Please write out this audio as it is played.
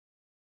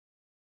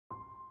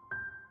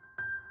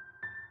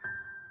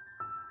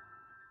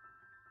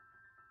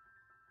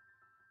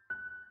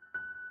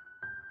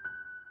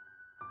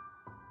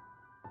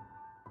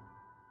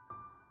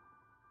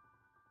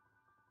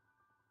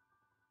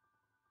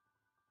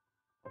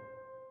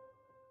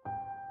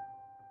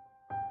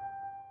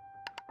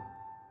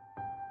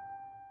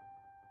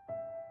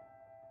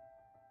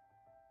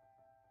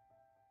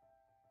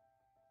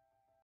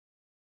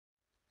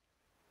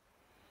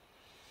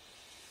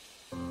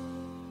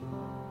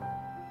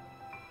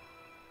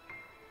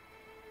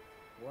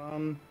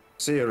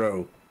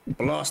0.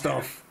 Blast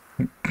off.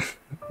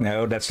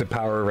 No, that's the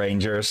Power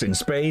Rangers in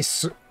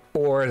space,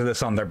 or the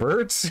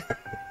Thunderbirds.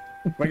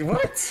 Wait,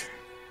 what?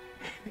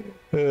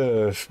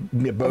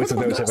 Both of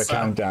those have a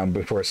countdown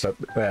before stuff.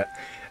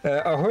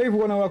 Ahoy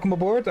everyone and welcome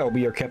aboard. I'll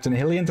be your Captain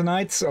Hillyan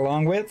tonight,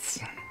 along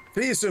with...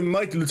 Please,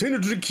 Mike,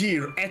 Lieutenant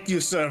Drakir, at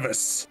your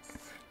service.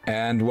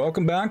 And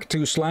welcome back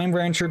to Slime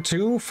Rancher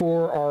 2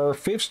 for our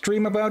 5th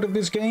stream about of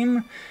this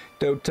game.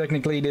 Though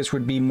technically this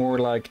would be more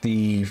like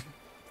the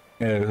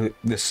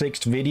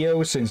 6th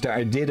video, since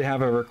I did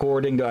have a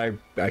recording that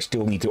I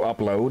still need to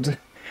upload.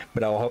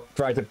 But I'll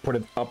try to put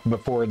it up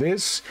before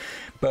this.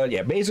 But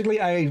yeah,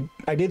 basically I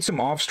did some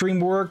off-stream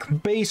work.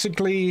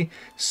 Basically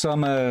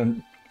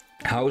some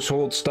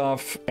household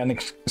stuff and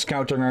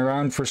scouting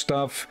around for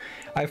stuff.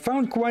 I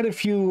found quite a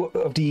few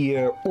of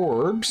the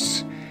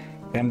orbs.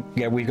 And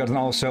yeah, we've gotten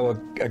also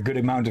a good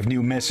amount of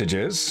new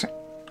messages.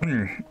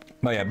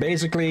 But yeah,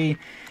 basically,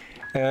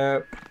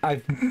 I've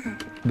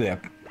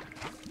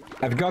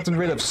gotten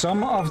rid of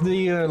some of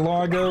the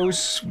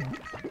Largos,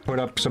 put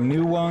up some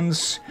new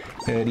ones.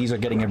 These are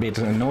getting a bit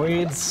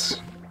annoyed.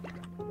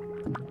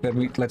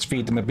 Let's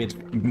feed them a bit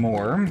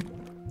more.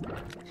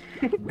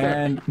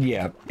 And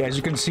yeah, as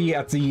you can see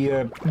at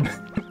the...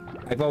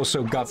 I've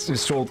also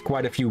sold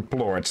quite a few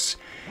plorts.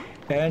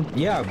 And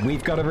yeah,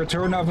 we've got a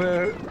return of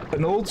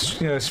an old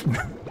slime,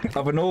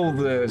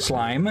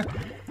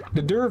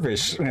 the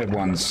Dervish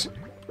ones,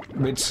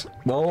 which,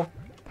 well,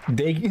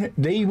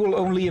 they will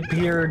only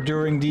appear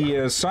during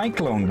the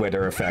cyclone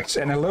weather effects.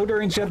 And hello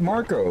there in chat,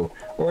 Marco.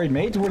 Alright,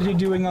 mate, what are you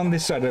doing on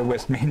this side of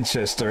West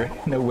Manchester?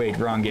 No, wait,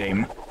 wrong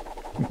game.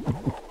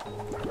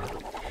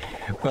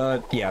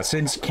 But yeah,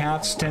 since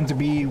cats tend to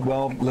be,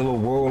 well, little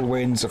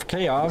whirlwinds of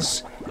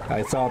chaos,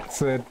 I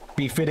thought it'd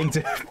be fitting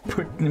to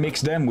mix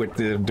them with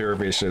the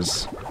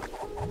dervishes.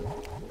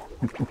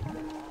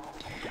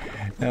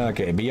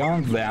 Okay,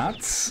 beyond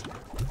that,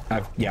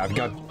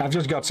 I've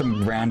just got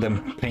some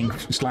random pink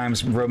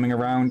slimes roaming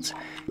around.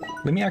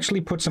 Let me actually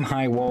put some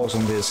high walls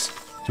on this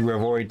to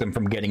avoid them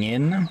from getting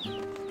in.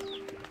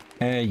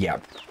 Yeah,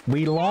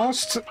 we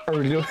lost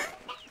our...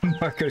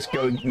 Marco's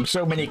going,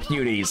 so many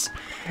cuties.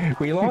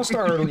 We lost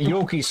our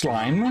Yoki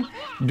slime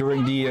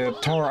during the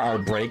tar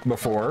outbreak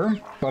before,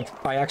 but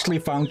I actually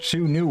found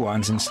 2 new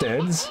ones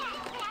instead.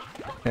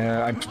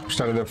 I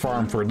started a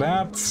farm for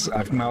that.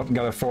 I've now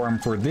got a farm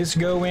for this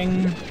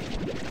going.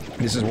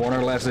 This is more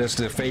or less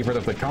the favorite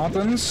of the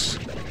cottons.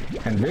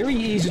 And very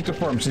easy to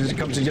farm since it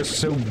comes in just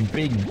so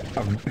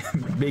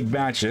big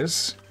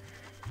batches.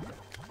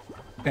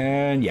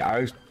 And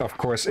yeah, of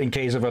course, in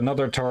case of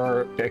another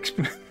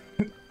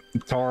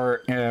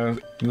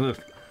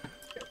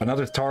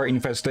another tar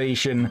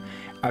infestation,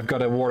 I've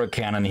got a water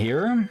cannon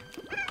here.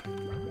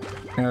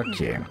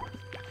 Okay.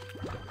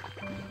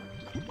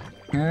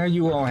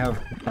 You all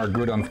are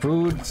good on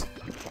food.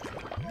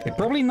 It's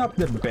probably not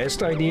the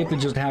best idea to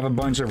just have a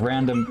bunch of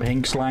random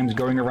pink slimes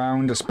going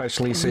around,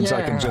 especially since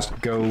I can just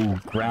go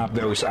grab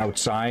those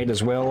outside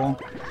as well.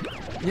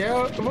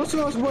 Yeah, what's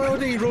why are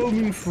they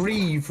roaming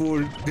free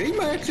for? They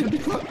might actually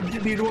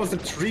be the ones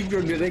that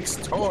trigger the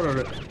next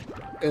tar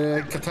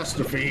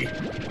catastrophe.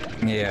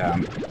 Yeah,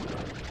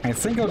 I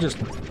think I'll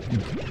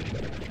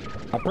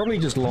probably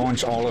just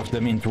launch all of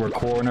them into a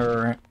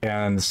corner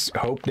and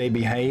hope they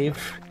behave.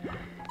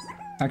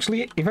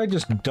 Actually, if I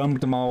just dump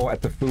them all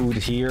at the food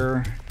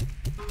here,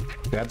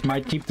 that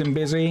might keep them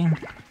busy.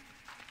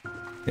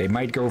 They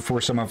might go for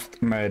some of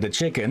the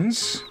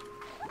chickens,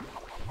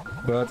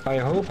 but I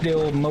hope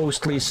they'll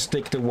mostly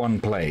stick to one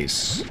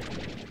place.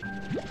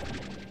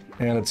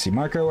 Let's see,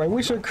 Marco, I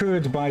wish I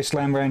could buy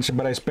Slime Rancher,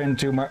 but I spend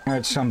too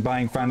much on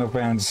buying Final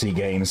Fantasy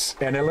games.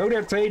 And hello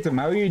there, Tatum,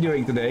 how are you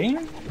doing today?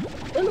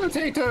 Hello,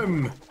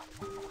 Tatum!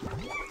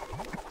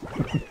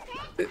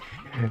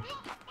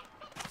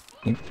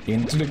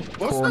 Into the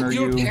corner, was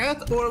that your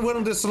cat or one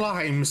of the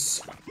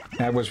slimes?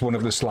 That was one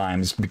of the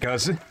slimes,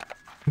 because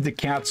the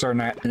cats are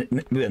not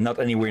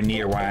anywhere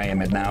near where I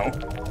am at now.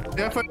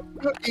 If I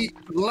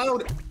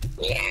loud...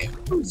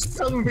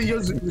 Somebody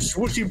just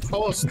swooshing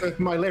past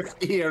my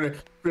left ear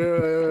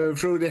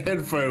through the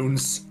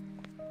headphones.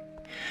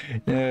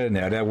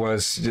 No, that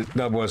was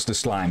the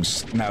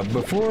slimes. Now,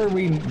 before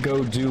we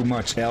go do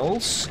much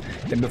else,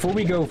 and before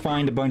we go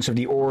find a bunch of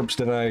the orbs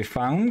that I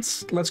found,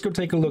 let's go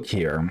take a look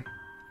here.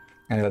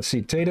 Let's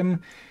see,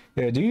 Tatum,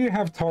 do you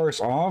have tars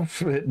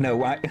off?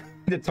 No,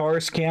 the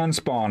tars can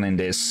spawn in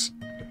this.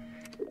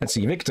 Let's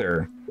see,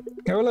 Victor.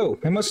 Oh, hello,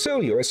 I must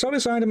tell you, I saw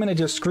this item and it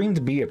just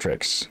screamed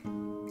Beatrix.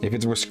 If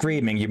it was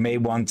screaming, you may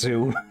want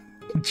to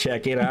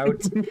check it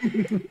out.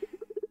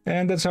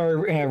 And that's how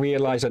I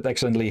realized I'd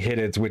accidentally hit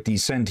it with the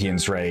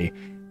sentience ray.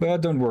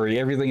 But don't worry,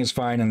 everything is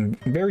fine and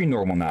very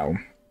normal now.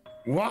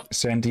 What?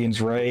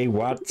 Sentience ray,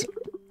 what?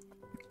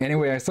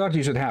 Anyway, I thought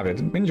you should have it.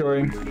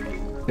 Enjoy.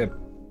 Yep.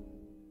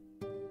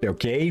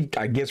 Okay,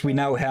 I guess we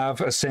now have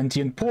a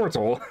sentient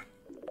portal.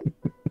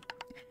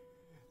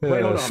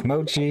 Wait, hold on.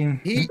 Mochi.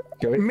 He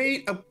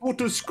made a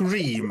portal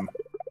scream.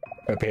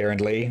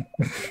 Apparently.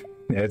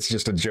 It's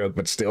just a joke,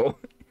 but still.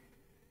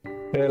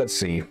 Let's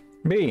see.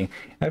 B,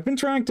 I've been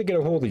trying to get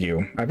a hold of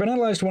you. I've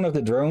analyzed one of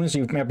the drones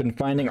you've been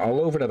finding all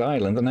over that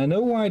island, and I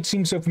know why it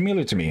seems so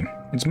familiar to me.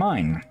 It's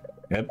mine.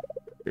 Yep.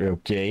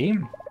 Okay.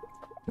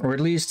 Or at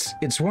least,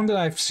 it's one that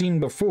I've seen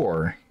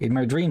before. In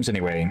my dreams,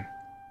 anyway.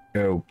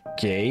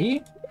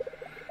 Okay.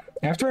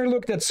 After I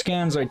looked at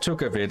scans I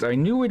took of it, I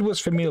knew it was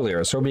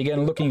familiar, so I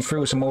began looking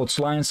through some old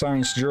slime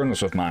science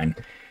journals of mine.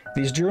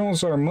 These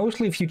journals are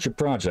mostly future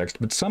projects,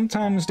 but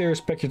sometimes they're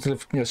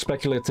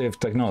speculative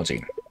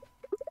technology.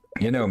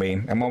 You know me,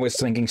 I'm always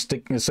thinking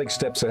 6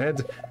 steps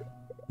ahead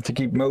to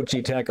keep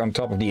Mochi Tech on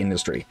top of the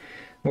industry.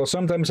 Well,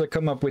 sometimes I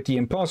come up with the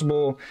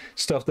impossible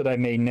stuff that I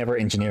may never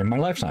engineer in my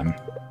lifetime.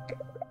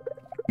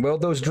 Well,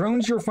 those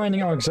drones you're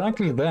finding are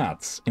exactly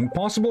that.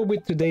 Impossible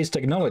with today's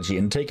technology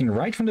and taken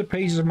right from the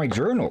pages of my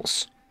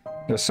journals.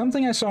 There's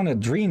something I saw in a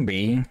dream,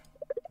 B.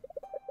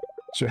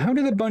 So how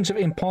did a bunch of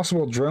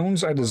impossible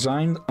drones I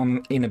designed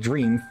in a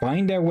dream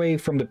find their way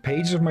from the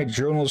pages of my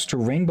journals to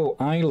Rainbow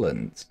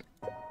Island?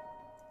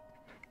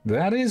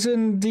 That is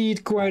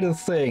indeed quite a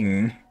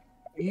thing.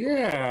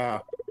 Yeah.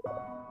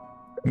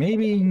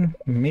 Maybe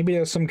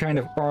there's some kind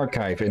of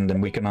archive in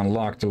them we can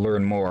unlock to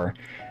learn more.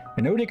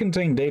 I know they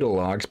contain data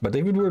logs, but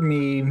if it were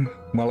me,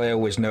 well, I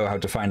always know how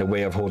to find a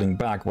way of holding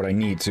back what I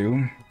need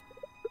to.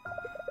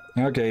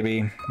 Okay,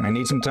 B, I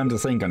need some time to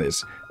think on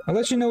this. I'll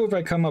let you know if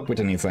I come up with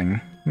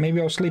anything.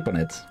 Maybe I'll sleep on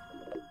it.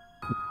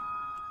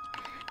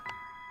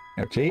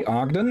 Okay,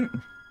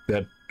 Ogden.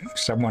 That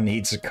someone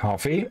needs a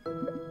coffee.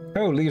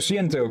 Oh,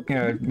 Luciento,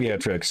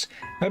 Beatrix.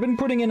 I've been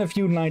putting in a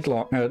few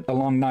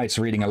long nights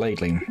reading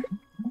lately.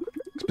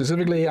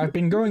 Specifically, I've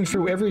been going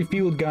through every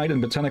field guide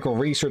and botanical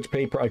research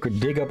paper I could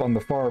dig up on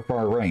the far,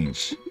 far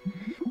range.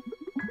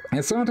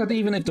 I thought that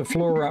even if the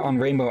flora on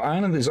Rainbow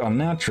Island is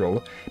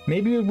unnatural,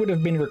 maybe it would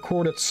have been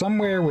recorded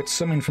somewhere with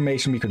some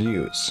information we could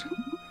use.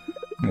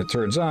 And it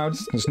turns out,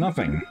 there's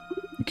nothing.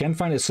 You can't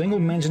find a single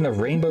mention of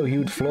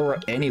rainbow-hued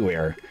flora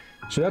anywhere.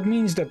 So that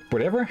means that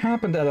whatever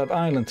happened at that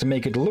island to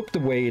make it look the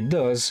way it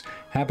does,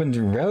 happened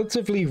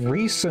relatively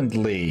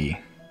recently.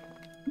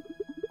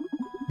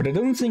 But I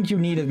don't think you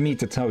needed me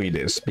to tell you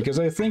this, because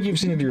I think you've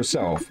seen it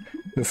yourself.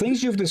 The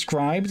things you've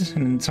described,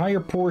 an entire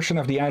portion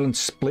of the island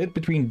split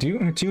between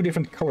two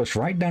different colors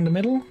right down the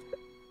middle?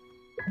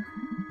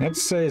 That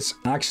says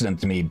accident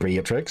to me,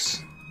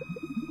 Beatrix.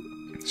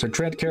 So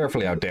tread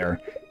carefully out there.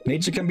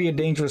 Nature can be a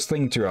dangerous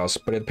thing to us,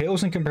 but it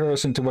pales in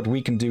comparison to what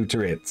we can do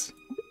to it.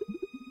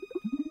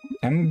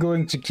 I'm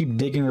going to keep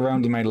digging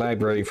around in my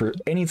library for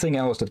anything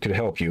else that could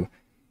help you.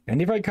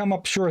 And if I come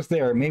up short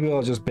there, maybe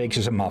I'll just bake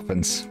you some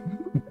muffins.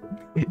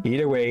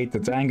 Either way, the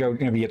tango,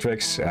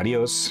 Beatrix.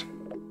 Adios.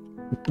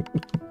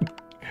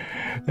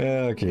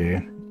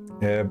 Okay.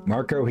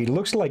 Marco, he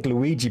looks like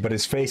Luigi, but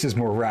his face is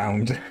more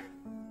round.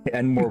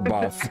 And more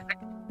buff.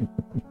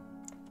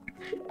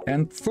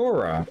 And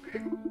Thora.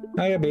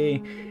 Hiya,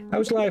 B.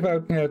 How's life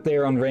out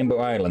there on Rainbow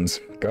Island?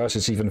 Gosh,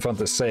 it's even fun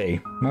to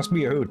say. Must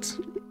be a hoot.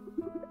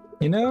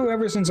 You know,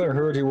 ever since I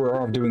heard you were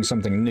off doing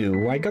something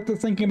new, I got to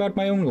thinking about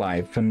my own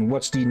life and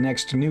what's the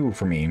next new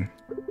for me.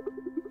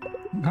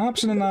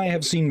 Hobson and I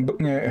have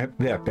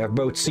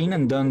both seen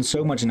and done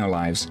so much in our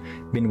lives,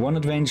 been one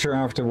adventure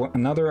after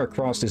another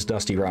across this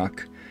dusty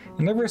rock.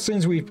 And ever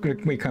since we've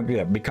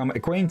become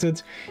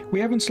acquainted, we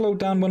haven't slowed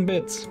down one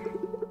bit.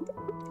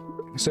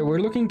 So we're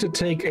looking to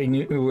take a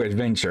new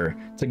adventure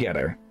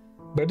together.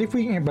 But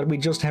we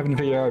just haven't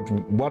figured out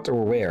what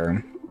or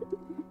where.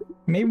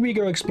 Maybe we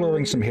go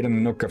exploring some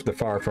hidden nook of the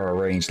far, far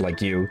range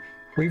like you,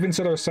 or even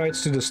set our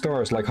sights to the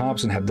stars like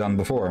Hobson had done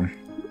before.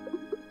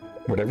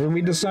 Whatever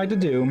we decide to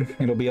do,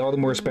 it'll be all the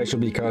more special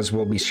because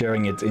we'll be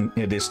sharing it in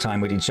this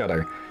time with each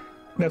other.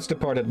 That's the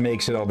part that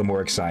makes it all the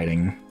more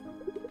exciting.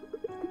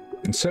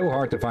 It's so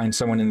hard to find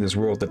someone in this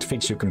world that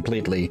fits you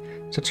completely,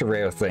 such a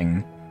rare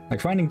thing. Like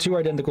finding 2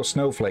 identical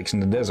snowflakes in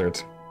the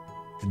desert.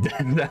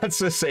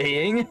 That's a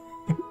saying.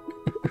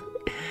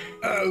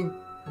 Oh.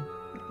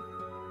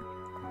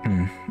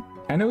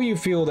 I know you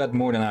feel that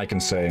more than I can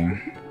say.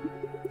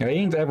 I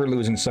ain't ever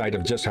losing sight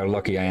of just how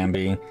lucky I am,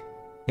 B.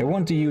 I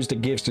want to use the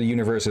gifts the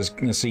universe has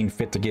seen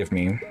fit to give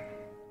me.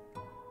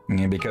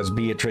 And because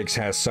Beatrix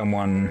has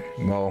someone,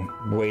 well,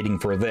 waiting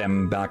for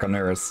them back on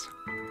Earth.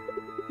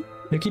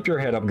 You keep your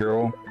head up,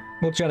 girl.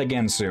 We'll chat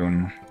again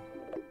soon.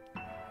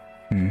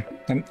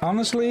 And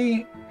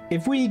honestly,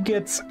 if we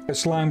get a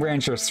Slime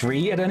Rancher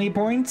 3 at any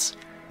point,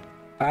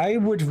 I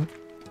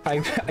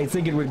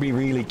think it would be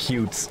really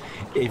cute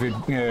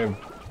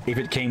if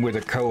it came with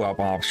a co-op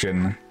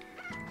option.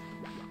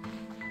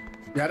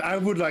 Yeah, I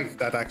would like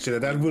that actually.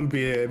 That would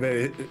be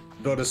very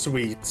rather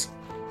sweet.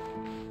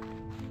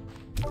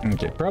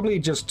 Okay, probably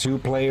just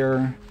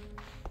 2-player.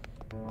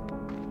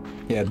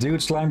 Yeah,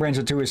 dude, Slime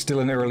Rancher 2 is still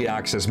in early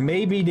access.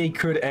 Maybe they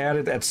could add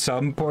it at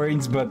some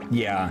point, but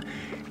yeah.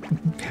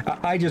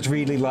 I just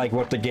really like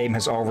what the game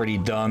has already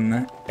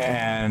done,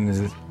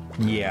 and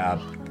yeah.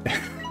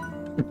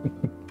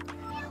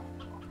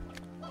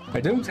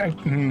 I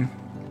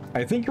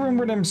think I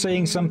remember them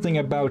saying something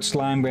about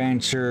Slime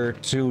Rancher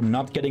 2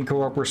 not getting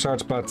co-op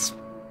results, but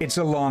it's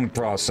a long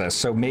process,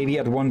 so maybe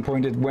at one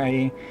point it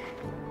may.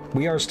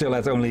 we are still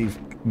at only,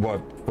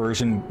 what,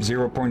 version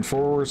 0.4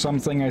 or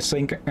something, I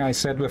think I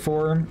said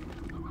before.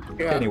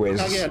 Yeah, Anyways.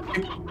 again,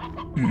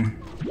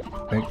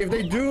 if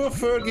they do a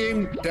third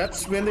game,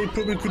 that's when they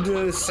probably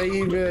could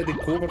save the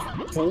Cobalt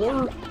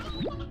 4.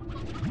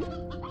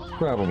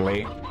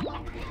 Probably.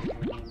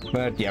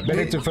 But yeah,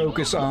 better to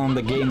focus on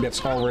the game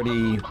that's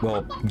already,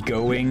 well,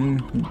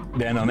 going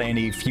than on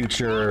any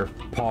future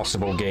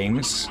possible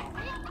games.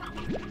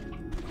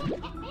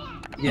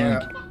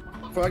 Yeah.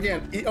 But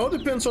again, it all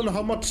depends on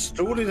how much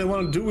story they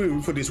want to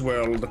do for this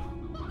world.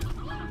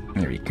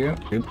 There we go.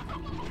 Oop.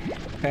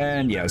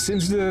 And yeah,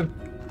 since the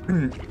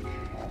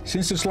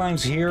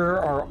slimes here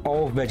are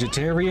all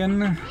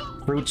vegetarian,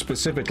 fruit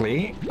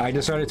specifically, I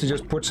decided to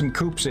just put some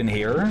coops in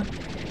here.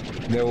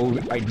 Though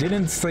I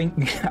didn't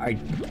think I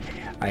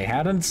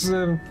hadn't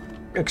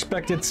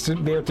expected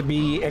there to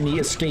be any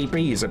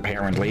escapees,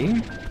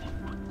 apparently.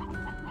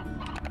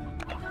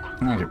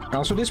 Okay.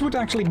 Also, this would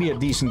actually be a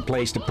decent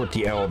place to put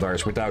the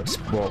Eldars without,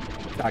 well,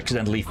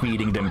 accidentally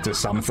feeding them to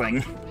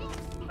something.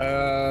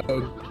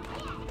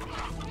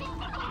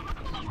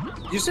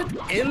 You said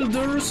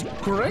Elders,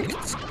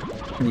 correct?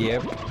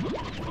 Yep.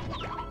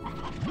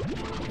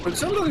 But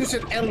sometimes you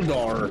said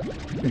Eldar.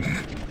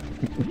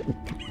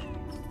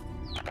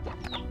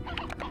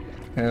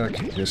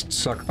 Okay, just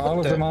suck all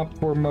of them up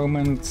for a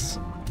moment.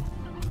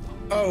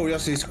 Oh,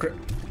 yes, he's correct.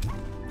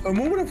 A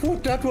moment I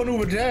thought that one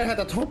over there had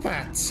a top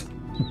hat.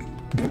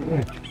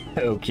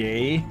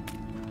 Okay.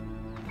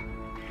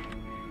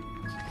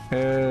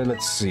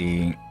 Let's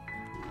see.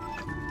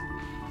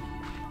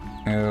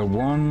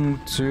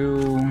 1,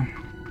 2.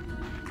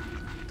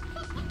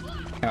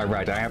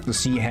 Right, I have the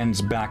sea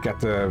hens back at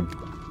the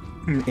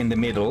in the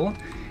middle,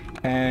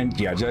 and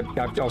yeah,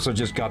 I've also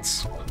just got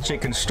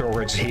chicken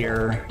storage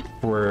here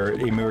for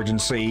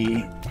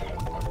emergency.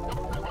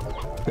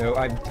 So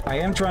I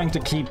am trying to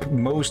keep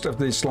most of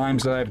the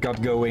slimes that I've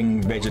got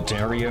going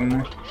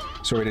vegetarian,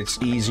 so that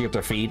it's easier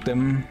to feed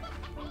them.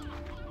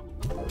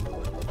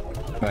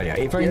 But yeah,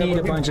 if I need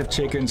a bunch of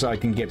chickens, I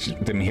can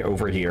get them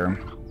over here.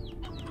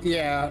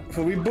 Yeah,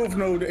 so we both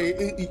know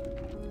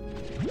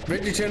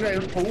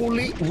vegetarian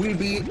only will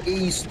be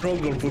a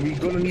struggle, but we're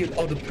gonna need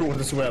other protein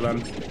as well,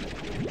 and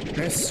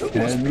there's so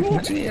much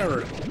protein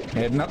here.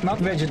 Not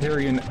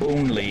vegetarian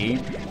only,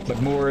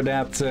 but more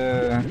that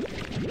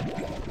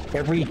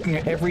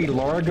every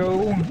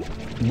Largo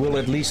will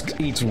at least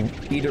eat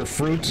either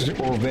fruit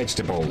or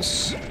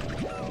vegetables.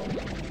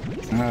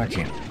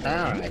 Okay.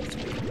 Alright.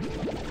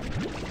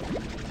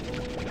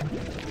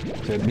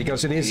 So,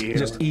 because it is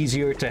just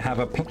easier to have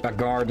a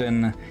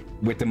garden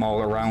with them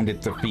all around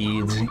it to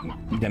feed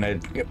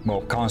than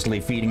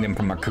constantly feeding them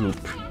from a coop.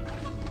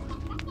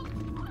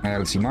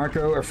 Let's see,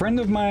 Marco. A friend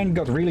of mine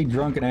got really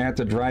drunk and I had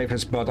to drive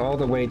his butt all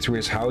the way to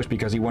his house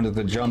because he wanted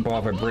to jump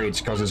off a bridge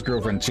because his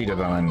girlfriend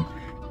cheated on him.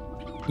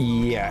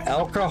 Yeah,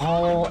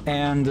 alcohol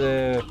and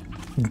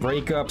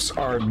breakups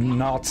are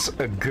not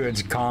a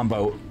good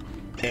combo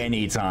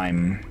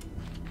anytime.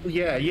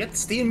 Yeah, yet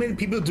still many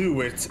people do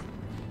it.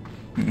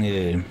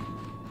 Yeah.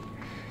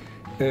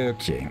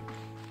 Okay.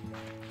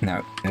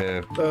 Now,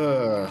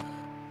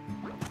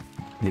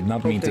 did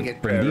not mean to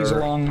bring these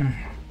along.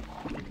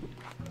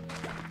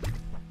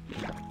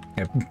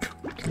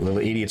 Little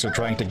idiots are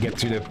trying to get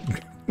to the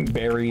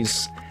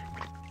berries.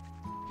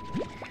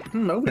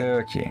 No.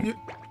 Okay.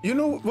 You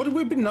know what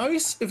would be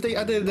nice if they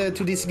added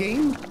to this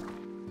game?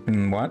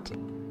 What?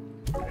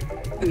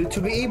 To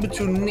be able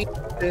to name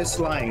the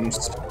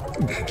slimes.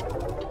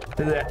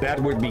 That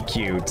would be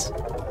cute.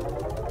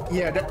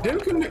 Yeah, then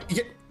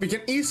we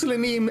can easily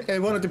name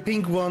one of the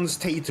pink ones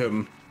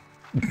Tatum.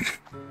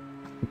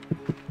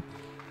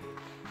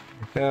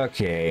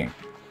 Okay.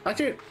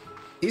 Actually,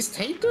 is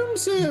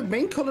Tatum's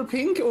main color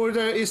pink, or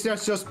is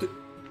that just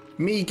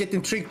me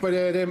getting tricked by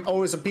them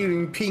always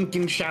appearing pink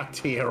in chat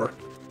here?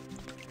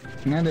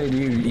 And they do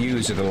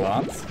use it a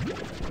lot.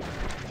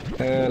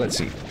 Let's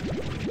see.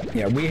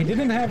 Yeah, we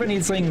didn't have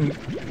anything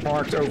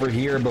marked over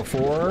here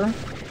before,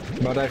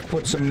 but I've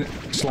put some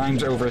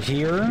slimes over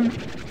here.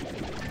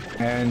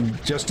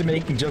 And just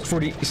for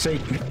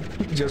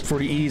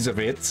the ease of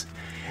it,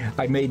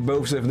 I made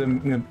both of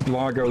them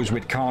Largos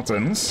with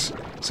cottons,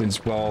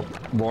 since, well,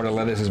 water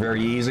lettuce is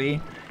very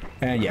easy.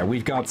 And yeah,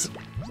 we've got...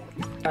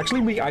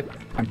 Actually,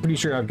 I'm pretty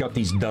sure I've got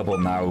these double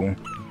now.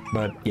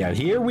 But yeah,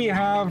 here we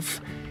have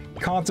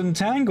cotton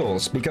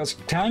tangles, because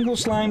tangle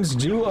slimes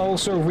do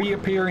also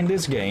reappear in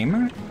this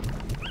game.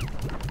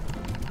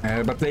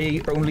 But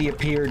they only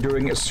appear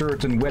during a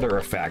certain weather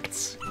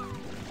effect,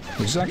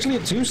 which is actually a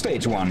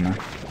 2-stage one.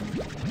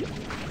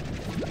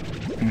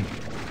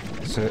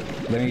 So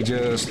let me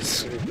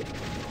just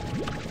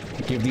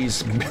give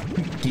these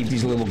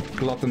little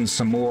gluttons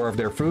some more of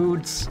their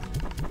foods.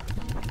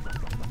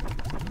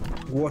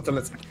 Water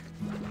lettuce.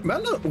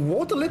 Well,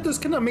 water lettuce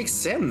kind of makes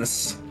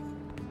sense.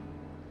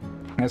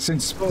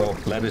 Since well,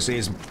 lettuce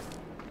is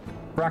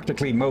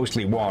practically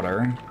mostly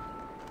water.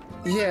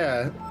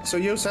 Yeah, so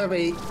you just have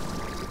a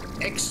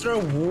extra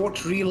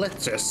watery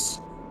lettuce.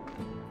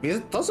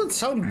 It doesn't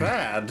sound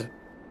bad.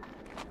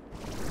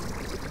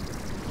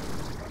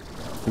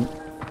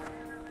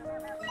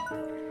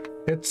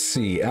 Let's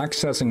see,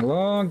 accessing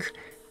log.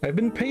 I've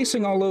been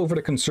pacing all over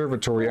the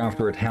conservatory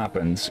after it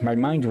happened, my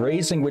mind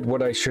racing with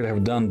what I should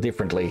have done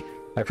differently.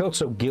 I felt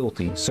so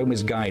guilty, so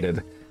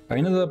misguided. I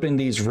ended up in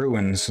these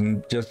ruins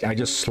and I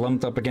just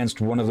slumped up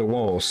against one of the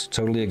walls,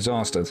 totally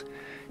exhausted.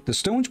 The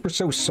stones were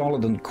so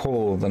solid and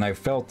cold, and I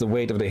felt the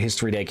weight of the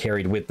history they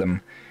carried with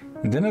them.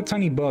 And then a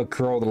tiny bug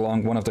crawled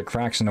along one of the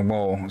cracks in the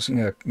wall,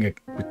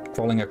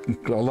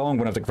 along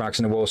one of the cracks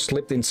in the wall,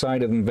 slipped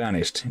inside it and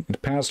vanished.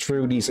 It passed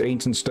through these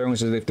ancient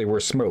stones as if they were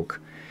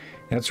smoke.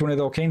 That's when it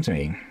all came to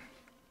me.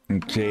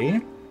 Okay.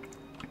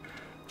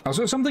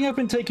 Also, something I've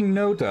been taking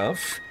note of.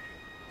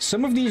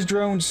 Some of these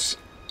drones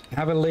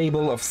have a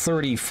label of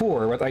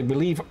 34, but I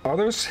believe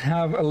others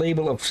have a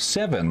label of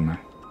 7.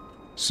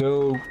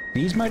 So,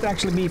 these might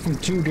actually be from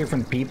 2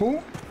 different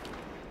people?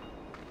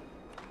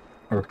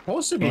 Or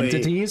possibly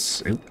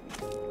entities?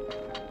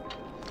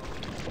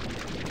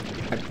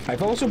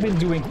 I've also been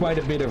doing quite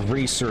a bit of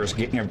resource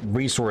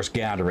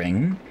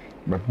gathering.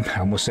 I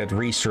almost said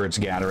research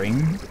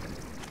gathering.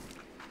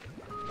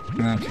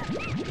 Okay.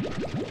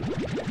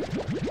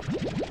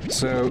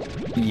 So,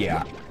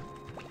 yeah.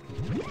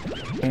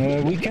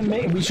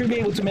 We should be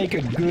able to make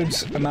a good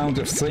amount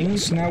of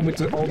things now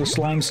with all the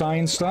slime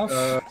science stuff.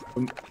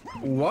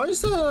 Why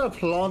is the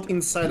plant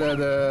inside of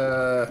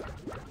the...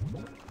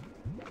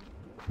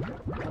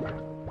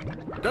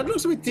 That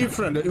looks a bit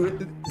different.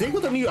 They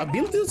got a new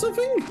ability or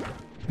something?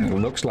 It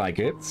looks like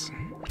it.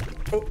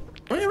 Oh,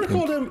 I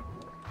recall them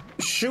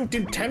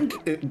shooting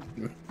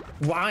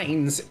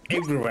vines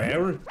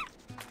everywhere.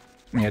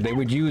 Yeah, they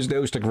would use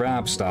those to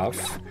grab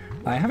stuff.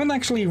 I haven't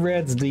actually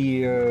read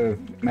the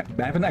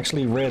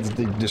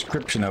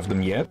description of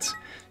them yet,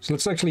 so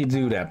let's actually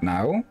do that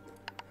now.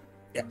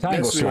 Yeah,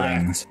 Tangle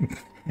slime.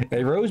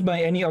 A rose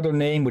by any other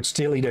name would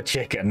still eat a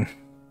chicken.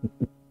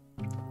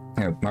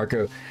 Oh,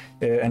 Marco.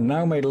 And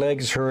now my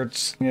legs hurt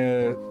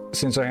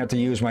since I had to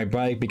use my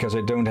bike because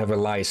I don't have a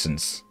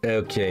license.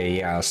 Okay,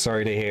 yeah,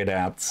 sorry to hear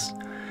that.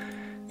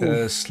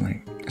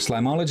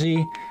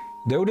 Slimology.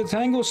 Though the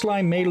tangle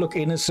slime may look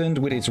innocent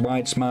with its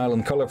wide smile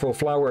and colorful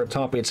flower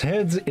atop its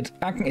head,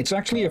 it's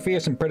actually a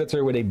fearsome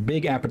predator with a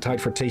big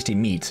appetite for tasty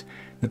meat.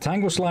 The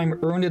tangle slime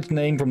earned its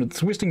name from the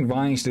twisting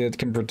vines that it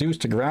can produce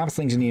to grab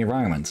things in the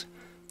environment.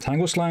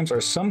 Tangle slimes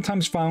are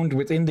sometimes found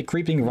within the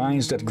creeping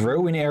vines that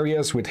grow in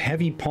areas with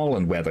heavy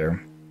pollen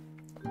weather.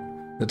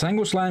 The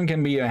tangle slime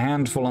can be a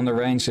handful on the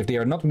range if they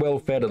are not well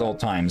fed at all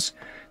times.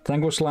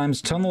 Tangle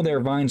slimes tunnel their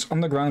vines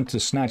underground to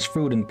snatch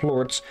food and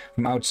plorts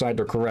from outside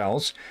their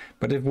corrals,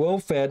 but if well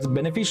fed,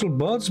 beneficial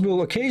buds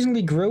will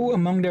occasionally grow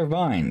among their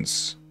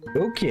vines.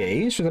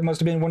 Okay, so that must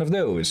have been one of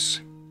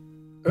those.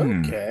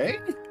 Okay.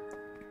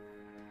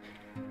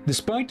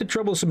 Despite the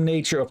troublesome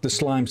nature of the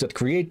slimes that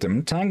create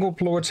them, tangle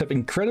plorts have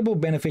incredible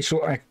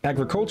beneficial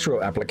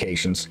agricultural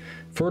applications.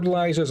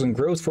 Fertilizers and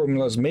growth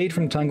formulas made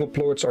from tangle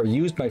plorts are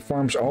used by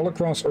farms all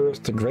across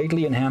Earth to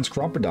greatly enhance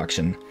crop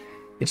production.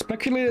 It's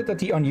speculated that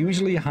the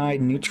unusually high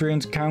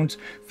nutrient count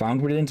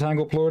found within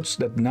tangle plorts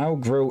that now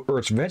grow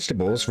Earth's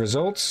vegetables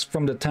results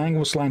from the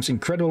tangle slime's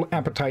incredible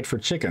appetite for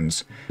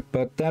chickens.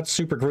 But that's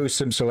super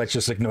gruesome, so let's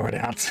just ignore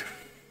that.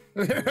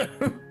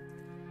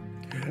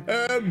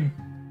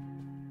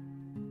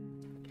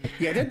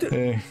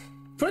 Yeah,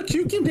 for a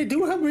cucumber, they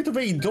do have a bit of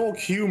a dark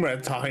humor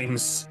at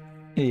times.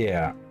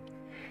 Yeah.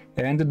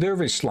 And the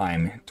dervish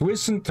slime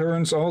twists and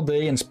turns all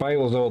day and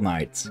spirals all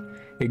night.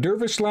 A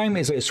dervish slime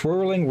is a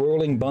swirling,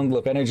 whirling bundle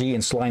of energy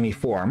in slimy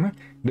form.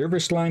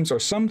 Dervish slimes are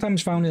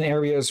sometimes found in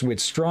areas with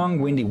strong,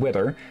 windy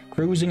weather,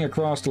 cruising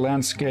across the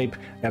landscape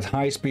at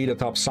high speed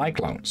atop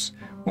cyclones.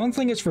 One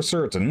thing is for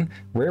certain,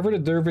 wherever the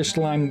dervish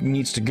slime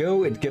needs to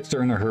go, it gets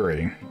there in a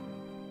hurry.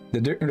 The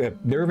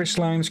dervish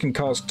slimes can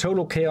cause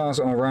total chaos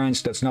on a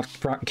range that's not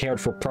cared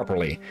for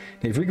properly.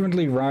 They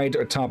frequently ride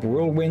atop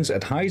whirlwinds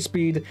at high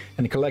speed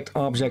and collect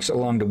objects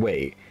along the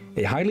way.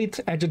 A highly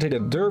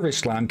agitated dervish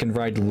slime can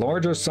ride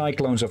larger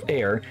cyclones of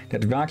air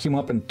that vacuum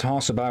up and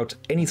toss about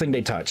anything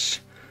they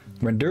touch.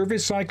 When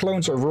dervish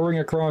cyclones are roaring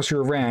across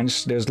your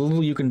ranch, there's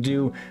little you can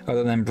do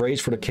other than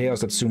brace for the chaos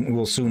that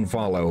will soon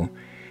follow.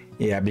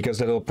 Yeah, because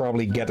that'll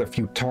probably get a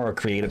few tar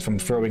created from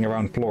throwing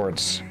around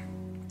plorts.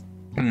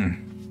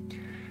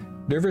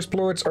 Dervish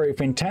plorts are a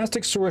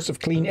fantastic source of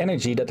clean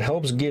energy that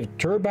helps give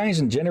turbines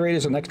and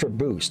generators an extra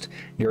boost.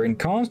 They are in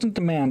constant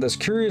demand as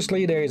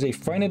curiously there is a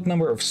finite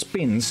number of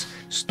spins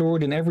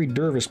stored in every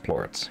dervish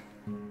plort.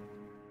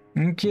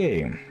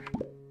 Okay.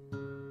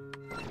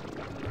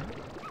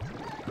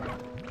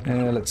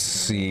 Let's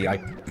see, I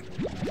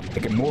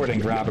can more than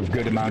grab a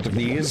good amount of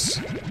these.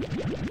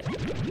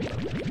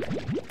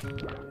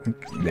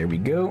 There we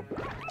go.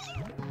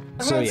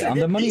 So yeah, on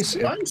the money's...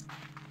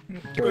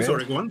 Oh,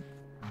 sorry, go on.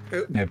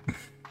 Yep.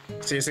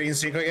 See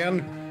sync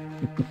again.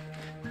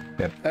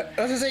 Yep.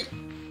 As I say,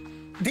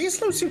 these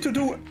slots seem to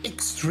do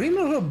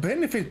extremely lot of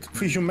benefit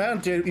for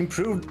humanity and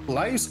improve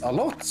lives a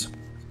lot.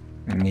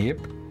 Yep.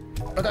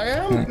 But I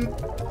am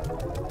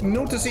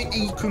noticing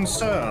a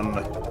concern.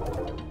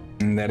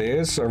 And that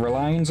is a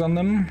reliance on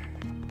them?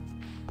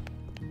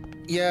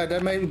 Yeah,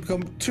 that may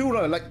become too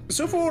low. Like,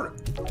 so far,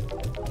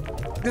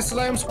 the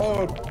slimes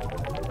are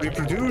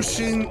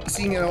reproducing,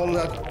 seeing and all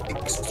that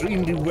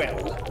extremely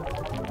well.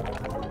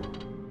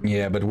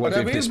 Yeah, but what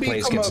But if this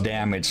place become gets a-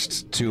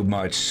 damaged too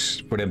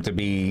much for them to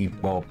be,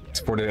 well,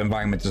 for the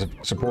environment to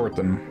support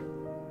them?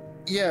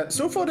 Yeah,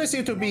 so far they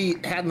seem to be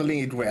handling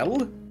it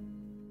well.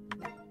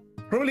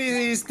 Probably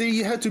it is they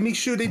have to make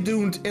sure they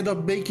don't end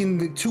up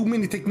making too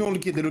many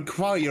technology that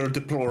require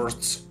the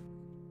plorts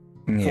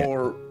Yeah.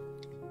 for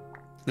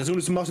there's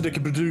only so much they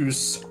can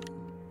produce.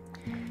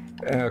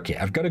 Okay,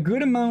 I've got a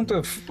good amount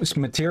of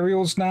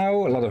materials now,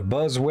 a lot of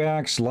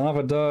buzzwax,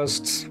 lava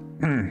dust,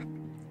 a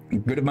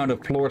good amount of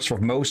plorts for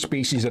most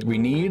species that we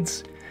need.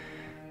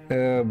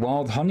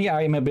 Wild honey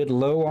I am a bit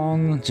low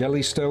on,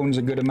 jellystone's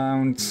a good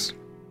amount.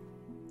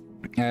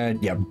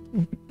 Yeah,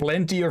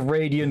 plenty of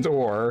radiant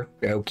ore,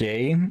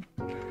 okay.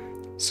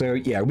 So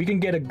yeah, we can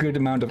get a good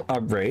amount of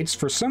upgrades.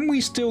 For some we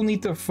still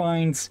need to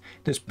find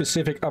the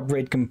specific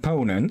upgrade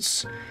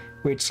components,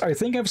 which I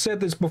think I've said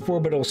this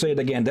before, but I'll say it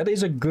again. That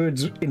is a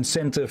good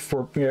incentive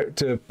for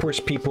to push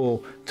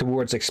people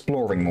towards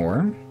exploring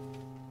more.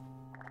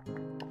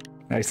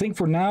 I think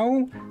for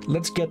now,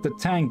 let's get the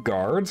tank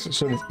guards,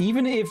 so that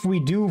even if we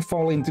do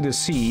fall into the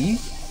sea,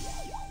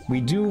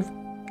 we do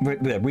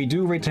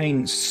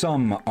retain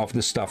some of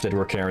the stuff that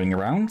we're carrying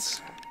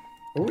around.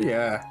 Oh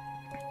yeah.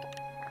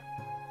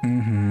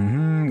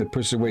 It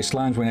pushes away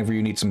slimes whenever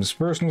you need some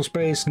personal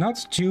space.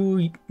 Not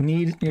too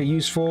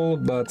useful,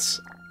 but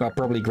I'll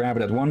probably grab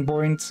it at one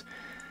point.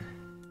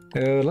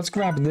 Let's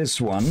grab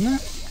this one.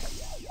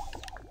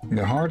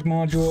 The heart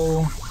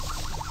module.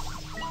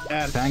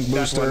 And Tank that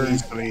booster. one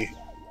easily.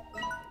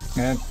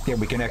 And yeah,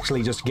 we can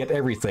actually just get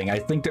everything. I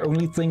think the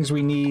only things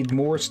we need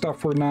more stuff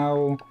for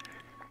now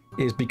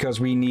is because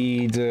we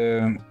need,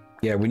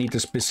 yeah, we need the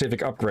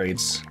specific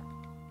upgrades.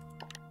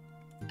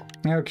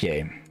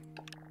 Okay.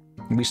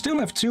 We still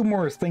have 2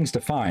 more things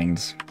to find.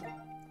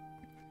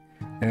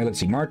 Let's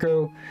see,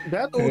 Marco.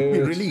 That would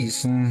be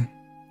released.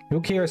 Who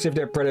cares if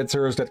they're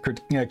predators that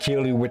could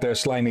kill you with their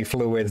slimy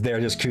fluids?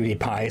 They're just cutie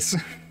pies.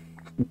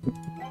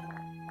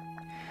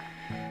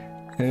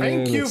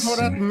 Thank you let's for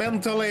see. that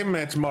mental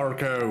image,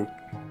 Marco.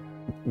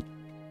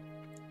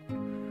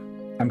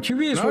 I'm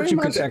curious Now what you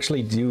could imagine-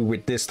 actually do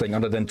with this thing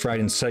other than try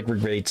and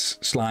segregate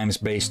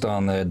slimes based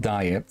on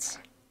diet.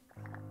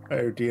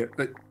 Oh dear.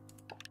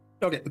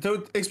 Okay,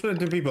 so explain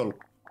to people.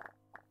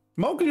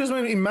 Marco just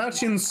made me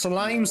imagine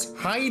slimes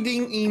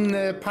hiding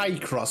in pie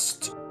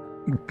crust.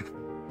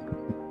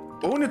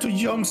 Only to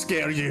jump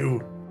scare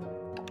you.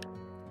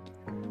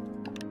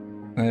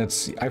 Let's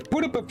see. I've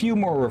put up a few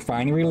more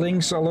refinery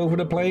links all over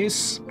the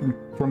place,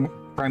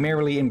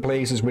 primarily in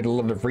places with a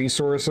lot of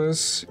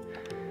resources.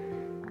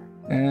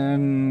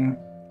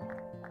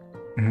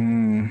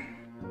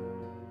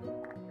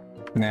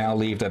 Now I'll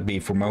leave that be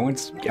for a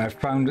moment. I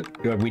found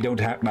we don't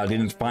have. I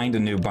didn't find a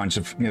new bunch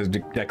of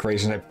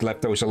decorations. I've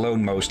left those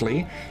alone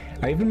mostly.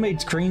 I even made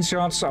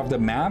screenshots of the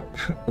map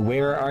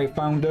where I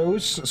found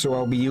those, so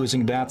I'll be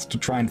using that to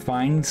try and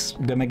find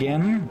them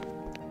again.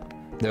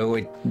 Though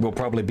it will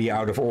probably be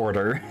out of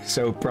order,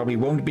 so probably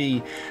won't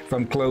be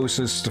from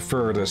closest to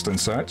furthest and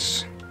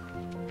such.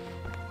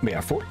 But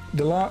yeah, for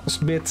the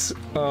last bit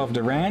of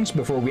the ranch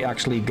before we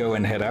actually go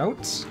and head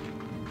out.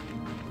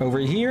 Over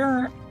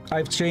here,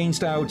 I've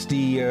changed out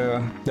the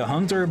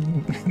hunter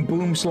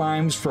boom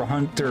slimes for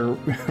hunter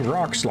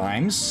rock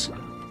slimes.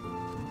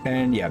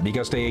 And yeah,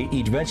 because they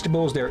eat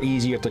vegetables, they're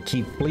easier to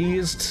keep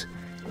pleased.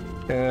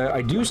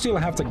 I do still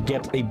have to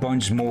get a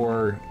bunch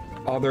more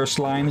other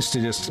slimes to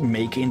just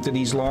make into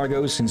these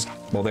Largos, since,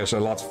 well, there's a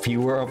lot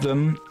fewer of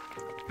them.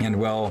 And,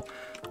 well,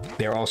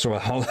 they're also a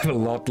hell of a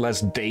lot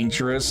less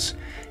dangerous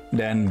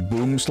than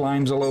boom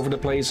slimes all over the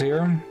place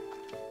here.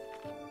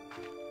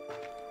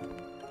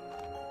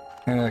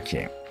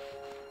 Okay.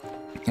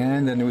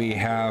 And then we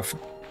have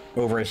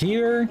over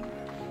here,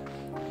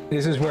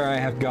 this is where I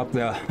have got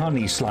the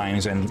honey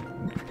slimes and,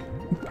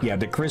 yeah,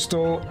 the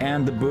crystal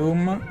and the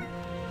boom.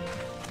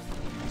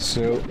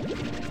 So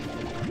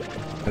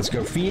let's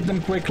go feed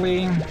them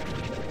quickly.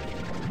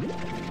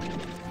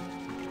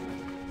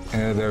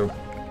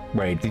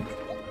 Wait.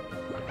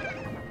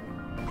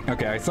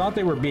 Okay, I thought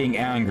they were being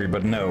angry,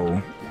 but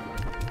no.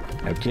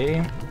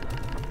 Okay.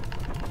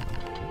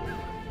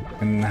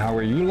 And how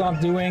are you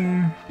lot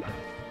doing?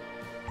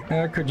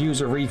 Could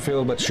use a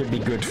refill, but should be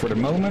good for the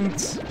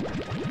moment.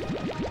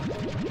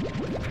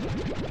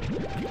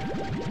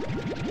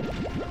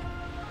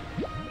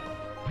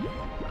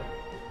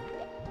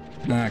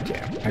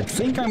 Okay, I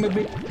think I'm a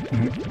bit...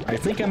 I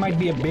think I might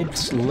be a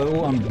bit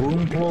low on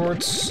boom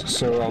plorts,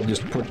 so I'll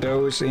just put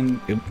those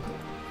in.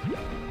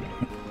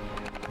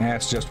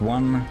 That's just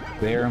one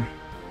there.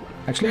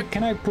 Actually,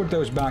 can I put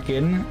those back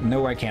in?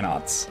 No, I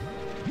cannot.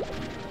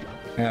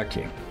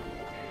 Okay.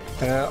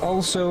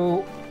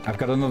 Also, I've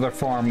got another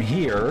farm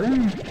here.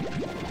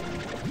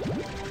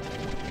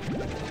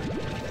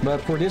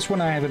 But for this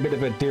one I have a bit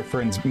of a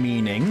different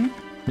meaning,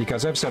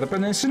 because I've set up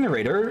an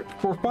incinerator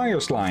for fire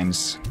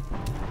slimes.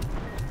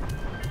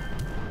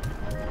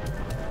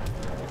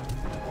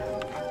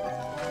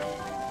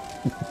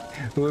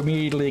 who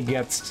immediately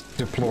gets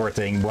to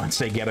plorting once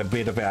they get a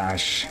bit of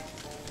ash.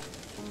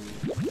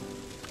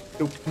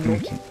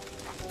 Okay.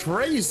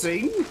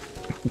 Praising?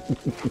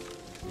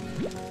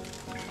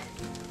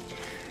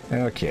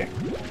 Okay.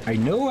 I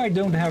know I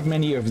don't have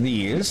many of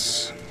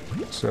these,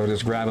 so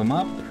just grab them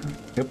up.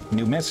 Yep,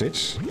 new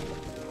message.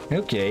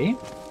 Okay.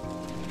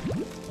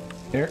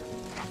 There.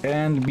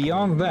 And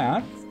beyond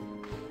that,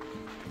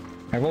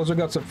 I've also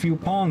got a few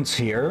ponds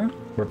here,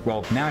 or,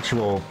 well,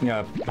 natural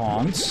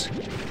ponds,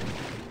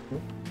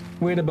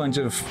 with a bunch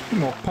of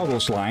puddle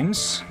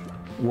slimes.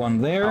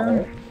 One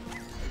there,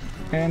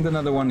 and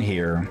another one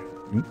here.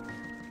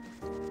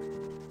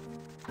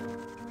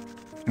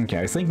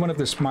 Okay, I think one of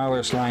the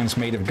smaller slimes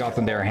may have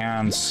gotten their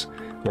hands,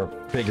 or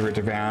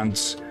figurative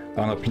hands,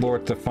 on a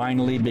plort to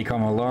finally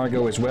become a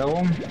largo as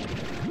well.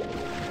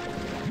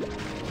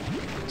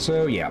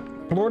 So yeah,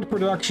 plort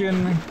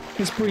production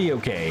is pretty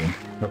okay.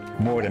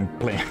 More than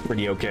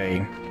pretty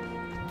okay.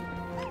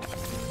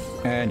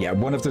 And yeah,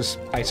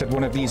 I set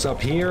one of these up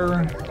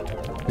here,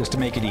 just to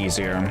make it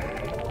easier.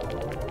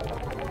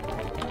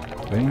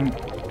 Okay.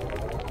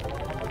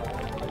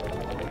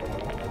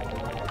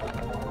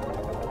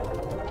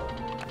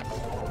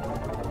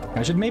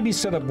 I should maybe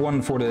set up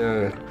one for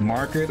the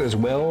market as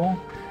well,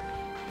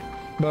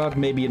 but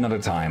maybe another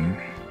time.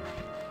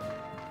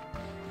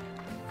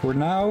 For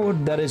now,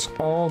 that is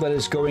all that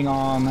is going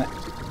on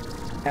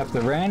at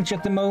the ranch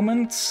at the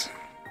moment.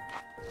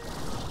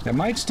 There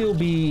might still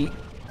be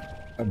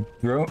a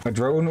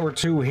drone or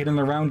two hidden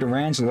around the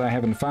ranch that I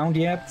haven't found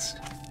yet.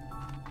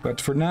 But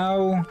for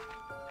now,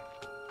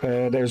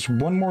 there's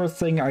one more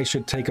thing I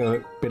should take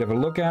a bit of a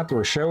look at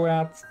or show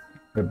at.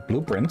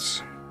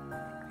 Blueprints.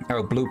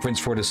 Oh, blueprints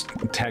for this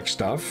tech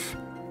stuff.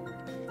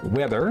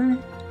 Weather.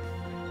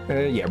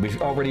 Yeah,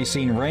 we've already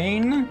seen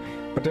rain,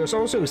 but there's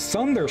also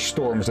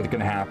thunderstorms that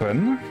can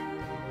happen.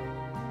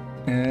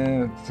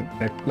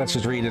 Let's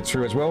just read it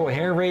through as well.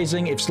 Hair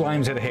raising if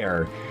slimes had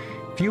hair.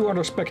 Few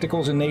other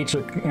spectacles in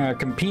nature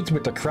compete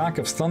with the crack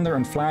of thunder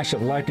and flash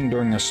of lightning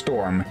during a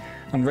storm.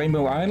 On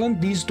Rainbow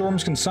Island, these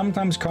storms can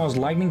sometimes cause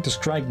lightning to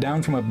strike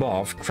down from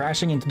above,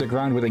 crashing into the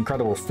ground with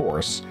incredible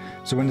force.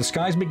 So when the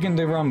skies begin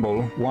to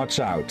rumble, watch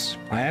out.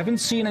 I haven't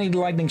seen any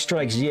lightning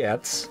strikes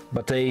yet,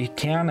 but they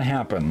can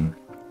happen.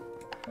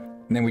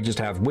 And then we just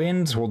have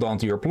wind, hold on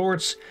to your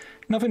plorts.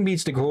 Nothing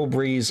beats the cool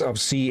breeze of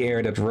sea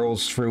air that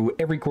rolls through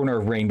every corner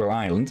of Rainbow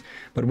Island,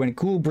 but when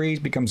cool breeze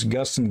becomes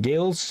gusts and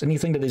gales,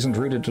 anything that isn't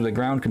rooted to the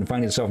ground can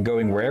find itself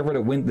going wherever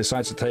the wind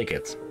decides to take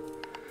it.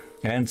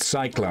 And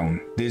cyclone,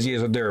 dizzy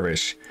as a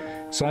dervish.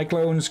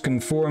 Cyclones can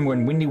form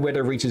when windy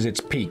weather reaches its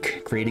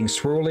peak, creating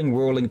swirling,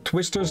 whirling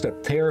twisters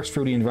that tear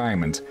through the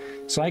environment.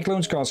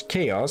 Cyclones cause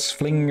chaos,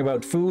 flinging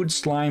about food,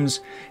 slimes,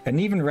 and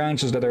even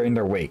ranches that are in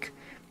their wake.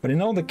 But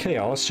in all the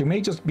chaos, you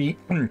may just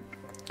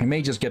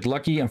get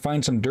lucky and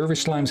find some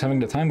dervish slimes having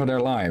the time of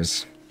their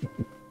lives.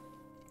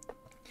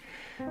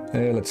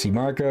 Let's see,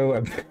 Marco.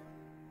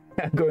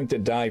 I'm going to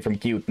die from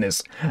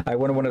cuteness. I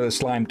want one of the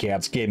slime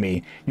cats.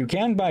 Gimme. You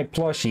can buy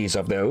plushies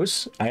of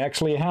those. I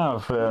actually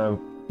have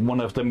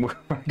one of them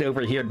right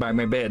over here by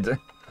my bed.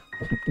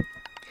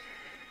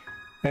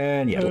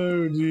 And yeah.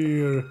 Oh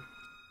dear.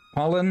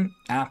 Pollen.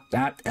 I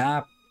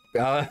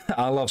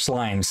love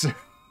slimes.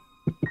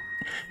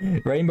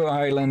 Rainbow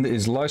Island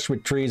is lush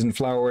with trees and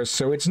flowers,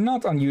 so it's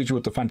not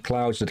unusual to find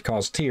clouds that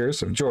cause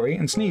tears of joy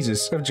and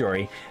sneezes of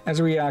joy as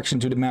a reaction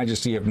to the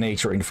majesty of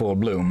nature in full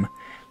bloom.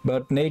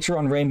 But nature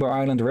on Rainbow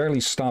Island rarely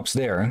stops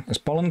there, as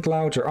pollen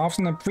clouds are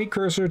often a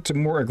precursor to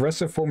more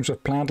aggressive forms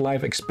of plant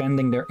life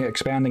expanding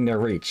their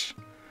reach.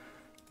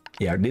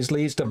 Yeah, this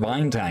leads to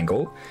vine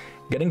tangle,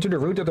 getting to the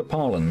root of the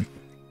pollen.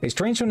 A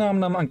strange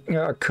phenomenon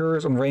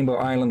occurs on Rainbow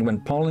Island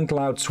when pollen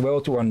clouds swell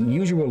to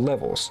unusual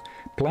levels.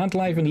 Plant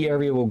life in the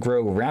area will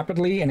grow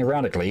rapidly and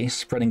erratically,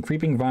 spreading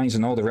creeping vines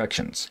in all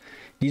directions.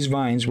 These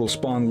vines will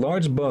spawn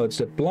large buds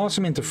that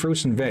blossom into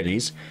fruits and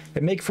veggies,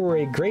 and make for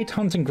a great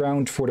hunting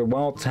ground for the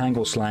wild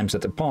tangle slimes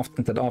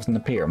that often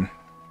appear.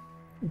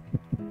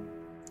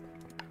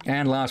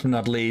 And last but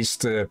not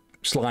least,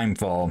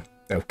 Slimefall.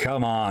 Oh,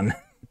 come on.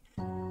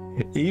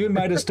 Even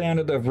by the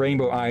standard of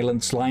Rainbow Island,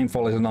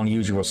 Slimefall is an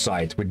unusual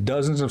sight, with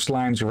dozens of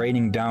slimes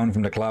raining down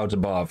from the clouds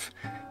above.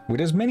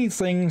 With as many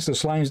things, the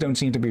slimes don't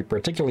seem to be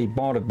particularly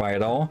bothered by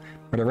it all,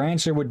 but a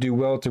rancher would do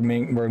well to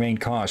remain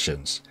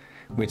cautious.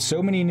 With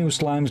so many new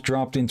slimes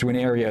dropped into an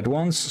area at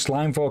once,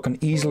 Slimefall can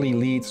easily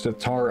lead to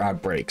tar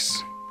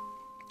outbreaks.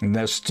 And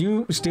there's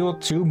still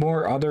two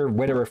more other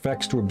weather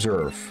effects to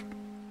observe.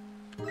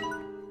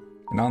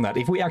 And on that,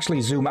 if we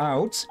actually zoom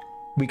out,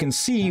 we can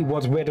see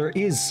what weather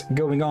is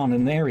going on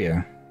in the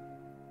area.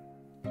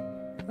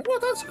 Well,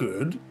 that's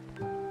good.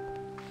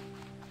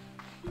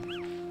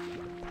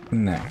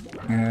 No.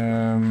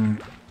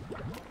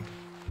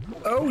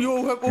 Oh,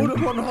 you have all the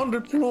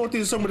 100 plot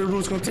in some of the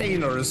roost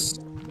containers.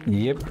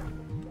 Yep.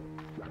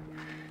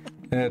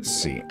 Let's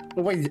see.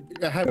 Wait,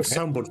 I have a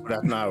soundboard for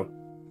that now.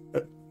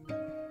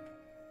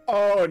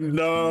 Oh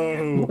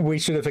no! We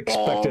should have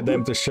expected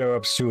them to show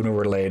up sooner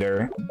or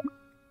later.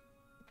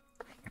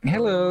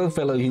 Hello,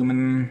 fellow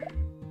human.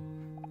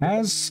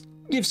 As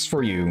gifts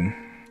for you.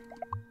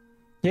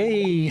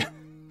 Yay!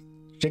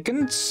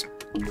 Chickens?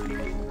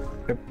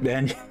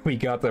 Then we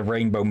got the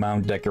rainbow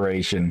mount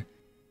decoration.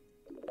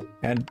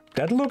 And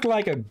that looked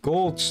like a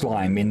gold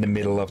slime in the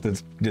middle of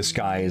the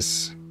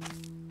skies.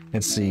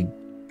 Let's see.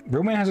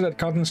 Rumor has it that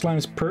cotton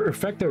slimes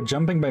perfect their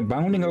jumping by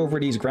bounding over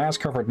these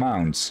grass-covered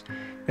mounds.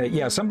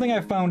 Yeah, something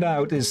I found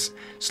out is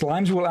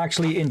slimes will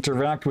actually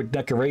interact with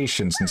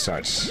decorations and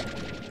such.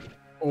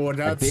 Oh,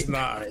 that's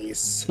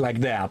nice. Like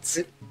that.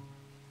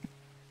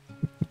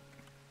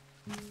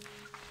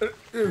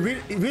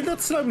 Will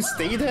that slime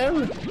stay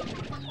there?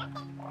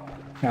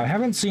 Now, I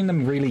haven't seen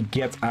them really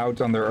get out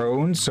on their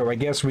own, so I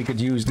guess we could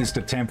use this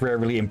to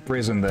temporarily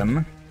imprison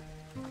them.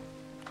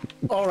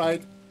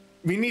 Alright.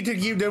 We need to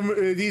give them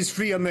these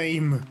three a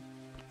name.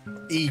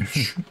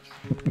 Each.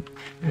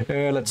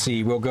 Let's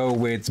see, we'll go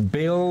with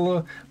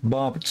Bill,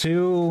 Bob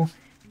 2,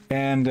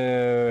 and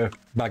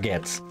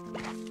Baguette.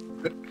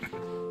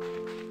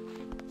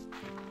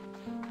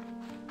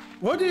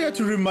 Why do you have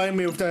to remind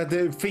me of that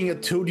thing I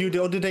told you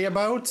the other day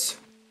about?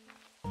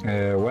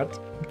 What?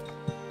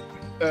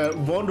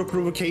 Wonder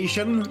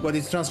provocation, but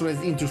it's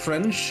translated into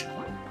French.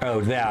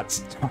 Oh,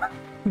 that's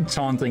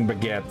taunting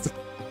Baguette.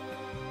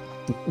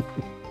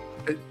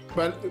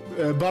 Well,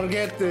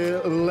 Baguette,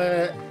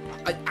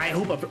 I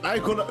hope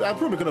I'm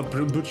probably gonna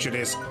butcher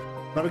this.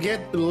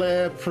 Baguette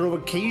le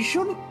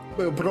provocation?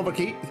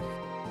 Provocate?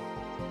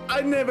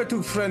 I never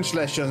took French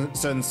lessons,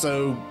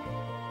 so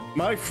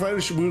my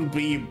French will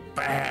be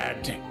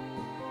bad.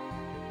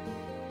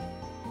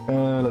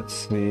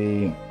 Let's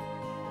see.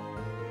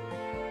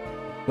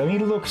 Let me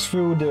look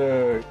through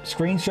the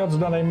screenshots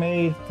that I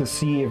made to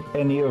see if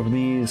any of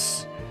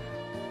these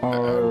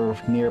are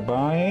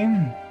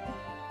nearby.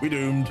 We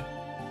doomed.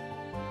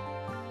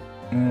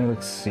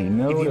 Let's see.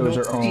 No, those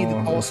are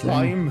all.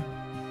 Slime.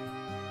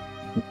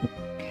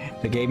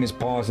 The game is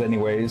paused,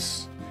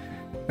 anyways.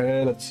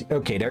 Let's see.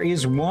 Okay, there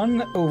is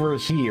one over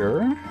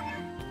here.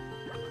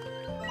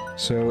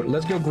 So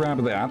let's go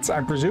grab that.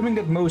 I'm presuming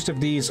that most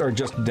of these are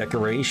just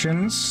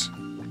decorations.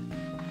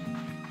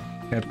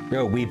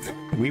 Oh,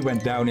 we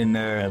went down in.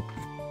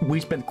 We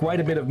spent quite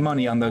a bit of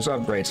money on those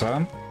upgrades,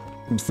 huh?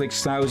 From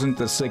 6,000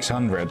 to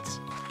 600.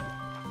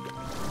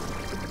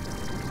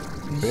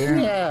 There.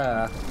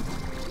 Yeah.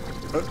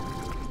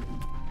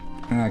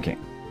 Okay.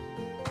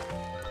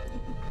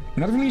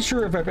 Not really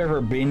sure if I've ever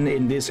been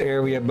in this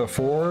area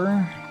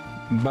before,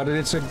 but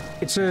it's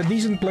a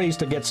decent place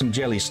to get some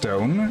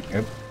jellystone.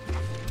 Yep.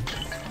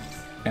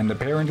 And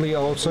apparently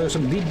also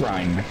some deep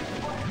brine.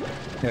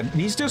 Yeah,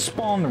 these just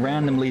spawn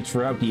randomly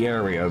throughout the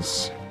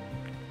areas.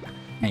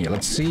 And yeah,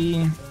 let's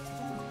see.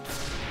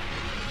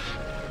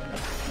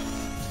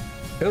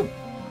 Oh,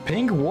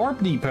 pink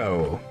warp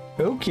depot.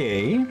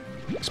 Okay.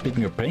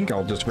 Speaking of pink,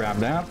 I'll just grab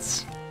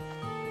that.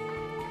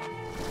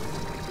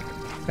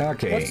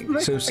 Okay,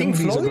 so some of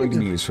these are going to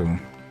be useful.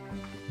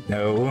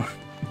 No.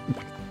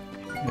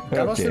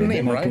 That was the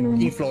name, right? Pink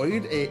Pink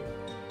Floyd.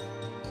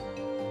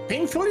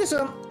 Pink Floyd is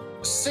a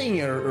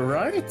singer,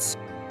 right?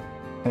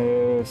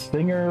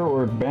 Singer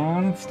or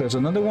band. There's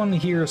another one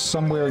here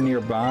somewhere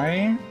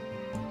nearby.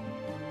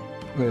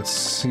 Let's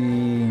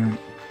see.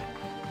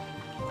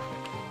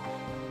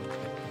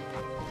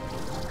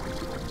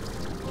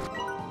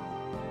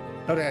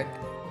 Okay.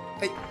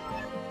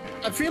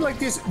 I feel like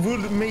this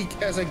would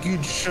make as a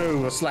good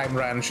show, a Slime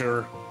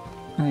Rancher.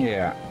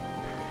 Yeah.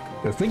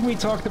 I think we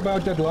talked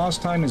about that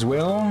last time as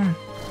well.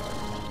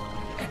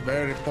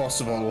 Very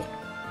possible.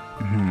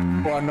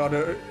 Hmm. Or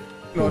another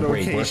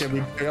Wait,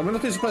 occasion. I'm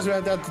not surprised we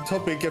had that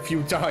topic a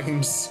few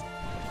times.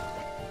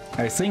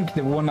 I think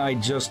the one I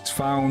just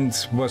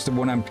found was the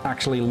one I'm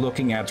actually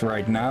looking at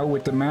right now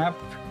with the map.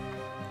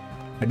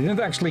 I didn't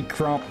actually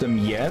crop them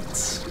yet,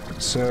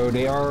 so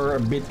they are a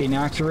bit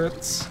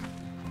inaccurate.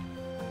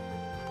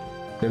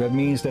 So that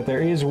means that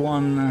there is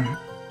one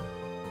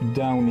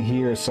down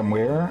here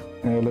somewhere.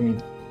 Let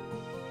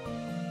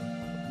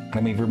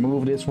me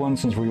remove this one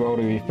since we've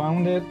already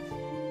found it.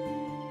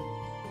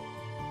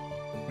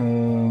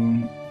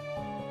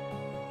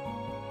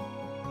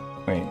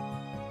 Wait.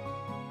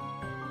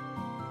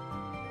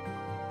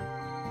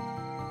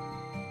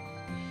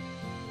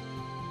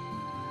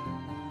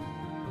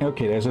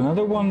 Okay, there's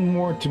another one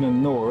more to the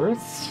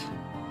north.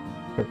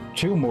 Or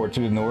two more to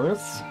the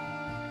north.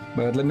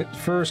 But let me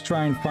first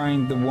try and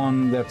find the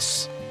one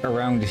that's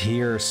around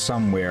here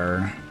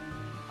somewhere.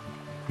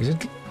 Is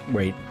it?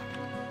 Wait.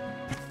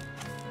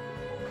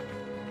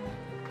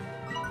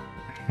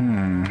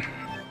 I'm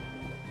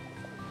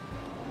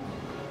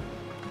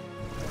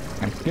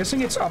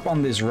guessing it's up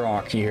on this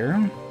rock here.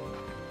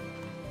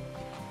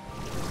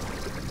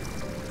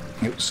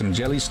 Yep, some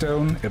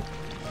jellystone. Yep.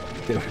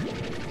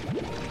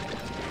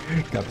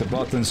 Got the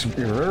buttons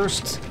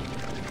reversed.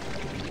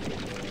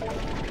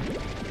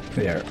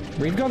 There.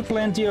 We've got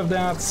plenty of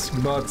that,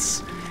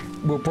 but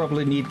we'll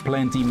probably need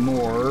plenty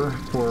more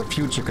for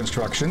future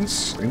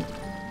constructions.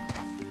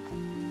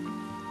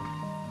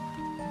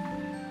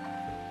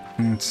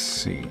 Let's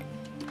see.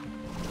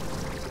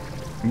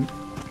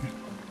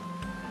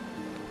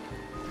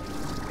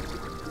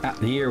 Ah,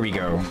 here we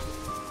go.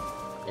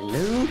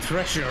 Hello,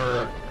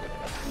 treasure.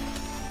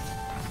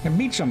 A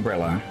beach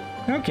umbrella.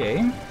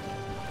 Okay.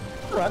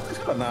 Right, that's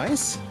quite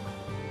nice.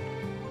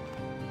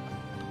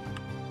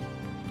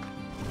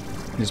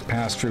 Just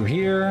pass through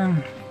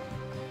here.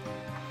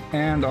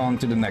 And on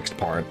to the next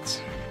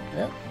part.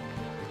 Yeah.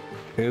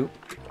 Ooh.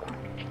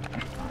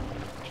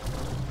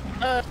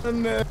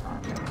 And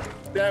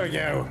there we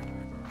go.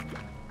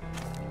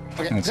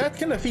 Okay, that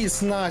kind of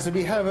feels nice.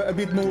 We have a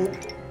bit more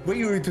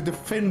way to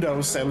defend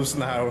ourselves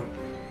now.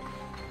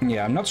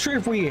 Yeah, I'm not sure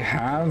if we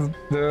have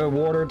the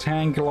water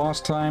tank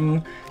last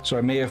time, so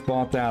I may have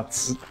bought that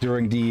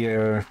during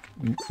with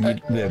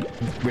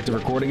the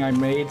recording I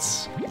made.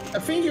 I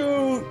think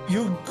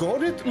you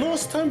got it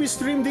last time we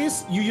streamed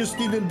this. You just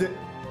didn't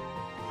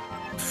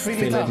fill it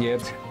Fill up it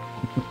yet?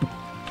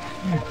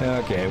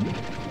 Okay.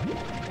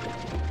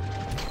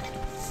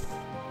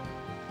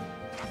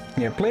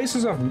 Yeah,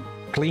 places of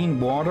clean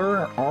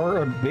water are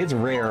a bit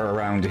rare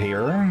around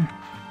here.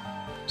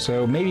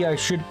 So maybe I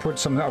should put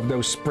some of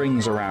those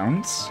springs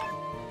around.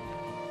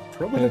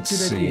 Probably Let's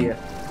see. idea.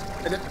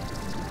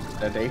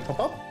 Did they pop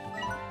up?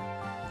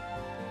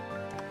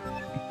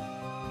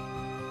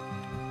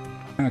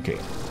 Okay.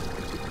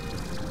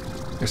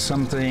 There's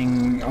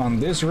something on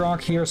this rock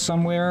here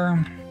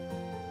somewhere.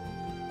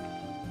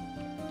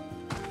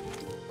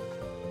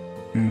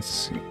 Let's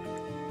see.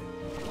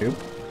 Oop.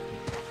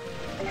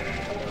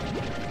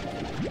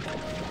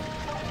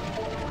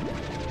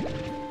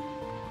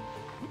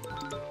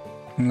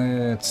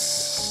 Let's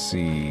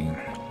see.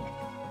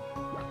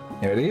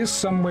 It is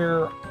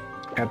somewhere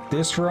at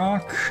this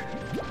rock.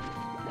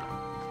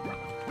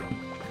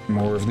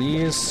 More of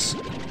these.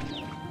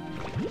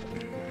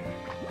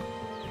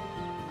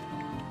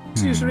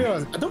 Seriously,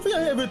 I don't think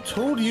I ever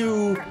told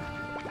you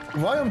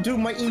why I'm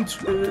doing my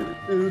intro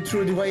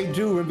the way I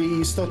do when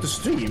we start the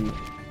stream.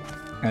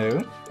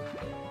 Oh.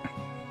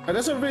 And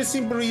that's a very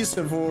simple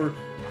reason for...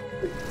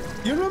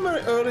 You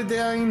remember early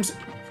times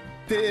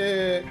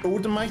the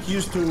old mic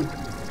used to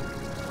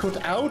put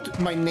out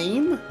my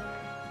name?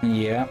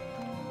 Yeah.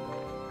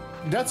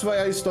 That's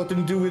why I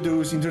started doing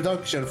those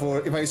introduction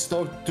for if I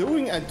start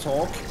doing a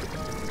talk,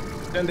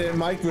 then the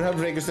mic will have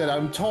registered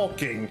I'm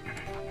talking.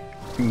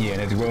 Yeah,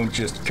 and it won't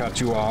just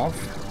cut you off.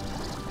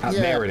 Ah,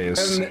 Yeah, there it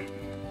is. And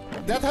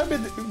that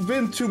happened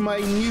been to my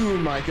new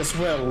mic as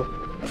well.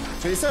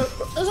 So it's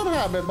not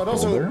happened, but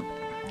also Older.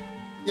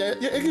 yeah,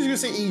 I guess you could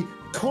say a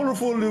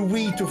colorful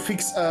way to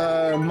fix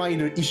a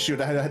minor issue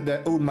that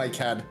the old mic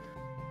had.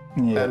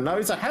 Yeah. And now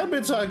it's a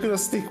habit, so I'm gonna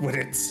stick with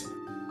it.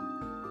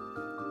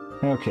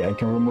 Okay, I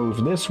can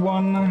remove this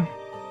one.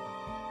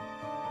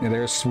 Yeah,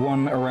 there's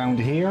one around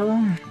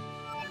here.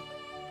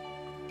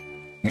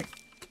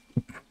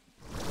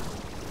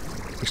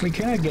 Actually,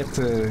 can I get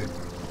to...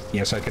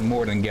 Yes, I can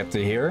more than get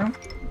to here.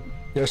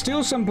 There are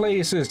still some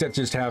places that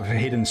just have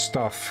hidden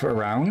stuff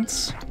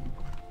around.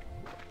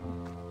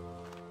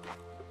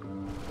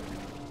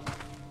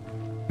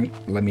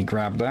 Let me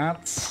grab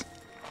that.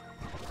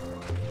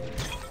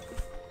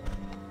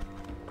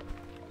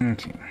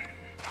 Okay.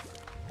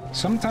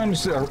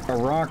 Sometimes a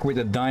rock with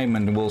a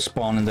diamond will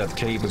spawn in that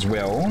cave as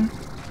well.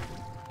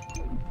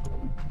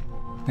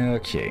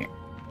 Okay.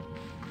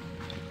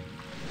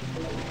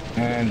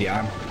 And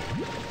yeah.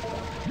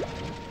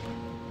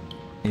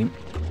 Yep.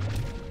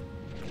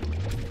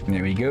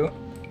 There we go.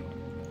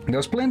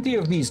 There's plenty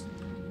of these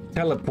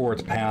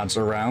teleport pads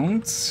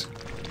around.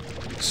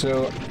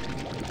 So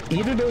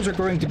either those are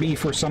going to be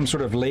for some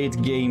sort of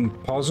late game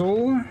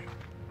puzzle,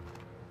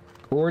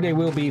 or they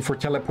will be for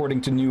teleporting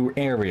to new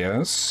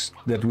areas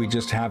that we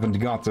just haven't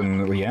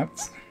gotten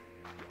yet.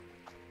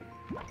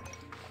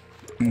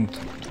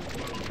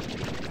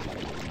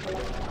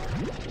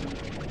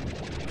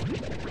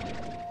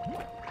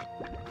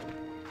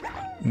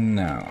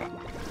 No.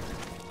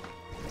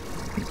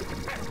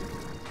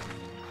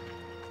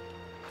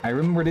 I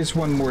remember this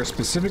one more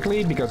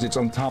specifically because it's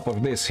on top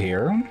of this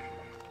here.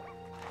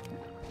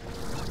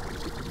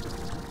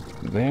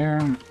 There.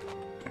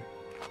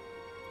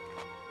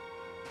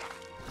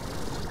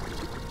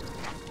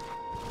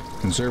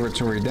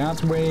 Conservatory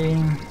that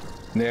way.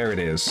 There it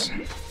is.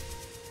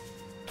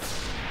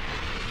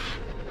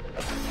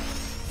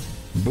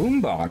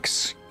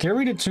 Boombox.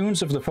 Carry the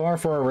tunes of the far,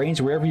 far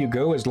range wherever you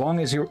go, as long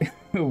as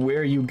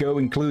where you go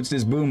includes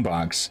this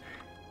boombox.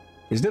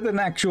 Is that an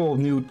actual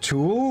new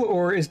tool,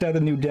 or is that a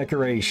new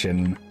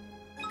decoration?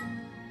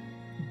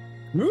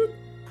 Good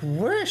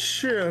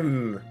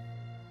question.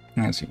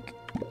 Let's see.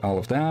 All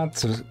of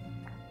that.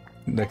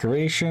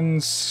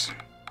 Decorations.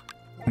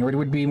 Or it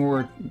would be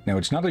more... No,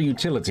 it's not a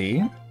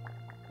utility.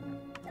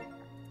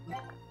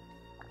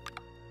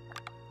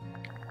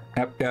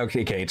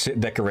 Okay, it's a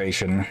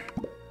decoration.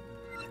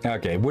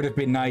 Okay, would have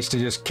been nice to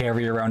just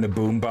carry around a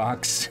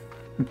boombox.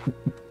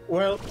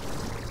 Well,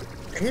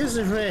 here's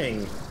the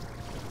thing.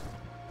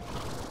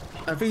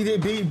 I think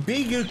the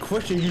bigger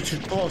question you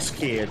should ask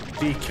here,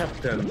 the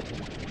captain.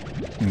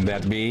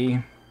 That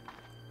be?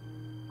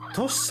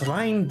 Does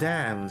slime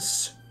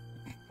dance?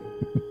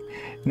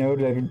 No,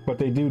 but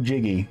they do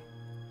jiggy.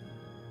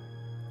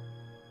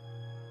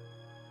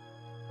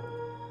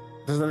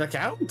 Does that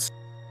count?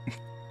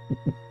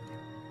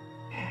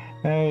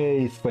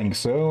 I think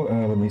so.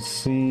 Let me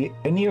see.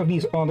 Any of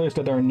these others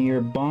that are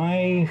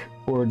nearby,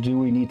 or do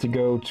we need to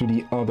go to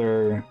the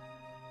other?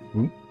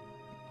 Oop.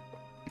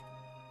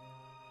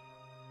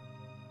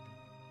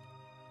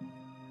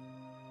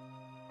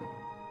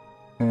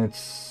 Let's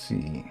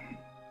see.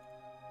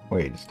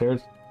 Wait,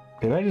 did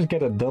I just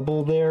get a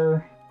double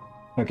there?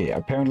 Okay,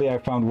 apparently I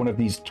found one of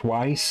these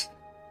twice.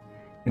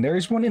 And there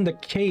is one in the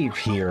cave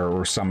here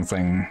or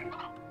something.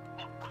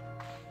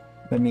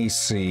 Let me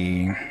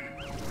see.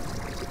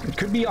 It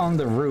could be on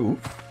the roof.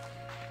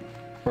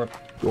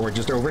 Or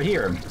just over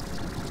here.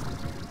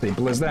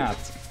 Simple as that.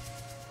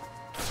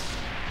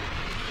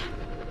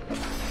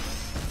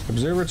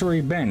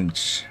 Observatory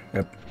bench.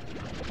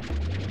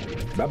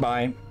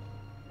 Bye-bye.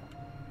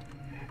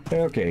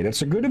 Okay,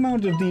 that's a good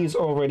amount of these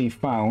already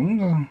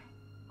found.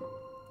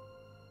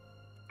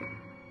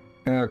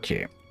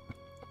 Okay.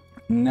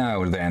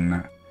 Now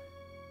then.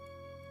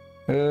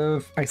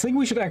 I think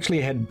we should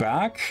actually head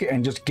back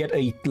and just get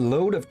a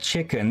load of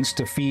chickens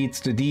to feed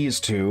to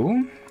these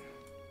two.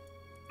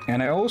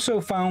 And I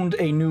also found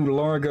a new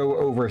Largo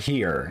over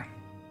here.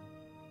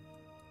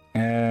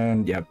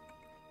 And, yep.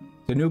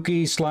 The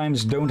Nuki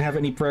slimes don't have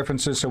any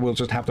preferences, so we'll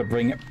just have to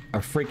bring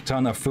a frick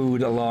ton of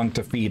food along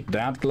to feed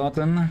that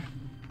glutton.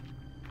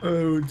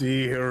 Oh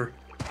dear.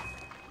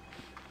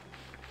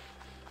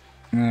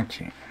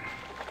 Okay.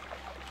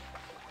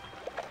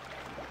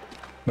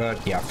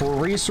 But yeah, for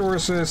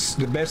resources,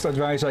 the best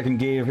advice I can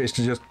give is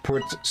to just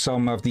put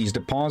some of these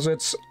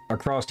deposits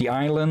across the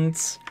island,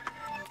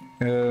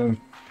 so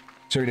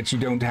that you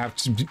don't have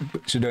to,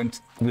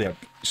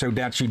 so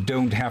that you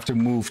don't have to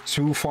move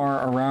too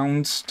far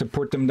around to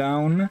put them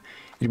down.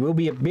 It will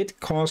be a bit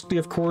costly,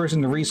 of course,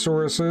 in the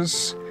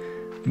resources,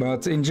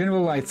 but in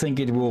general, I think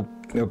it will.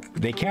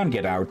 They can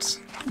get out.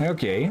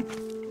 Okay.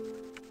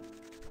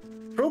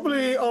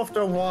 Probably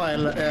after a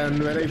while,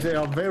 and when they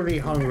are very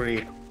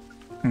hungry.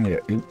 Yeah.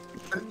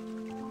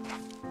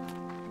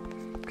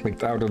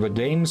 Clicked out of the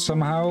game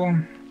somehow.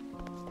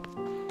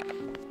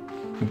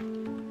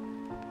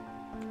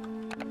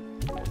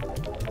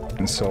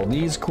 And sell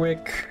these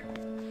quick.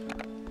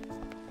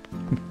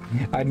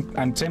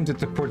 I'm tempted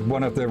to put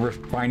one of the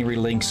refinery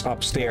links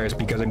upstairs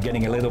because I'm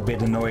getting a little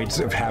bit annoyed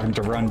of having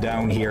to run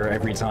down here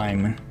every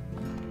time.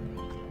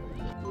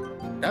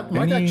 That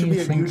might actually be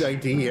a good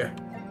idea.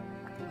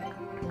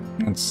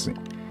 Let's see.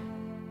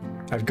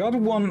 I've got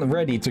one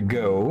ready to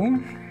go.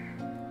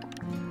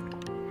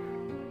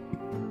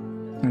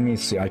 Let me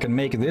see. I can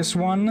make this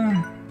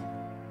one.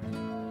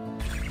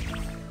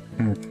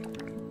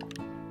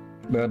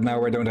 But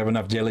now I don't have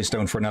enough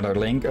Jellystone for another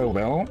link. Oh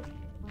well.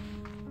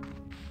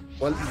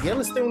 Well,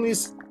 Jellystone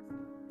is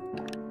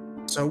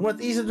somewhat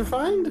easy to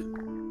find.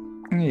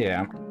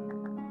 Yeah.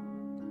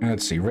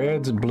 Let's see.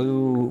 Red,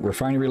 blue,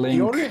 refinery link.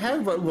 You already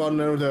have one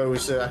of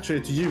those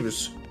actually to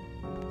use.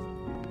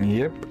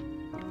 Yep.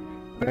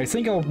 But I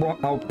think I'll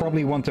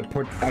probably want to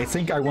put. I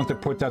think I want to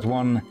put that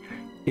one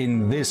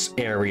in this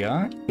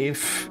area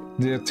if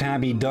the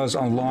tabby does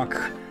unlock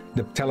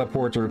the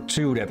teleporter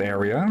to that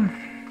area.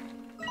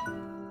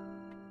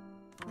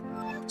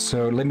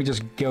 So let me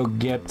just go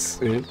get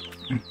it.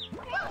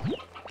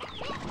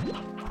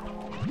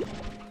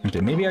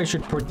 Okay, maybe I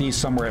should put these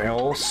somewhere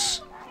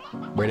else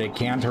where they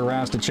can't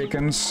harass the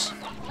chickens.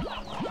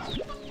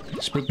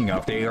 Speaking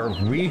of, there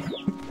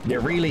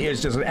really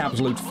is just an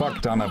absolute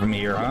fuck ton of them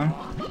here, huh?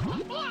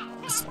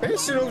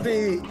 Especially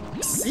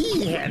the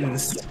sea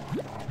hens.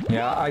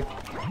 Yeah,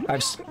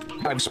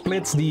 I've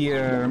split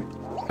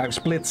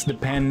the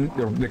pen,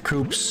 or the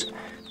coops,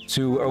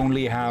 to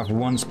only have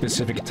one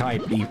specific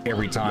type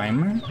every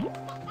time.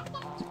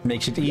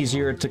 Makes it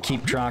easier to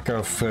keep track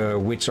of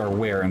which are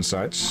where and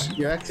such.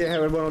 You actually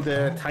have one of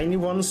the tiny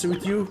ones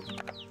with you.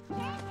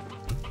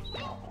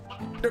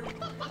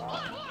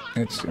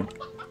 It's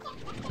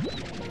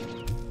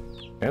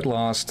at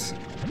last.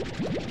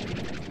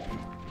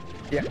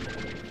 Yeah.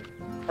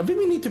 I think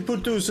we need to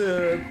put those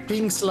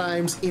pink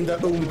slimes in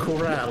their own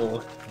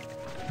corral.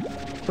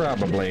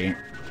 Probably.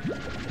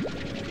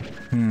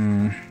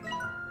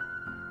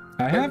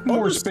 I have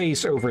more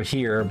space over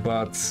here,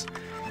 but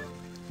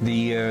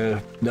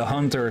the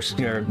hunters,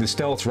 the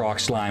stealth rock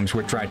slimes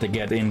would try to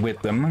get in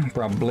with them,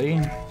 probably.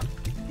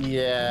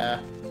 Yeah.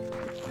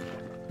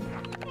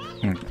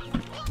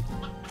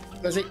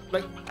 Let's see,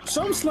 like,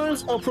 some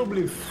slimes are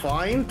probably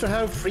fine to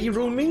have free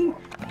roaming,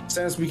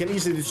 since we can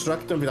easily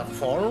distract them with a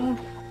farm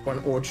or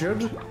an orchard.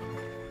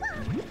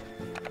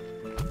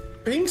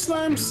 Pink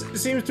slimes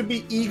seem to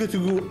be eager to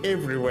go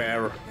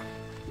everywhere.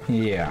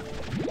 Yeah.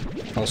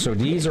 Also,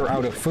 these are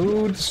out of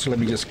food, so let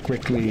me just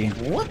quickly...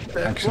 What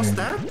the? What's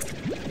that?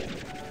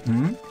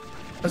 Hmm?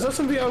 I saw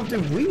something out the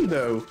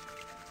window.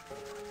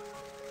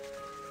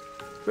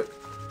 But,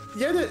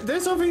 yeah,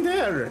 there's something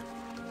there.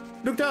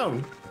 Look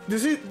down. Do you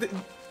see?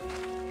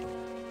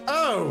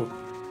 Oh!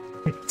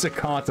 It's a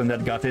cotton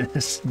that got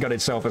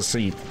itself a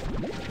seat.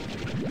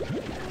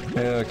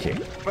 Okay.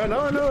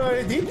 Well, no,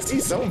 I did see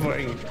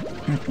something.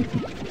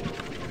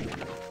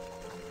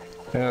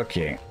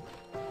 Okay.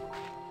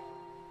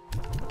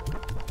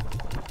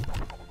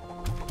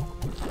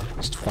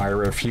 Just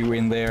fire a few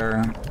in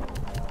there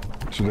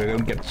so they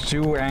don't get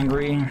too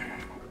angry.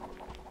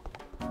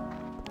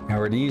 How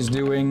are these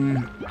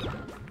doing?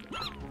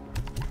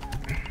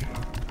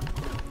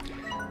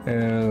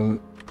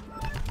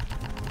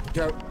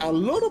 Got a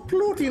lot of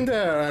plot in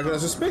there. I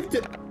suspect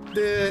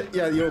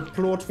your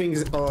plot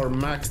things are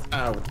maxed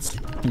out.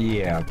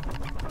 Yeah.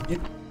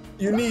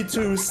 You need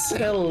to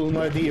sell,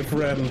 my dear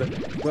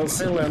friend. Well,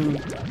 sell and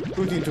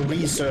put into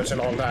research and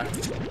all that.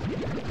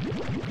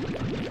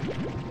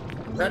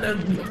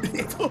 And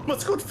it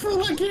almost got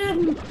full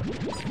again.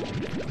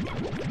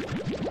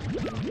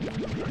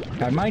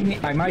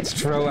 I might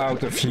throw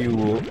out a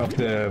few of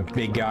the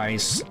big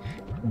guys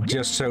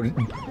just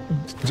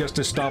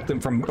to stop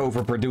them from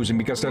overproducing,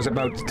 because there's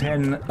about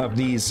 10 of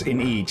these in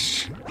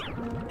each.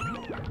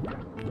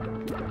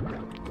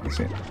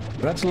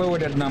 Let's lower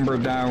that number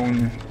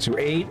down to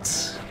 8,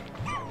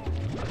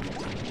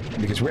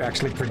 because we're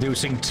actually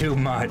producing too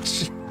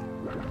much.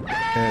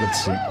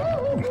 Let's see.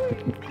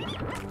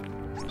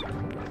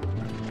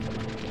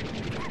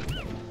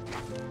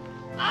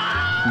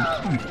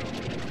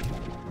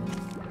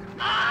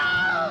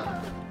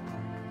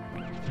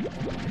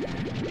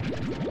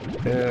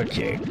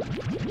 Okay.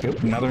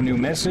 Yep, another new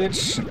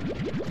message.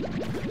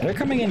 They're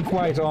coming in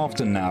quite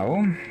often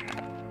now.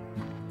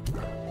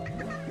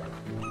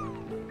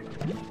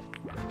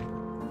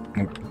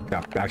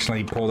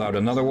 Actually pulled out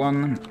another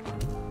one.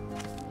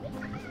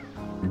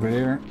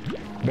 There.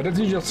 Better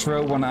to just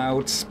throw one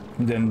out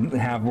than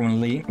have one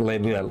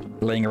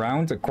laying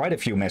around. Quite a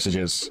few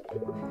messages.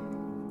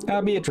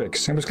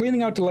 Beatrix, I was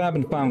cleaning out the lab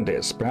and found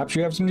this. Perhaps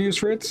you have some use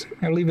for it?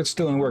 I'll leave it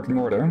still in working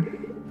order.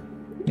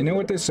 You know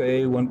what they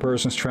say, one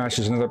person's trash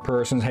is another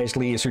person's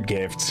hastily issued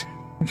gift.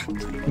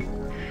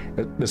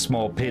 The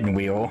small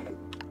pinwheel.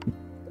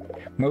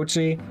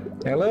 Mochi,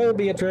 hello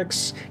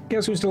Beatrix.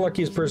 Guess who's the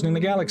luckiest person in the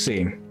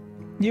galaxy?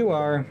 You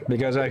are,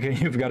 because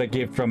you've got a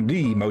gift from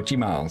the Mochi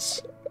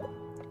Miles.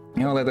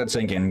 I'll let that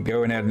sink in.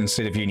 Go ahead and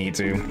sit if you need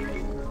to.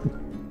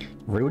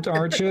 Root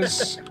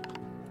arches?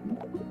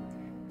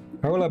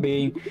 Hola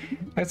B.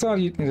 I thought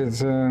you...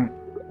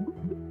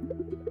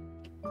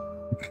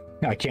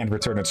 I can't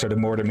return it, so the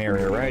more the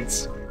merrier,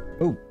 right?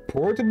 Oh,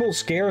 portable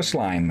scare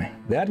slime.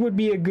 That would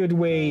be a good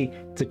way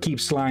to keep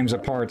slimes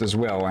apart as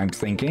well, I'm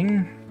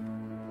thinking.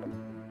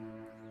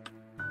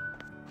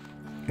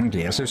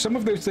 Okay, so some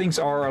of those things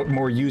are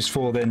more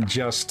useful than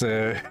just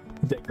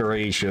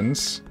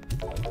decorations.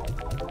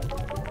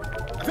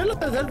 I feel like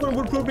that one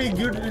would probably be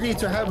good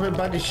to have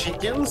by the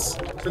chickens,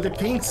 so the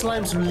pink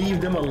slimes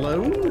leave them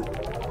alone.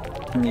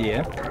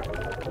 Yep.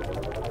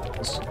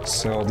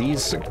 So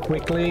these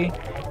quickly.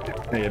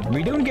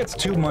 We don't get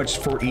too much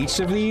for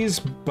each of these,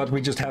 but we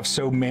just have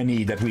so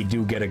many that we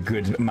do get a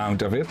good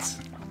amount of it.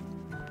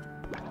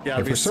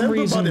 Yeah, for some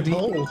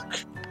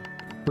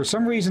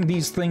reason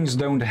these things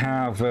don't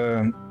have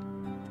an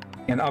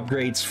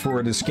upgrades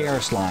for the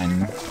scare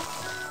slime.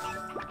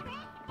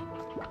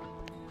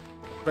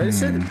 But it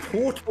said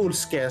portable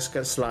scare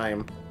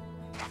slime.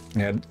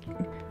 Yeah.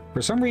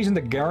 For some reason the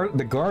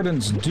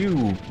gardens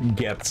do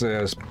get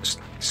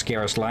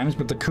scare slimes,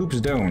 but the coops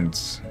don't.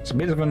 It's a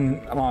bit of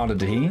an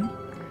oddity.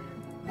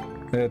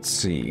 Let's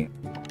see.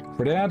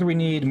 For that we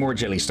need more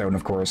jellystone,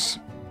 of course.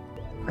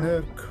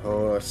 Of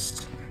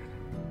course.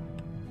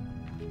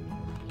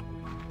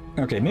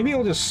 Okay, maybe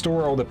I'll just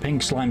store all the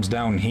pink slimes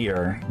down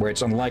here, where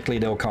it's unlikely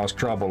they'll cause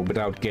trouble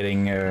without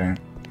getting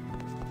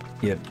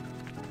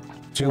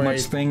too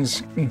much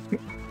things.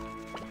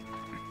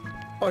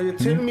 Oh, you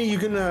tell me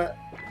you're gonna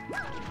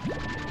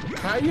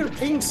hire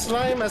pink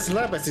slime as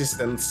lab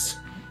assistants?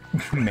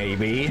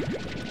 Maybe.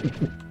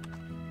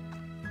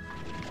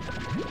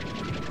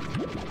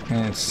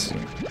 Let's see.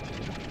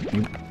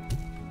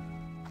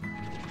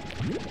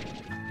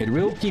 It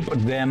will keep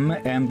them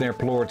and their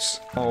plorts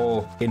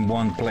all in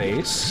one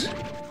place.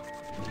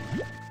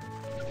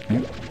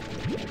 Yep.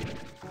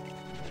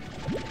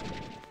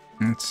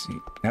 Let's see.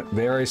 Yep,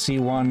 there I see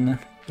one,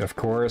 of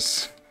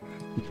course.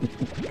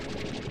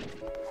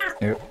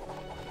 Yep.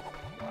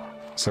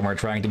 Some are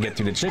trying to get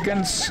to the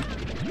chickens.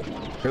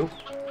 Oh.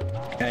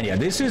 And yeah,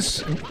 this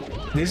is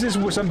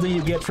something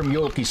you get from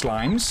Yoki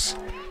slimes.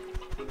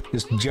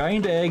 Just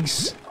giant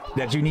eggs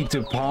that you need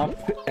to pop,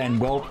 and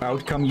well,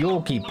 out come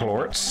Yoki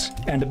plorts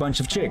and a bunch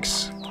of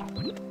chicks.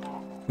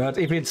 But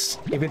if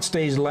it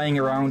stays laying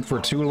around for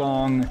too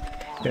long,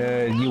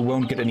 you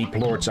won't get any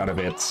plorts out of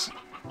it. So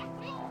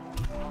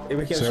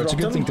it's a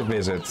good thing to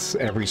visit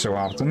every so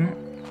often.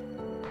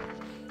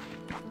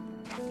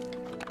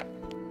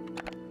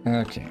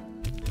 Okay.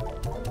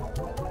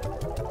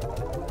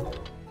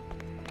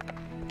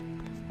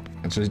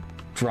 Let's just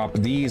drop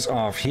these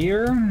off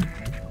here.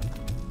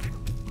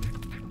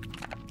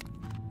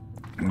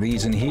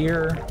 These in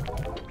here.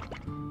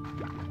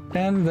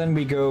 And then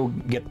we go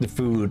get the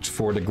food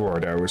for the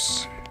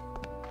Gordos.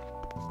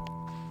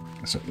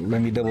 So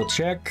let me double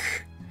check.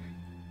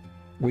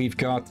 We've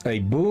got a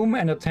Boom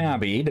and a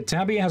Tabby. The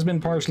Tabby has been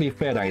partially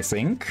fed, I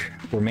think.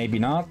 Or maybe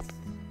not.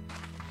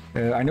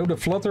 I know the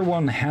flutter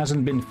one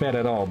hasn't been fed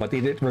at all, but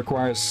it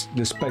requires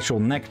the special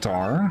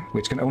nectar,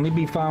 which can only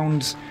be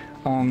found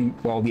on,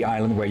 well, the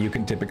island where you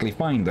can typically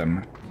find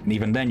them. And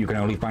even then, you can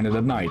only find it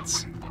at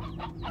night.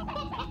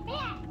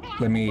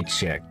 Let me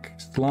check.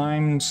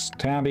 Slimes,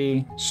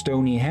 Tabby,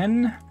 Stony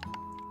Hen,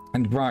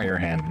 and Briar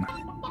Hen.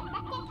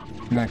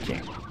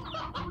 Okay.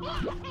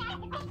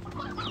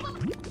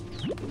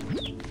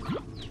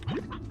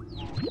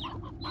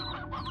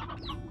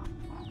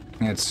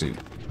 Let's see.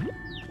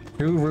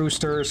 2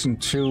 roosters and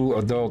 2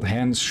 adult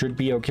hens should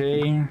be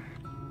okay.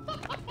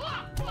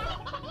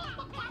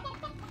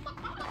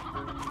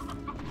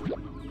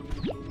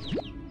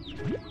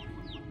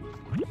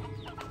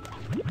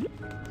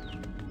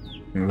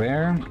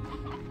 There.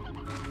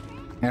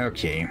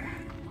 Okay.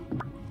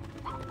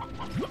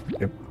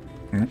 Yep.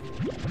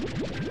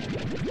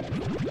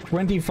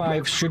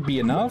 25 should be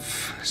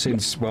enough,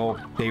 since, well,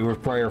 they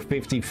require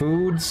 50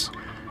 foods,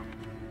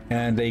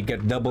 and they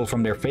get double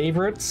from their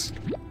favorites.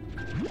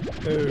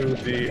 Oh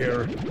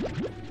dear.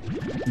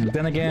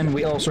 Then again,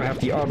 we also have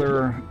the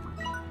other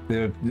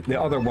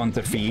one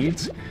to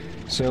feed,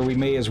 so we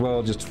may as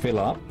well just fill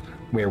up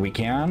where we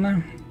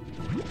can.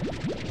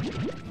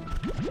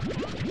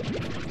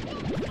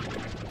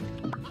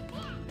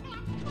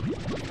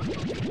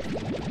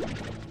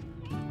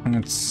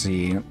 Let's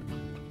see.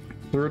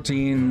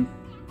 13,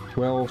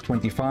 12,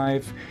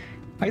 25.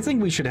 I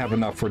think we should have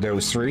enough for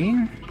those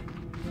 3.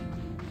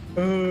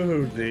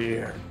 Oh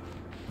dear.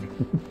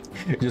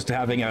 Just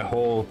having a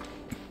whole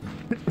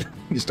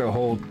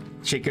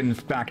chicken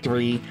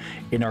factory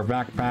in our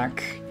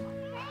backpack.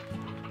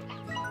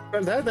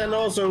 And that, and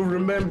also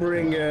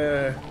remembering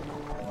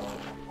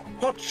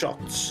pot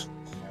shots.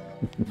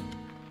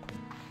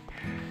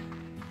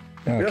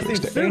 Okay,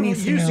 Instead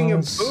of using a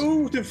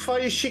bow to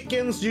fire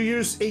chickens, you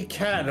use a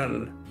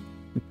cannon.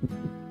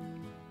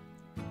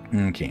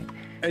 Okay.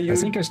 I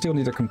think I still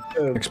need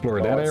to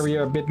explore that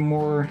area a bit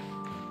more.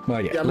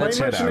 Well, yeah, let's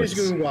head out. My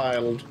imagination is going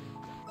wild.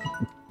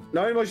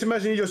 Now I must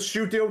imagine you just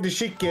shooting over the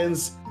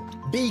chickens,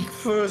 beak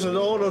first, and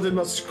all of them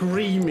are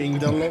screaming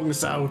their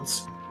lungs out.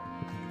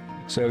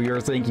 So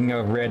you're thinking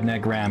of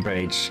Redneck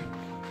Rampage?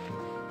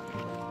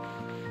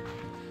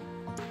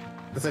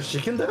 There's a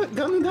chicken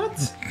gun in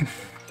that?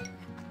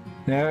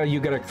 Yeah, you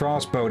got a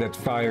crossbow that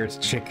fires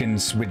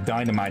chickens with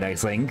dynamite, I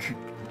think.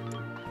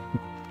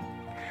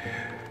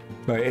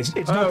 But it's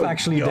not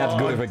actually that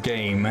good of a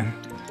game.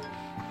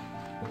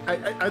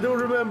 I don't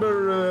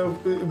remember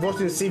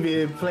watching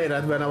CB play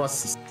that when I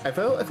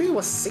think I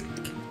was sick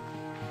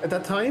at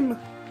that time.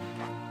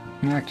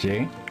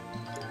 Okay.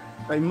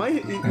 I may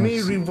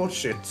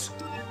rewatch it.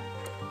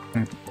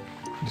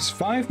 There's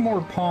 5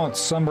 more pods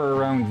somewhere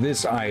around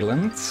this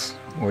island,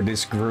 or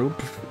this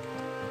group,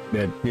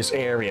 this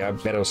area,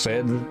 better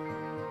said.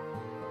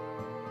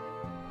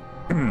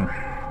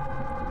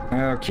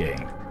 Okay.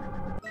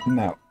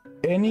 Now,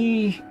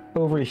 any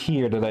over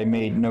here that I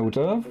made note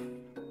of?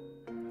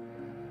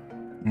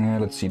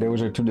 Let's see,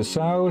 those are to the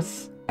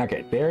south.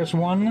 Okay, there's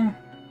one.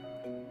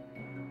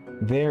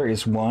 There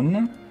is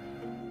one.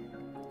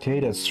 Okay,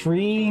 that's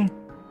 3.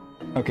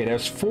 Okay,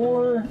 there's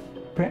 4.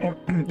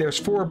 There's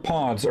 4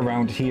 pods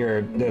around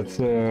here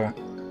that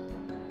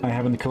I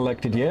haven't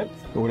collected yet,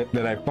 or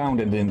that I found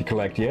and didn't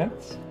collect yet.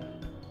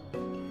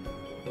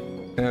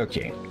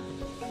 Okay.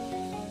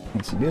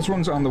 Let's see, this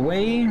one's on the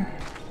way.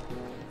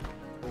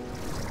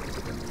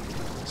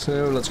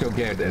 So let's go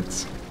get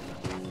it.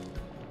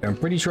 I'm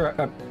pretty sure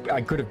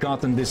I could have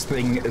gotten this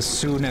thing as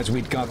soon as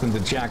we'd gotten the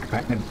the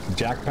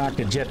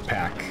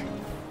jetpack.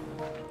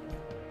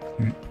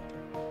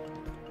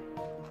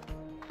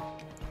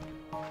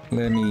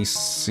 Let me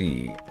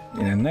see.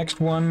 In the next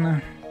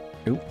one...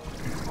 Oop.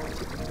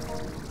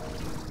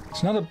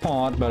 It's not a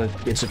pod, but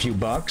it's a few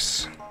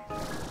bucks.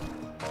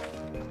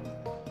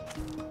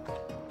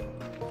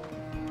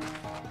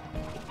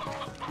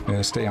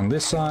 Stay on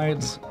this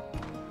side.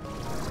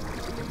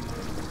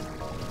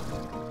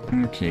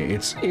 Okay,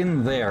 it's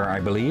in there, I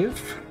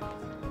believe.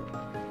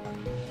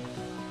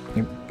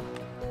 Yep.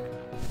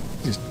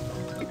 Just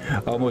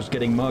almost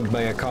getting mugged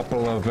by a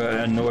couple of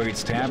annoyed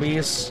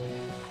tabbies.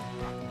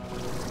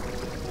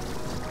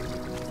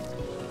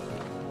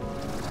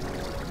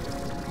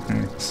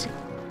 Let's see.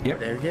 Yep,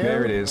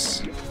 there it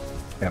is.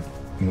 Yep,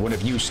 one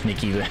of you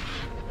sneaky then.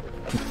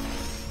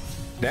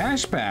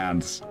 Dash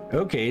pads.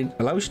 Okay,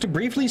 allows you to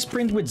briefly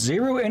sprint with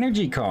 0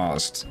 energy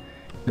cost.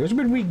 Those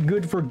would be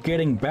good for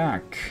getting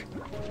back.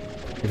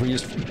 If we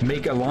just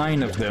make a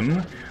line of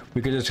them,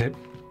 we could just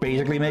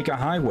basically make a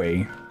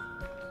highway.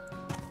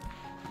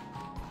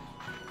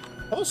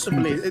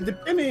 Possibly,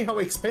 depending how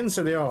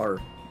expensive they are.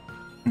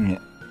 Yeah.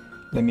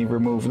 Let me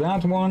remove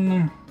that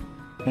one.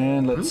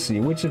 And let's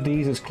see, which of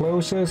these is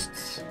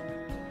closest?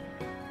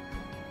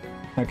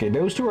 Okay,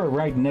 those 2 are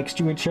right next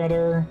to each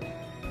other.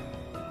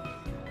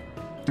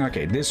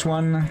 Okay, this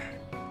one.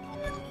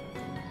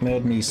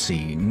 Let me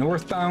see.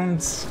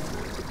 Northbound.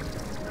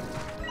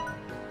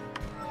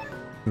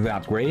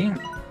 That way.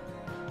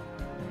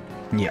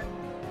 Yeah.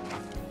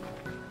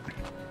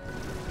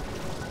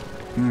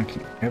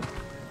 Okay, yep.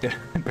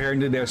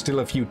 apparently there's still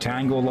a few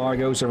Tango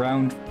Largos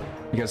around.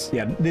 Because,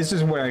 yeah, this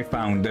is where I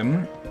found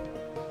them.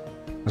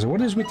 So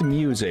what is with the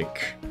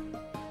music?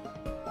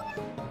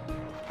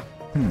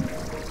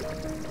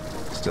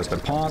 It's just the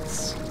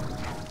pots.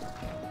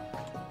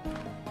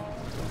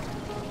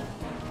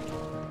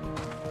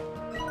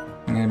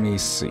 Let me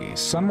see.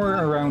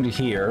 Somewhere around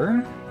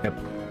here. Yep,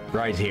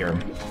 right here.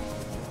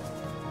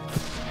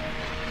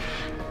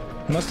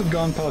 Must have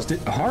gone past it.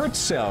 Hard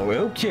cell.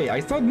 Okay,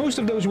 I thought most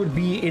of those would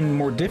be in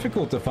more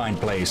difficult to find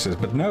places,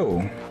 but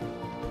no.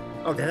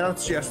 Okay,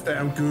 that's just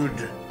damn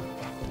good.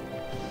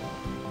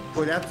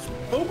 But that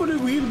probably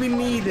will be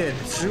needed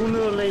sooner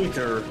or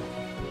later.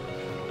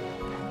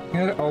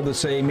 Yeah, all the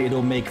same,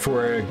 it'll make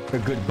for a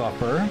good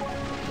buffer.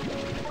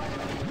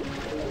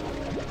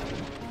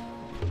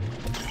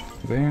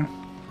 There.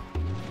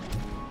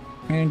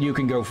 And you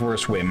can go for a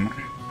swim.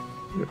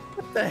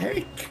 What the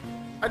heck?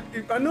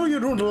 I know you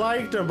don't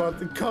like them,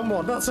 but come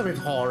on, that's a bit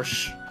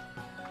harsh.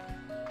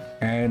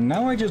 And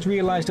now I just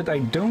realized that I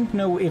don't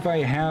know if I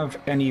have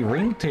any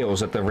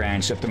ringtails at the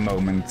ranch at the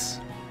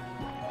moment.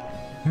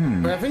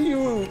 I think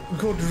you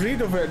got rid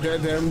of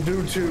them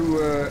due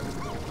to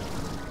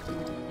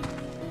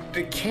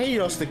the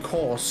chaos they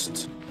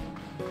caused.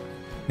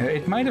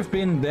 It might have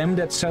been them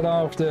that set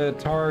off the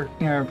tar.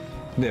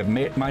 They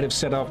might have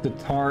set off the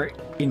tar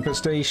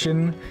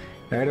infestation.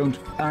 I don't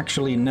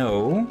actually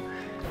know.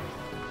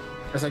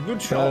 That's a good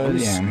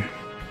chance. Yeah.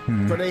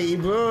 But they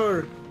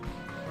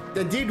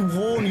did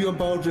warn you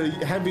about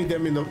having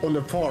them on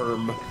the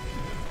farm.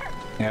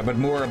 Yeah, but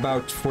more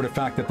about for the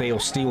fact that they'll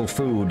steal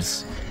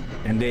foods.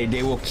 And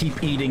they will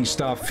keep eating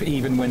stuff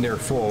even when they're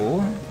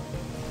full.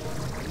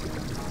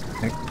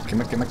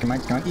 Come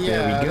on.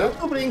 Yeah, there we go. that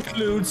probably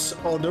includes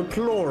other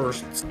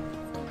floors.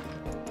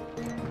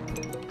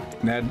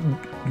 That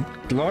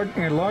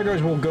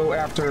Largos will go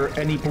after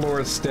any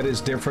Plorth that is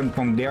different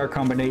from their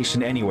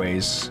combination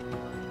anyways.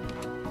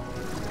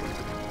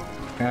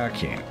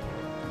 Okay.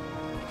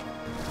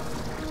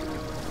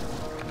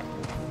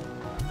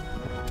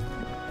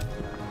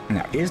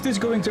 Now, is this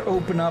going to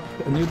open up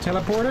a new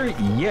teleporter?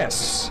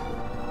 Yes.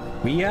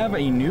 We have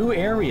a new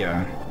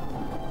area.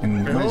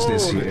 And what is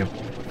this here?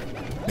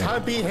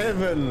 Happy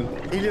Heaven,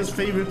 Hillyan's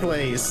favorite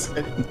place.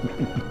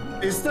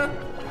 Is that?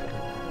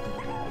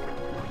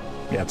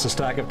 Yeah, it's a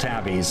stack of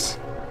tabbies.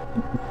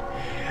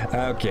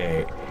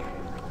 Okay.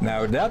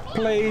 Now, that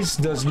place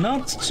does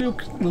not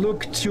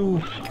look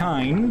too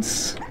kind.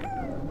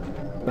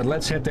 But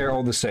let's head there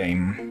all the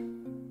same.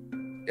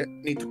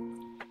 Need to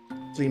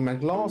clean my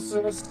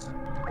glasses.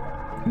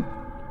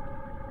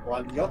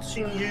 While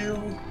watching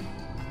you.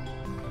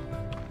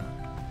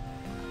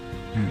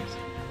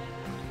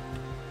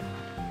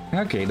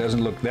 Okay,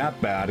 doesn't look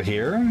that bad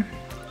here.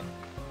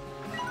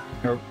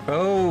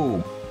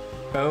 Oh,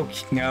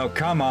 no,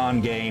 come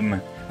on,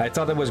 game. I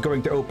thought it was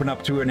going to open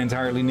up to an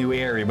entirely new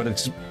area, but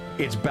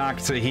it's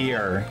back to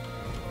here.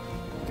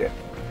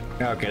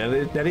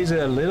 Okay, that is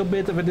a little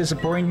bit of a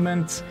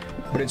disappointment,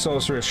 but it's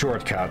also a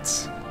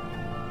shortcut.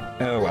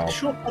 Oh well.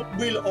 Shortcut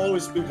will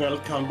always be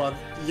welcome, but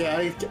yeah,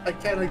 I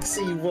cannot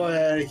see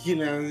where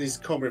Hillyan is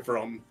coming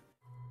from.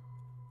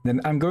 Then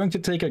I'm going to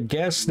take a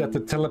guess that the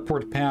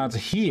teleport pad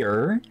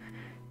here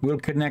will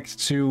connect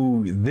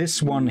to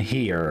this one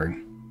here.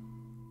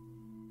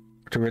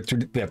 To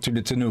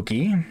the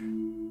Tanuki.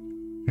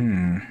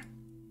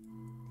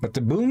 But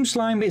the boom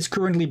slime is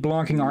currently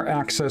blocking our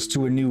access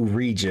to a new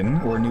region,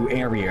 or a new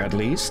area at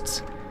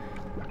least.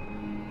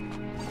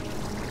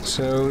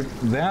 So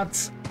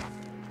that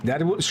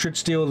should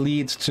still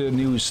lead to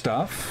new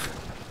stuff.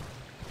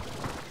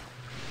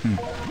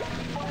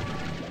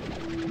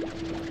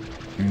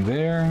 And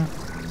there.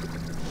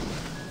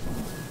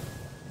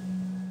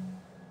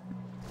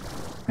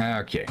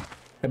 Okay.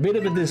 A bit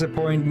of a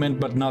disappointment,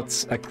 but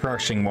not a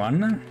crushing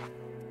one.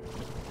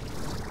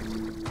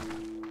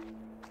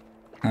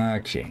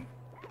 Okay.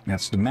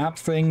 That's the map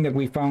thing that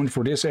we found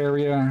for this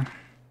area.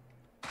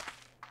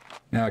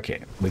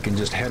 Okay, we can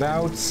just head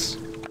out.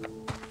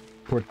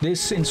 Put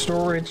this in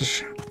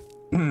storage.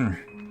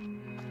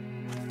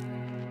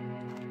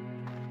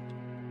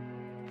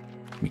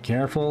 Be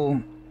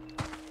careful.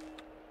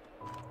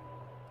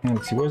 And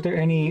let's see, was there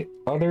any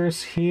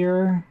others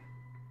here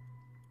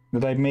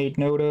that I made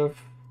note of?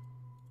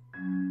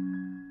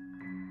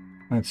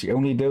 Let's see,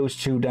 only those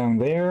two down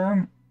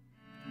there.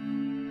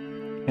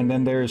 And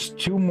then there's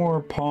two more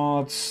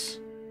pods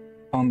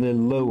on the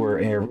lower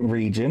air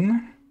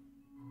region.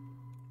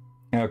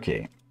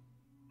 Okay.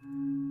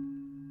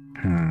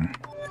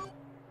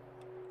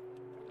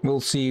 We'll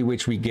see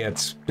which we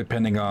get,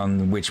 depending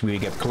on which we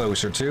get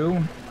closer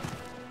to.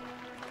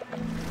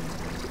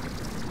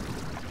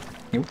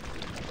 Nope.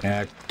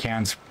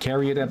 Can't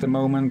carry it at the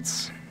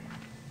moment.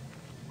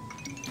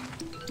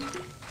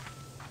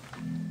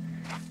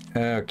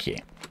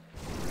 Okay.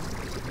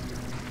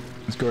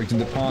 Let's go to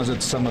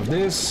deposit some of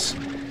this.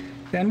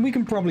 Then we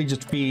can probably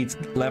just feed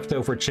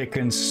leftover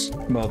chickens,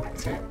 well,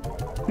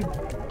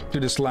 to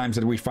the slimes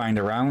that we find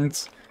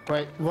around.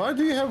 Wait, why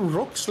do you have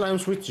rock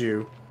slimes with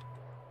you?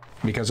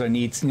 Because I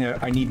need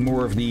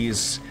more of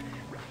these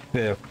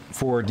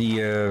for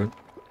the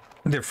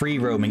free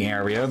roaming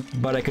area,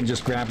 but I can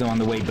just grab them on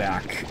the way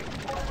back.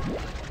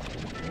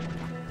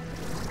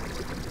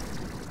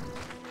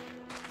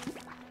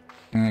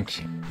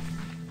 Okay.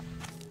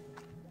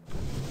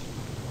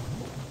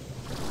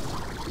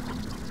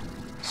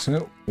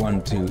 So,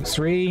 1, 2,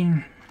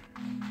 3.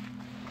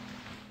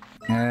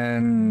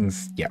 And,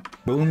 yeah,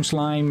 boom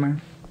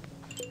slime.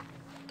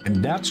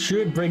 And that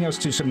should bring us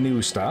to some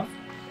new stuff.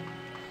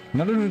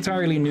 Not an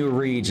entirely new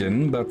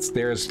region, but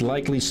there's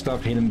likely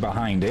stuff hidden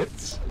behind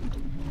it.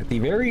 At the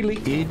very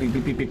least...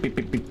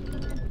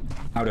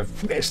 Out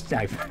of...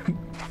 I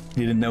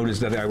didn't notice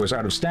that I was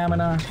out of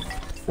stamina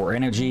or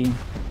energy.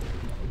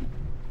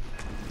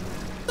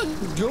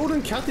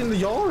 Golden cat in the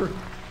yard.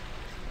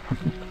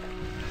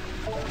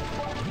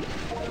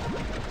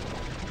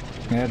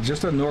 Yeah,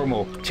 just a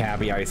normal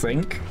tabby, I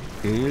think.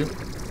 And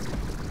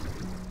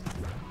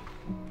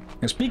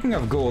speaking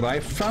of gold, I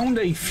found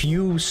a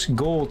few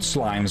gold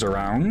slimes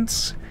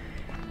around.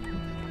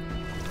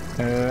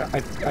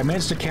 I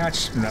managed to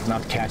catch...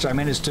 Not catch, I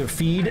managed to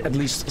feed at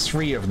least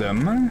 3 of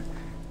them.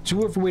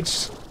 2 of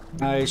which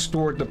I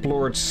stored the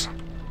plorts,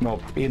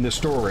 well, in the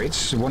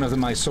storage. 1 of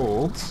them I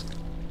sold.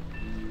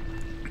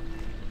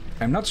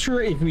 I'm not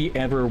sure if we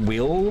ever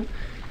will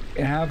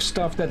have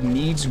stuff that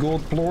needs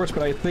gold plorts,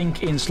 but I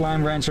think in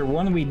Slime Rancher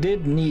 1 we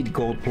did need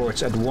gold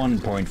plorts at one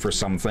point for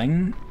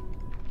something.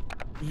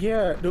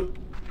 Yeah,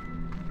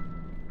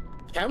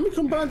 can we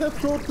combine that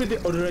plort with the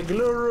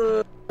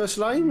regular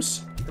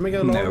slimes? Can we get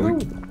a logo?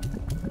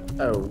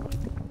 Oh.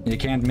 You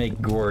can't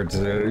make gold,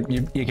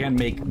 you can't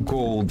make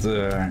gold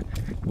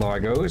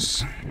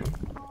logos.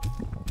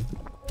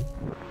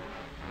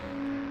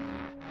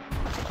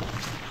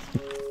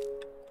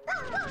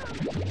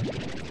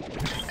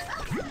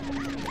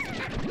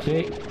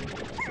 Okay,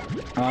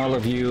 all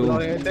of you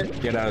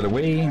get out of the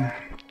way.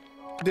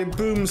 The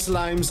boom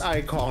slimes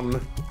icon.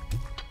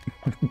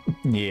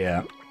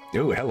 Yeah.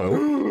 Oh, hello.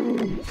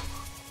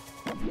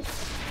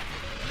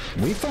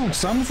 We found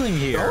something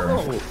here.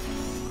 Oh.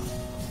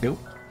 Oh.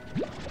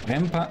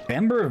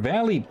 Ember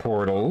Valley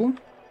portal.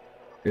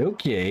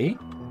 Okay.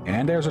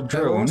 And there's a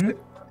drone.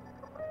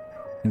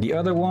 And the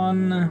other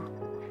one...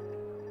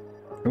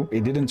 Oh,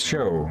 it didn't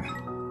show.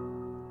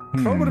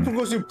 Probably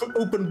because you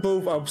opened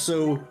both up,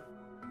 so...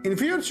 In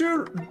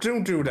future,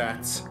 don't do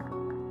that.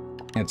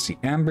 Let's see.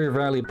 Amber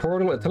Valley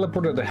portal. A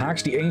teleporter that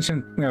hacks the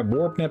ancient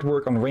warp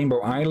network on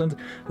Rainbow Island,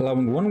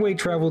 allowing one-way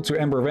travel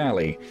to Amber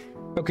Valley.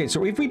 Okay,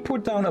 so if we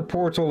put down a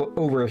portal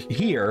over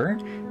here,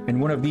 and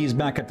one of these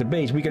back at the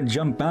base, we can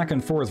jump back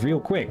and forth real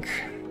quick.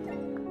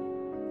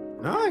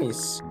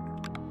 Nice.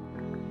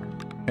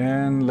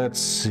 And let's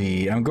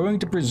see. I'm going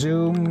to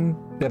presume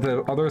that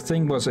the other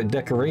thing was a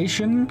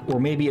decoration, or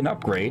maybe an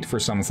upgrade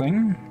for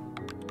something.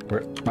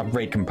 Or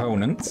upgrade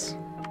components.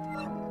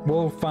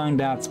 We'll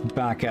find out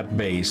back at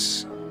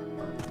base.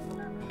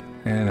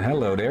 And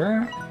hello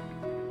there.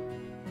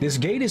 This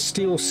gate is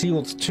still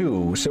sealed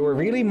too, so it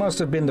really must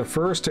have been the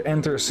first to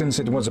enter since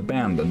it was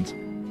abandoned.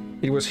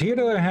 It was here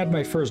that I had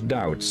my first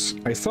doubts.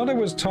 I thought I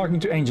was talking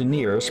to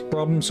engineers,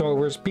 problem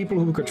solvers, people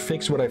who could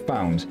fix what I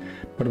found.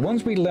 But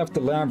once we left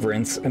the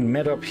labyrinth and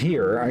met up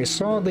here, I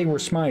saw they were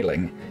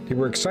smiling. They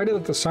were excited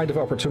at the sight of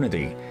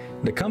opportunity.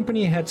 The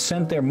company had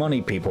sent their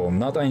money people,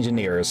 not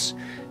engineers.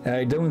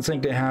 I don't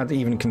think they had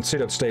even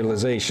considered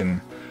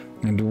stabilization.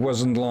 And it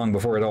wasn't long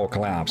before it all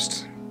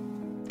collapsed.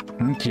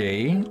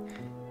 Okay.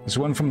 There's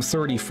one from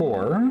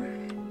 34.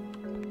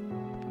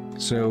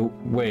 So,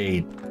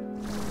 wait.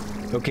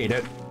 Okay,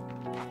 that...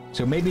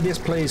 So maybe this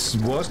place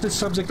was the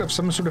subject of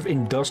some sort of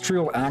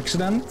industrial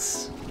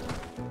accident?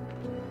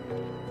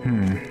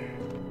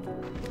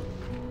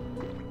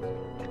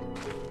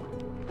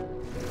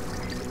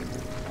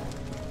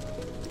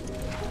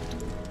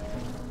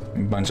 A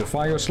bunch of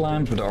fire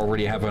slimes, but I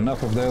already have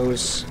enough of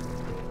those.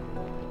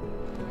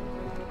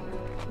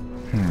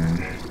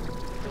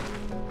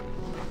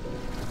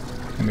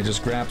 Let me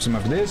just grab some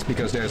of this,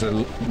 because there's a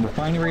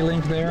refinery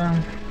link there.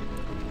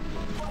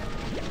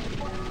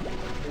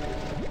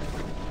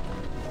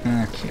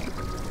 Okay.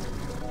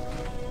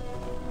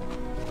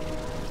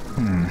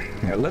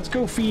 Yeah, let's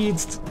go feed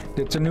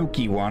the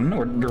Tanuki one,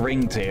 or the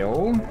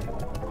ringtail.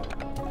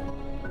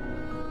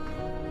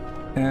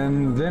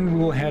 And then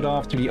we'll head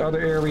off to the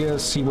other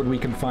areas, see what we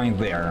can find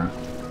there.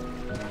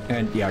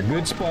 And yeah,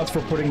 good spots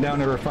for putting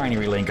down a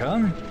refinery link,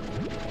 huh?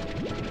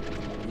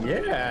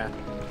 Yeah.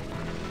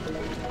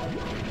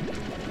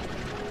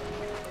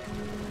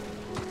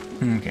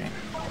 Okay.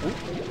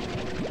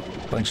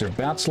 Bunch of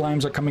bat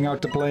slimes are coming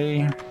out to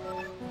play.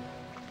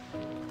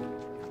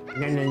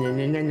 Na na na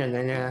na na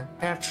na na.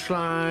 Bat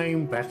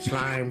slime, bat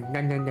slime.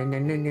 Na na na na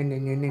na na na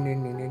na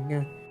na na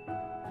na.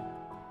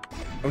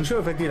 I'm sure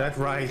if I did that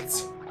right.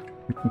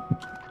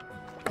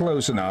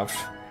 Close enough.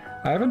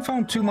 I haven't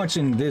found too much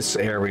in this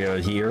area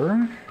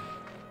here.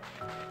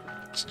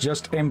 It's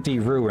just empty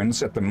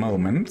ruins at the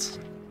moment.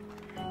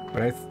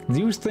 But I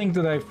do think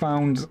that I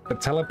found a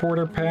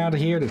teleporter pad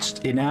here that's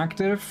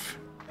inactive.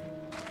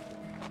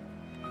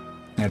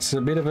 It's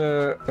a bit of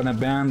an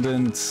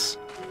abandoned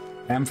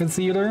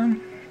amphitheater.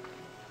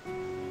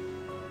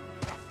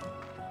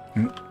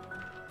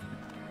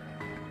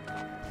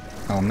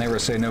 I'll never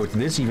say no to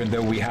this, even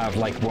though we have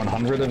like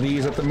 100 of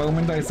these at the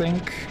moment, I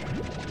think.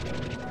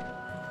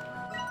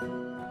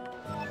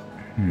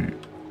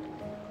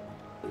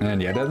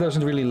 And yeah, that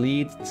doesn't really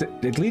lead to,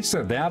 it leads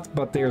to that,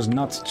 but there's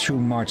not too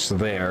much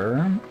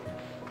there.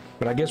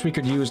 But I guess we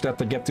could use that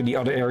to get to the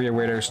other area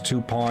where there's 2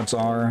 pods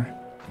are.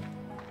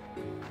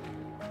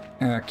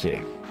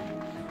 Okay.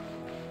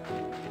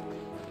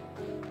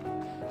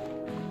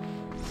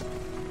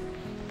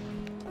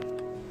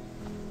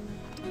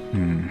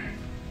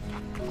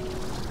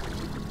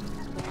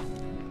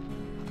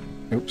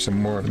 Oops,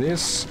 some more of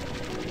this.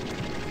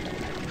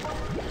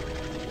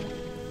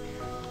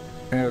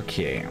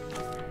 Okay.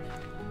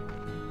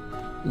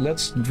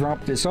 Let's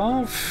drop this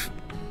off,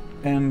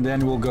 and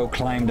then we'll go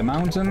climb the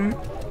mountain,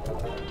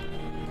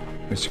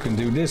 which you can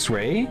do this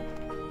way.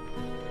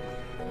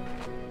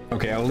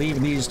 Okay, I'll leave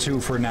these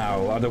 2 for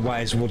now,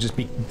 otherwise we'll just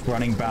be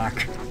running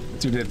back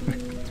to the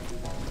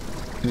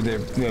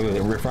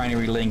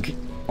refinery link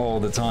all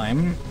the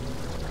time.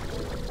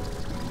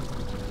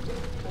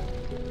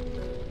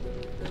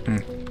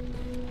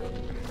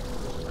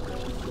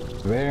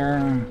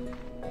 There.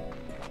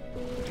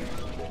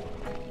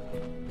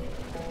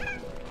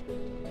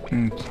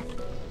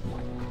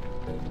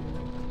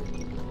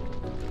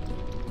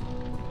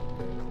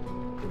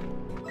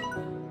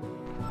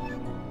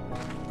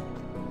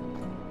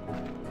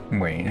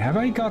 Wait, have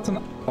I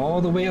gotten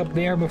all the way up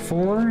there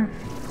before?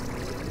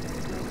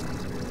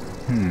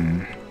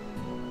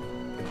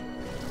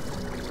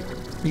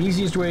 The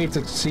easiest way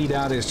to see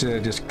that is to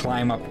just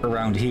climb up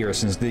around here,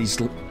 since these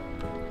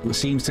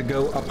seems to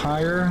go up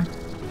higher.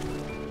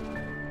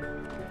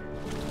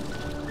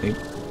 Oop.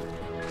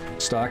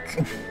 Stuck.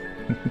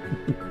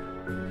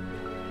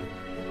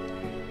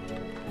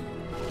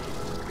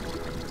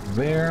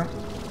 There.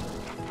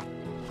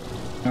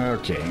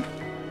 Okay.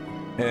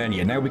 And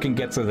yeah, now we can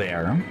get to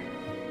there.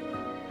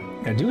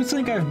 I do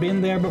think I've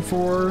been there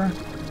before,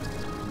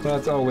 but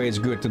it's always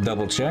good to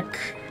double check.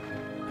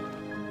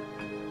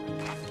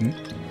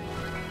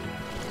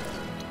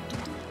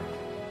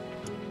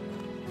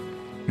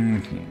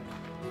 Okay.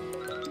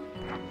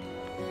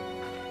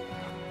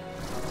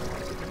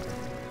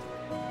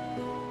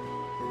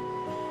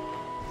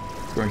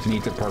 Going to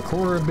need to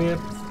parkour a bit.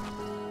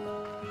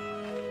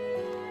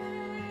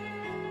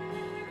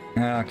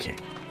 Okay.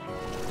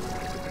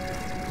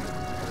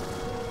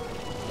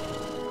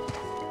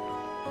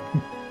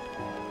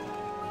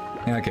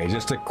 Okay,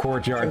 just a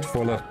courtyard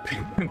full of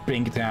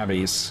pink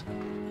tabbies.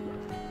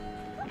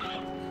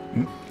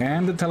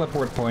 And the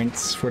teleport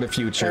points for the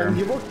future. And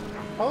you walked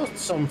past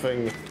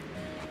something.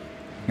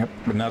 Yep,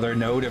 another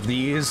node of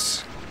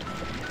these.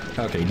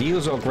 Okay,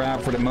 these I'll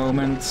grab for the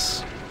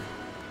moment.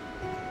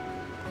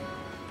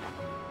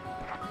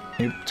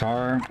 Yep,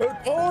 tar.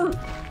 Tar!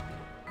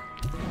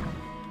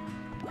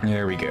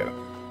 There we go.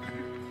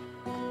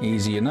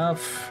 Easy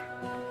enough.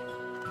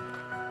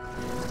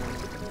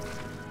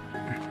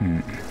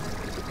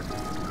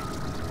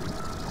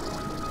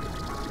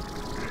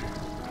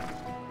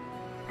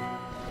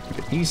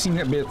 These seem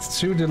a bit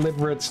too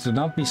deliberate to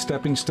not be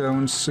stepping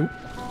stones.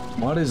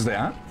 What is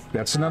that?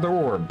 That's another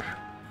orb.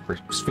 Or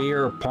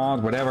sphere,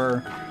 pod,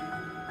 whatever.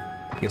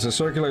 It's a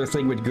circular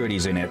thing with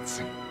goodies in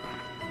it.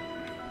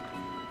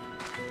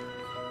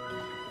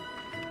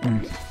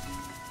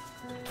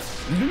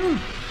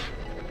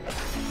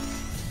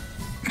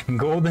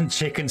 Golden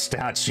chicken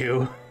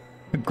statue.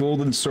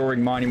 Golden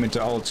soaring monument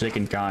to all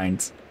chicken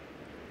kinds.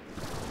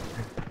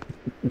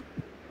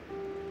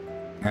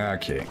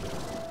 Okay.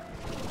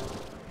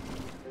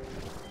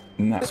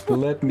 Now,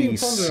 let me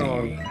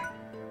see.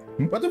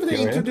 What if they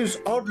introduce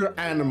other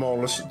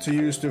animals to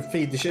use to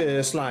feed the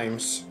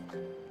slimes?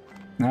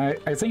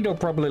 I think they'll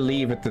probably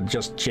leave it to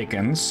just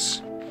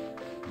chickens.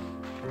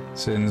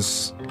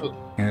 Since...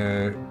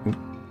 okay,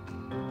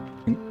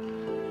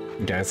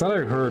 I thought I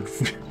heard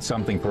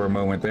something for a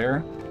moment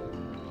there.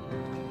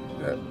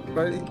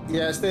 But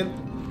yeah, still,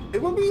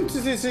 it would be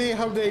interesting to see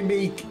how they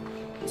make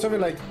something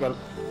like, well,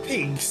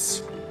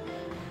 pigs.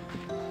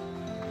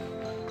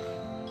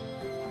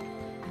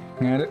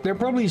 Yeah, they'll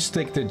probably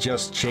stick to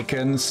just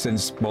chickens,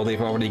 since, well, they've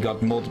already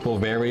got multiple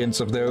variants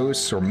of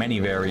those, or many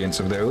variants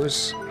of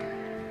those.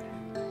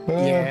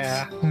 But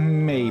yeah.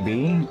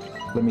 Maybe.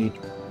 Let me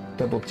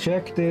double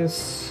check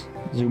this.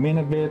 Zoom in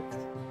a bit.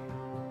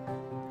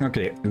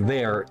 Okay,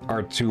 there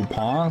are 2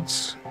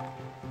 pods.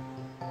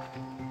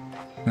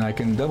 And I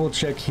can double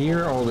check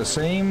here all the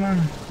same.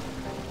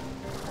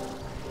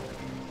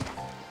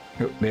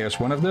 Oh, there's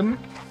one of them.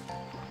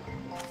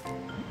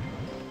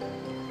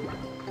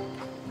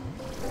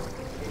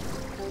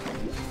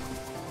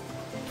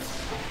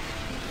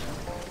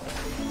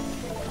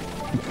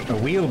 A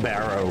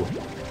wheelbarrow.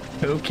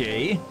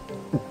 Okay.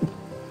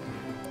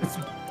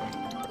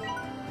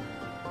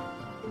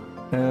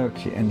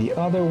 Okay, and the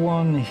other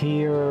one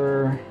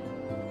here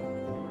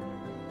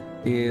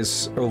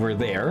is over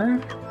there.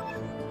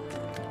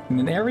 In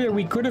an area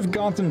we could have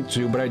gotten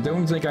to, but I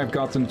don't think I've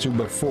gotten to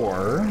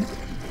before.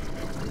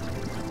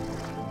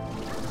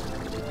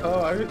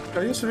 Oh, I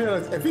just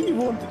realized. I think you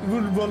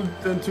would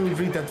want them to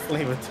read that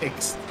flavor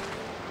text.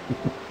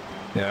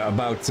 Yeah,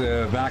 about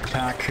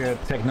backpack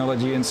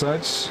technology and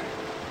such.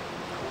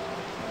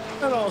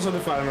 And also the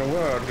final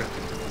word.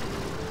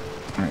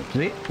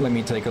 Okay, let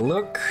me take a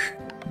look.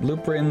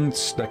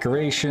 Blueprints,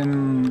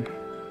 decoration,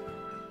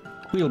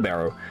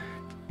 wheelbarrow.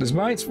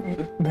 Despite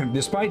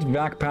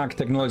backpack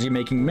technology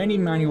making many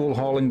manual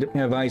hauling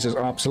devices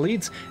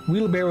obsolete,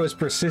 wheelbarrows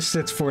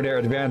persisted for their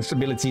advanced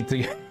ability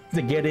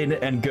to get in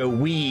and go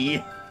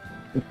wee.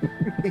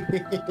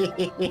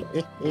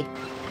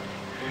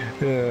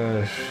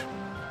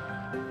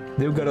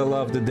 You gotta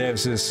love the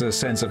devs'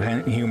 sense of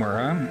humor,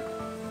 huh?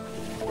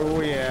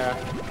 Oh yeah.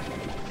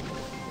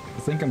 I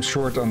think I'm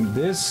short on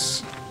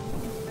this.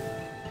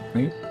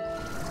 Wait.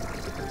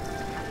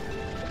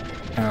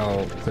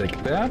 I'll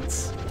take that.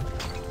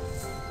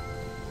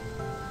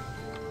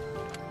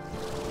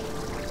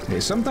 Okay,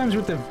 sometimes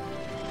it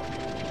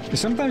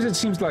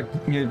seems like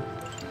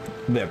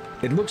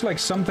it looks like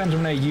sometimes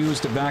when I use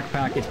the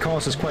backpack it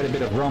causes quite a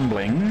bit of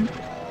rumbling.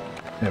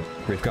 Yep,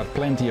 we've got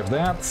plenty of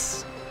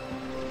that.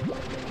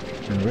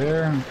 And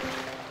there.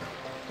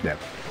 Yep.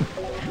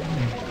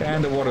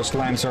 And the water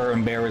slimes are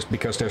embarrassed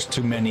because there's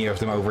too many of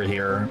them over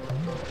here.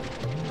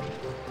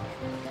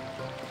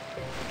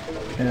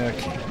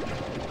 Okay.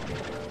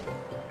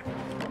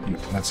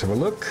 Let's have a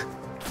look.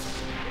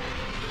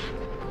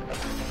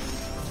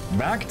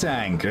 Back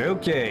tank,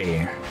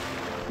 okay.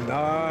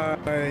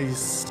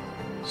 Nice.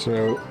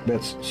 So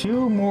that's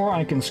 2 more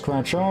I can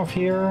scratch off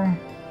here.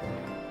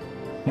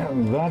 Yeah,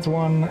 that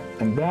one,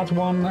 and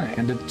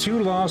the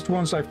 2 last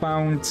ones I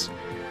found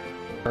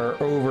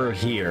are over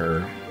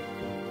here.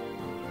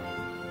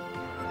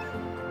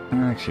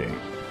 Okay.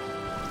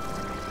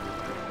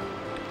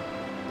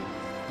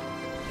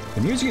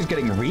 The music is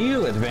getting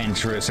real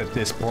adventurous at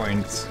this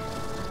point.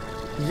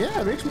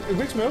 Yeah, it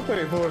makes me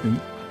open for.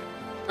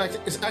 Like,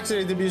 it's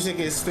actually the music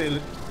is still.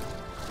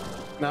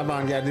 Nah,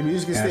 man, yeah, the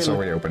music is Yeah, still. it's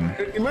already open.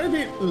 It might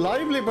be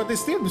lively, but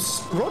it's still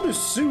rather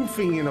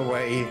soothing in a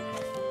way.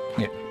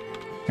 Yeah.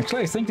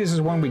 Actually, I think this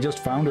is one we just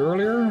found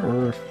earlier,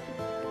 or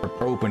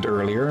opened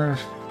earlier.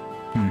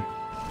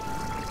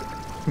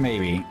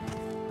 Maybe.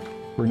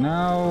 For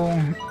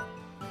now.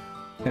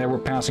 Yeah, we're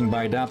passing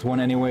by that one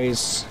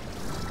anyways.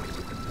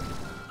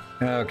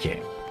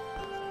 Okay.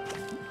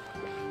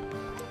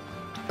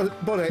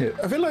 But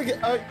I feel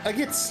like I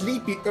get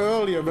sleepy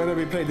earlier when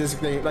we play this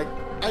game. Like,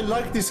 I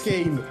like this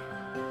game,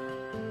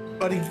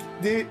 but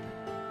the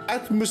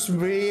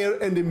atmosphere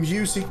and the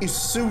music is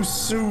so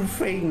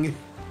soothing.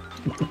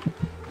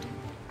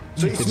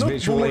 So it's not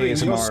visual boring,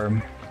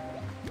 ASMR.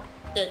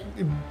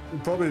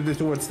 Probably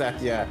towards that,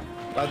 yeah.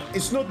 But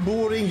it's not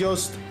boring,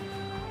 just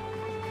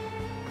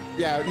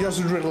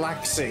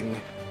relaxing.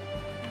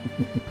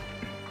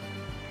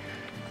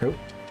 Oh.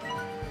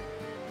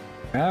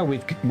 Ah,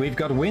 we've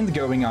got wind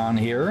going on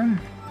here.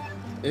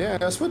 Yeah,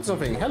 I spot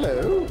something.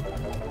 Hello.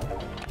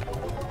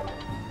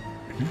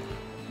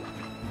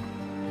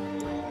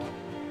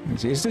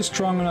 Is this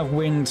strong enough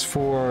wind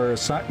for...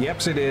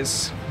 Yep, it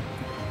is.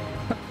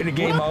 The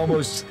game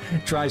almost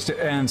tries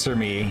to answer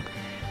me.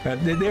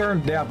 They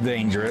aren't that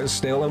dangerous.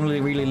 They'll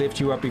only really lift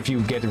you up if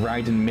you get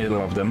right in the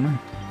middle of them.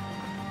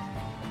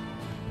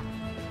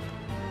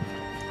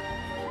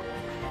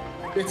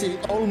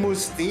 It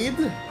almost did.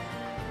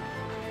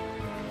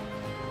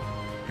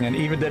 And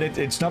even then,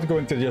 it's not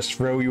going to just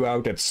throw you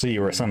out at sea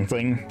or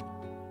something.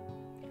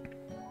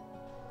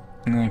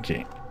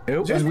 Okay.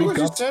 Oh, Just and we've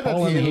because got you said that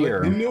pollen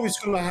here. you know it's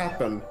gonna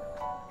happen.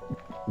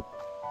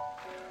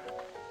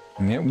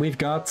 Yeah, we've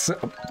got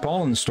a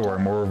pollen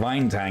storm or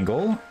vine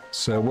tangle,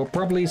 so we'll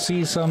probably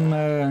see some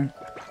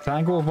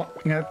tangle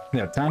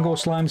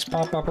slimes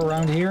pop up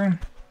around here.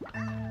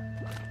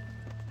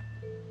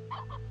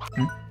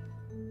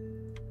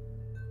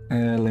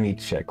 Let me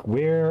check.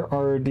 Where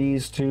are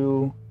these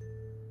 2?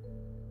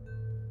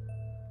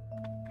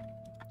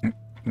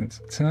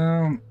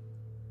 So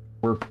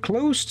we're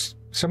close,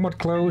 somewhat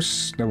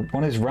close. The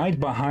one is right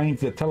behind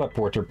the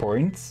teleporter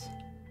point.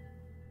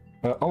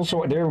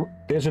 Also,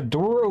 there's a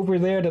door over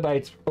there that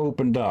I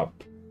opened up.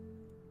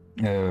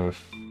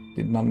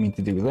 Did not mean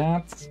to do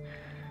that.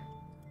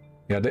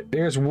 Yeah,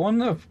 there's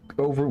one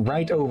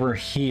right over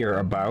here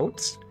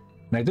about.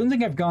 And I don't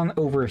think I've gone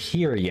over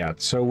here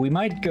yet, so we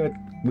might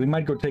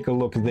go take a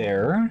look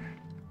there.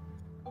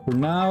 For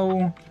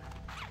now,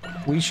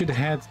 we should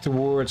head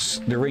towards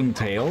the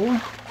ringtail.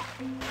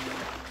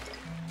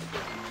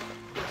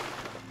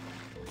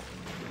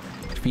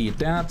 Feed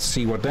that,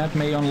 see what that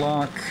may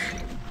unlock.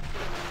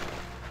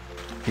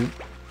 Oop.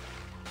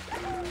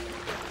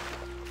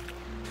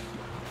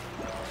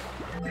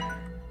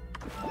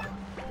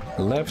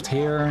 Left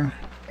here.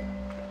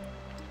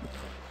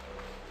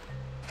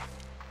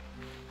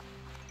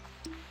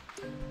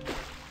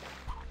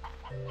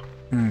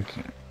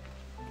 Okay.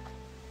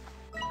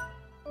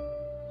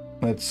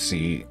 Let's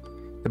see.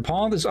 The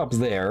pond is up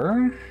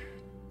there.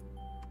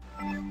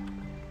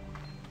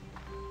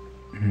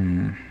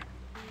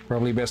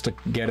 Probably best to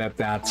get at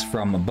that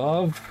from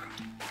above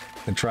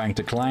than trying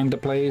to climb the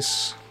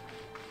place.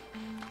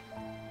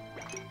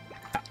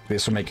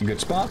 this will make a good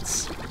spot.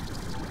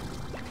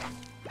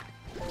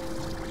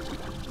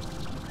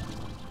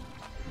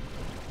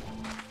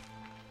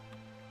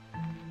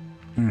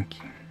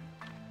 Okay.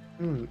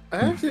 I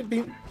actually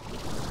been...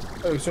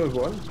 Oh, sorry,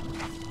 go on.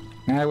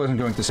 I wasn't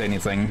going to say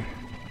anything.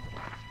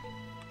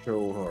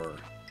 Sure.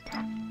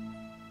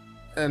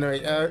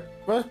 Anyway,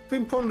 I've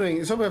been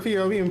pondering, some of you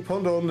have been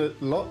pondering a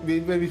lot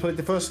when we played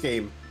the first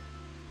game.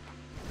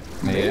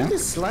 Yeah. May the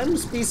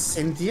slimes be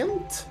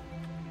sentient?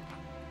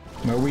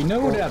 Well, we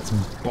know that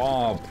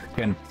Bob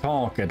can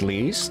talk at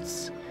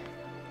least.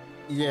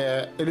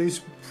 Yeah, at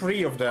least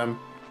 3 of them.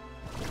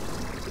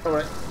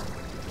 Alright.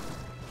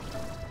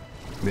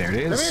 There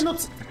it I is. mean,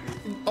 not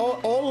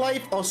all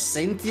life are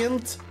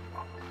sentient.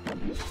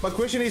 My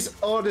question is,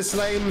 are the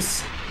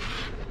slimes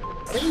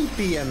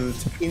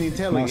sapient in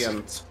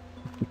intelligence?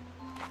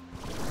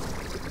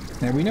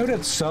 Now we know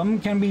that some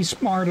can be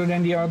smarter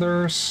than the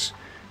others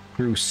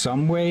through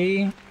some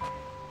way,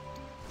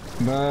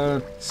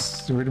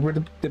 but it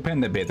would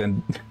depend a bit,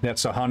 and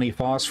that's a honey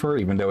phosphor,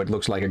 even though it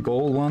looks like a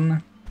gold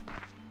one.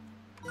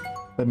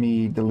 Let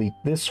me delete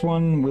this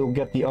one, we'll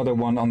get the other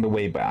one on the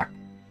way back.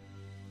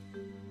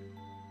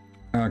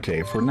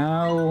 Okay, for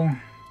now,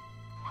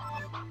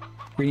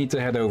 we need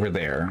to head over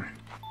there.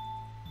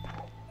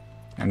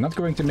 I'm not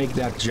going to make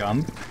that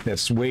jump,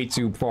 that's way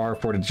too far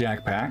for the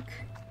jackpack.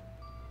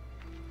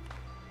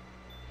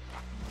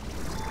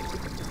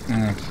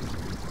 Okay.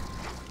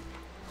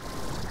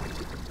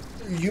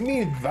 You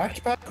mean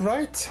backpack,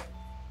 right?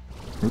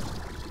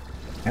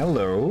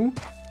 Hello.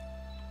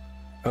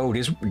 Oh,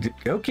 this...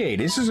 Okay,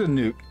 this is a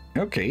new...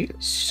 Okay,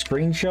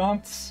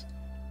 screenshots.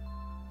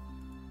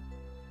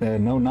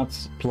 No, not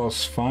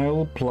plus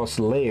file, plus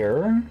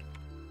layer.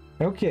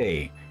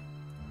 Okay.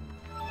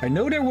 I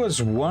know there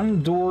was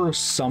one door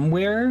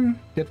somewhere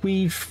that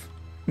we've...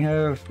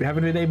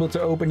 haven't been able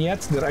to open yet,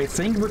 that I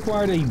think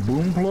required a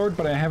boom plort,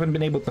 but I haven't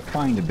been able to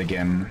find it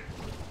again.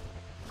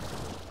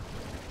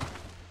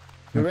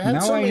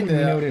 Now I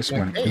know this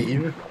one.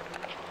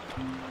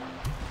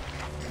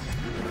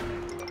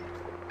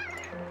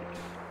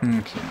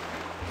 Okay.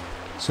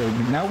 So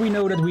now we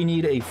know that we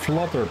need a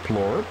flutter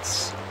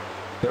plort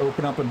to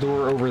open up a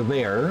door over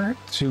there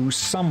to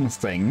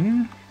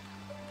something.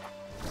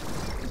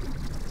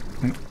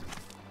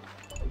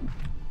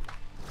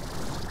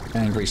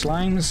 Angry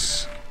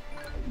slimes.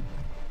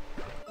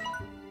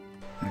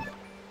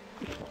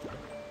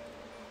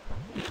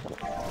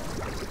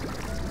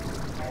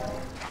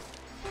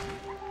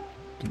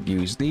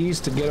 Use these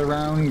to get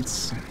around.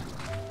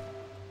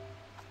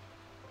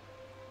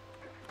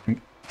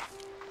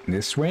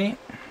 This way.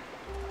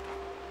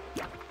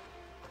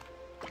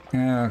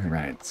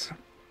 Alright.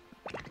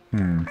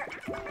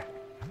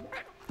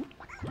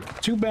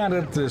 Too bad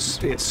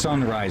that it's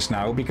sunrise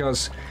now,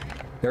 because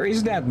there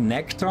is that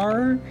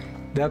nectar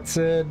that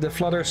the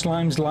flutter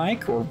slimes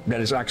like, or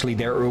that is actually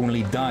their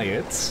only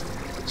diet.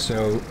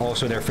 So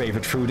also their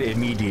favorite food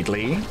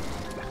immediately.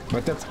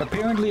 But that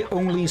apparently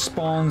only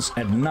spawns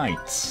at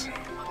night.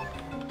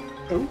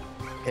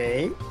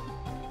 Okay.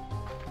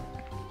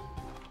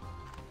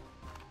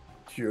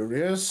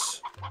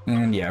 Curious.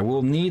 And yeah,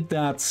 we'll need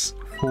that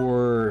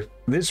for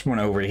this one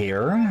over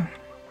here.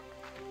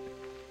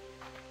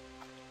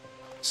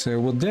 So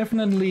we'll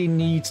definitely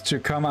need to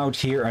come out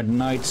here at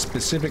night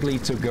specifically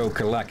to go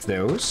collect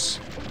those.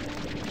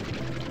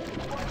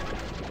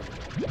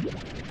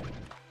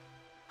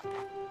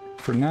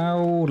 For now,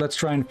 let's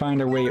try and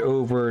find our way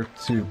over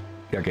to...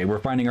 Okay, we're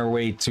finding our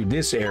way to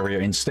this area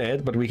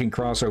instead, but we can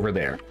cross over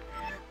there.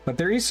 But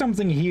there is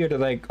something here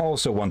that I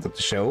also wanted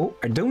to show.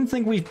 I don't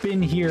think we've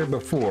been here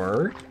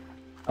before.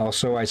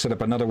 Also, I set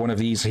up another one of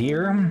these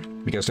here,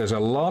 because there's a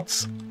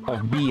lot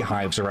of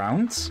beehives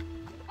around.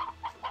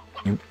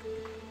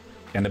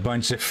 And a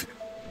bunch of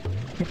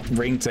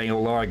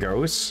ringtail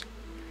largos.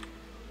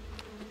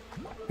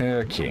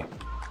 Okay.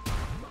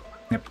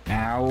 Yep.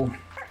 Ow.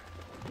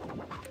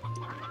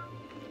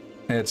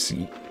 Let's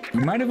see. You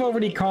might have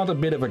already caught a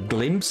bit of a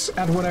glimpse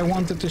at what I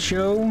wanted to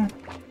show.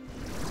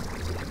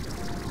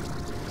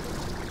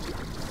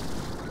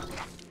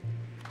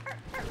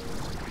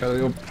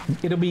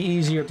 It'll be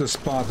easier to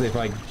spot if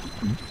I...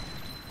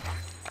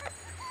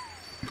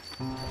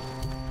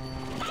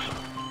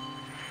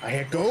 I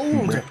hear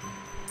gold!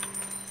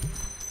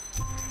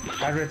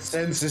 Pirate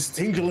sense is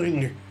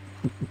tingling.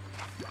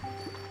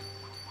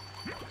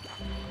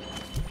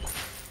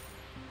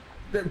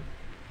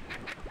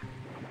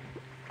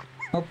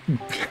 Oh,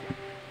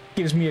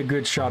 gives me a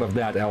good shot of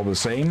that all the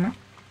same.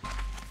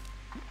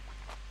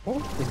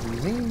 What in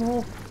the name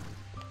of...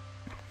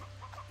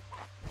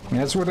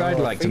 That's what I'd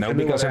like to know,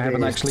 because I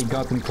haven't actually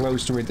gotten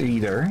close to it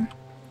either.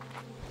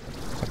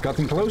 I've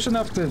gotten close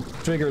enough to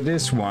trigger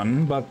this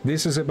one, but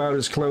this is about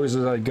as close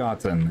as I've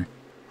gotten.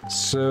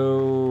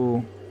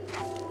 So...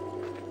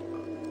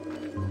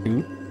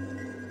 Oop.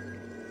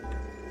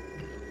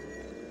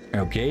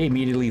 Okay,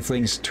 immediately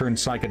things turn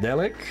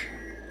psychedelic.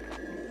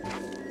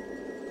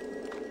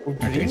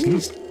 Okay, at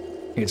least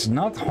it's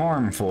not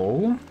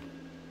harmful.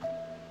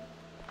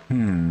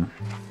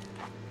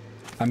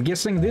 I'm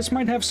guessing this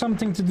might have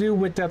something to do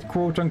with that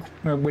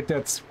with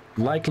that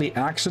likely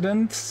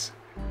accident.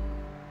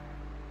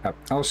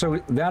 Also,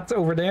 that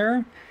over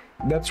there,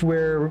 that's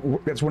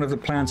one of the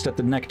plants that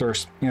the nectar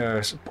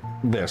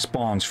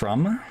spawns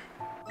from.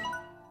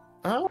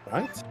 Oh,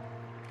 right.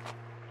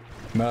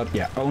 But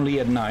yeah, only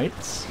at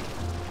night.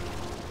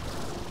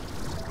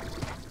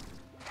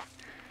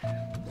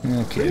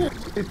 Okay.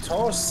 It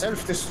all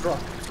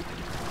self-destruct.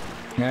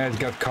 Yeah, it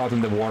got caught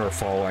in the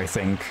waterfall, I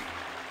think.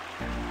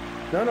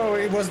 No,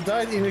 it was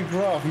died in the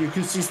graph. You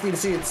could still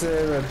see its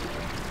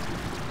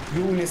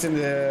goonies in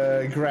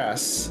the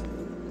grass.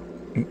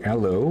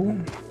 Hello.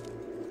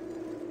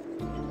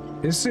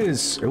 This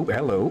is... Oh,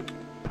 hello.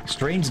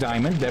 Strange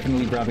diamond,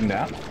 definitely grabbing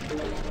that.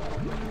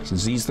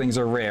 Since these things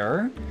are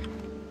rare.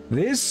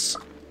 This...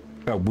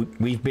 Oh,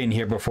 we've been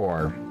here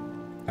before.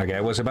 Okay,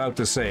 I was about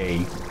to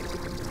say...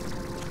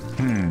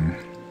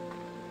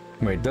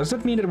 Wait, does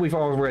that mean that we've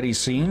already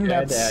seen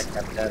that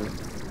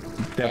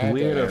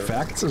weird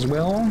effect as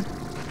well?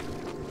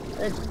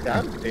 It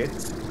does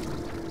it.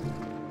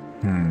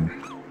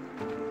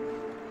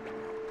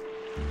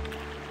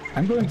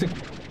 I'm going to...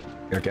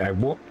 Okay, I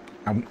will...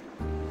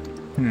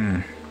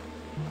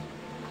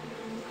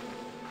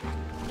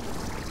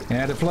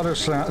 Yeah, the flutter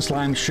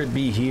slime should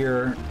be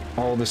here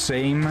all the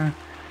same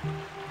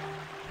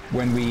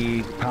when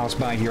we pass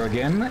by here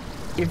again.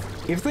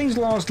 If things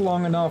last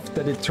long enough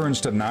that it turns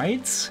to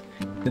night,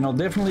 then I'll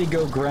definitely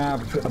go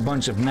grab a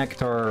bunch of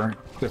nectar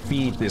to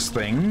feed this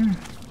thing.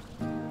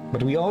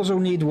 But we also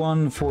need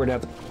one for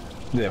that,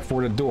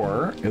 for the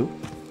door. Oh.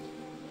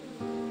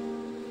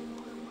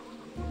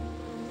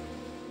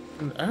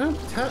 I'm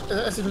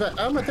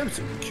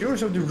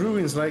curious of the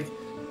ruins. Like,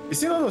 you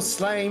see a lot of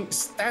slime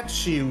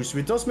statues,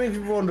 which does make me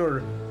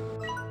wonder.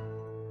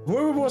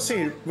 Whoever was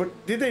here,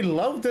 did they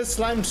love the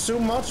slime so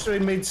much that they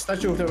made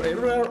statues of them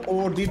everywhere,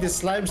 or did the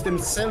slimes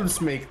themselves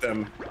make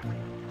them?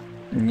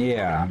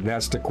 Yeah,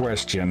 that's the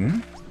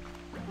question.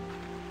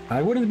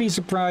 I wouldn't be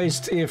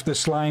surprised if the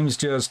slimes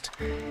just...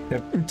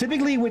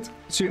 typically with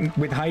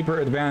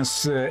hyper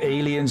advanced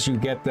aliens, you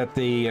get that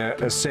they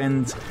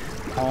ascend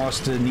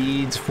past the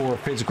need for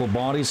physical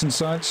bodies and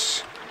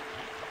such.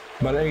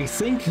 But I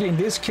think in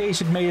this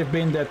case it may have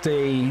been that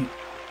they,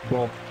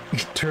 well,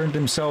 turned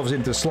themselves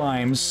into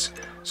slimes,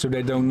 so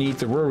they don't need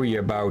to worry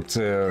about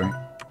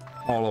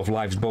all of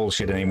life's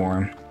bullshit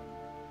anymore.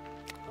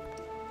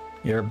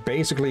 You're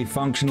basically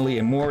functionally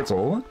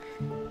immortal,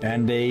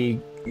 and they...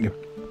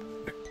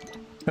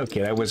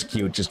 Okay, that was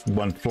cute, just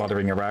one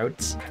fluttering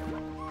around.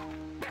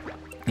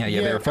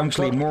 Yeah, they're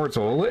functionally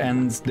immortal,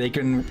 and they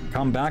can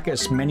come back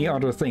as many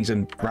other things,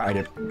 and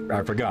right,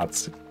 I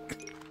forgot.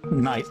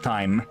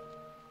 Nighttime.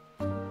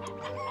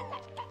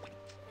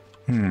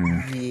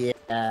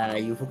 Yeah,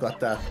 you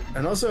forgot that.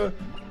 And also,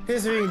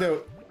 here's the thing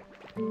though.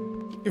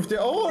 If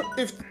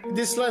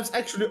these slimes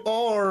actually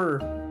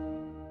are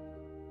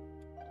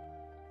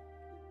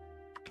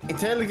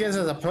intelligent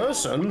as a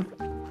person,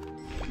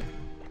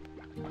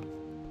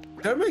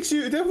 that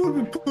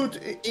would put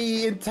an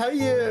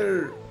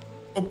entire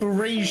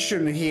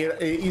operation here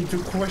into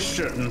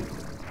question.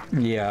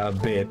 Yeah, a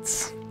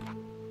bit.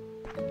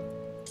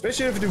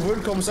 Especially if the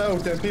word comes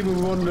out and people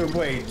wonder,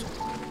 wait,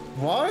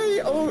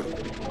 why? Oh,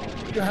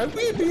 have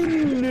we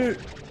been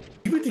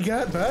with the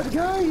bad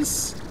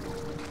guys?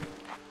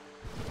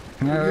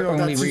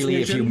 Only really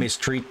if you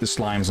mistreat the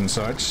slimes and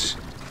such.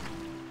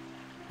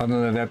 Other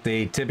than that,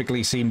 they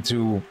typically seem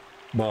to,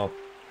 well,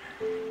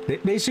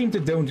 they seem to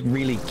don't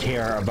really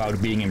care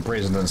about being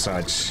imprisoned and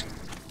such.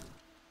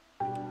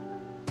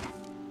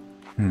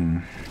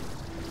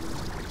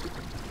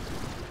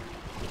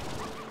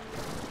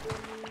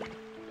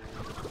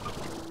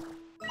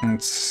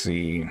 Let's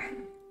see.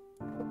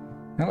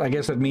 Well, I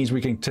guess that means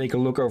we can take a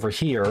look over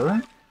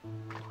here.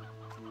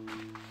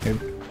 It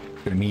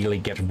could immediately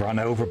get run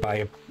over by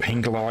a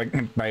pink rock.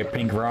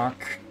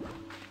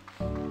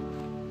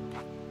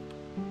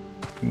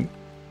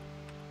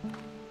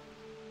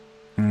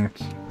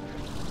 Okay.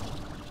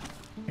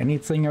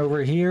 Anything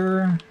over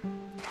here?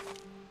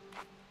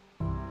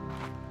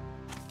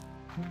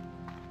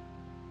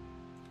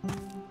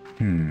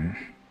 Yeah,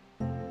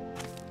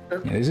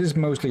 this is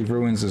mostly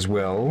ruins as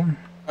well.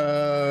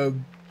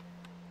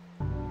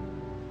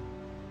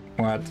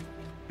 What?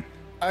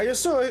 I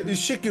just saw the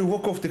chicken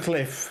walk off the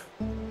cliff.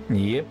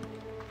 Yep.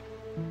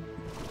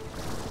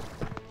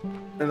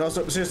 And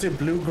also, seriously,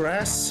 blue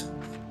grass.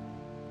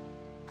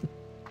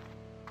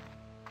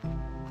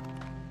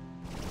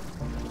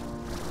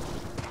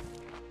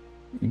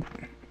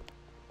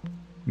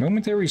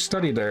 Momentary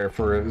study there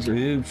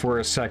for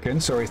a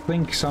second, so I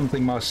think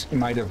something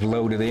might have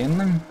loaded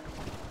in.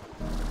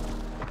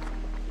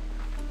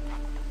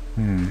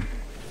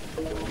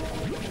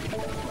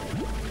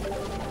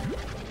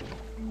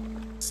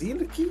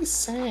 Silky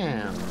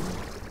sand.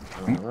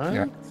 Alright.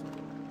 Yeah.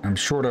 I'm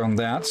short on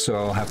that, so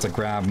I'll have to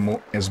grab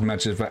as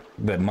much of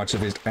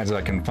it as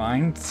I can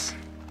find.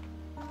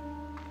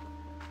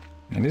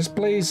 And this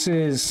place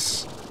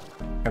is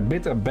a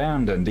bit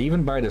abandoned,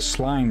 even by the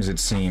slimes, it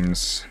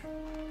seems.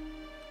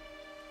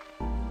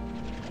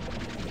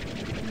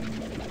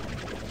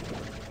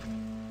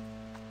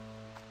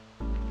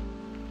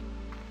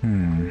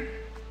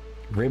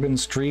 Ribbon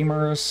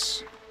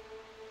streamers.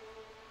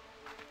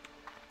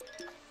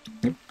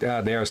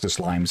 Yep, there's the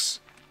slimes.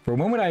 For a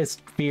moment I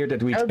feared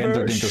that we'd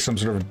entered into some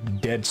sort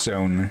of dead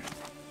zone.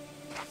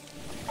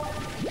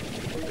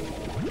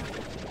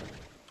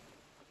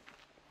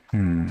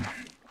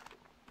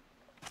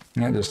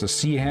 Yeah, there's the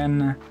sea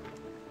hen.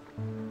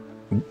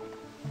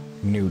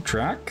 New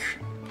track.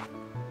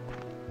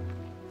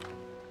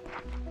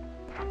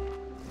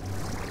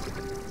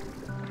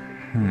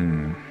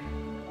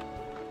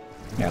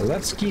 Yeah,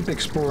 let's keep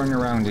exploring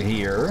around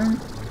here.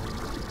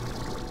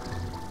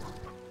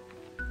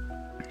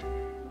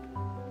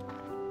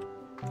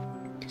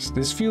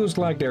 This feels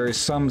like there is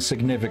some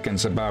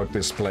significance about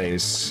this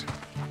place.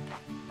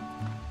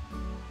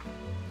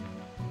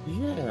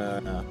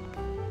 Yeah.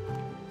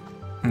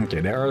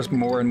 Okay, there are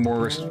more and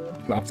more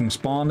of them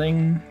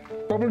spawning.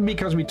 Probably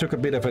because we took a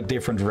bit of a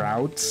different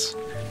route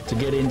to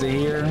get into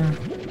here.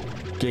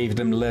 Gave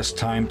them less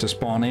time to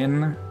spawn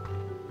in.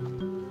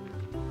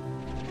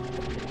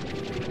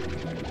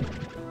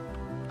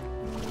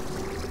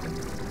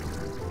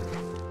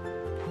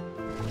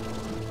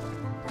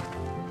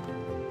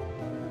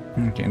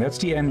 Okay, that's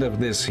the end of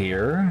this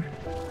here.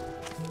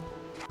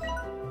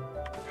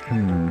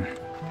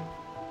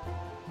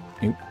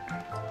 Nope.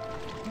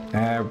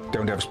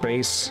 Don't have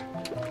space.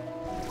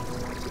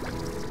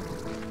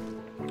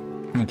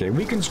 Okay,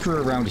 we can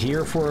screw around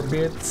here for a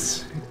bit.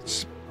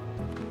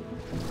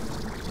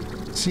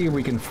 See if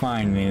we can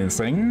find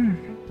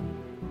anything.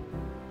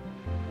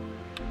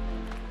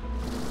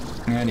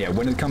 And yeah,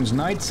 when it comes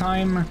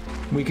nighttime,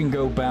 we can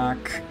go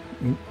back.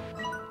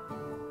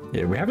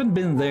 Yeah, we haven't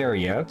been there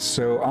yet,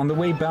 so on the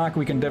way back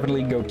we can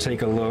definitely go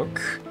take a look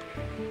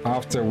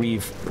after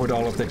we've put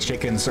all of the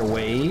chickens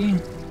away.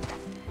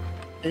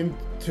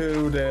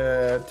 Into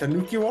the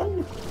Tanuki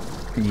one?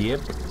 Yep.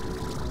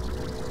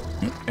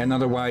 And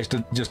otherwise,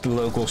 just the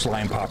local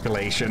slime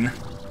population.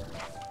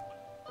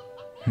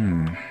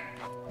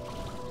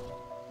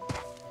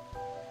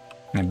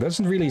 There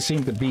doesn't really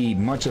seem to be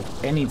much of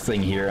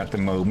anything here at the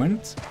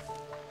moment.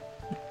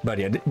 But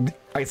yeah,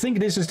 I think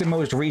this is the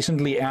most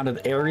recently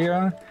added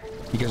area,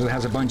 because it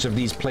has a bunch of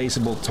these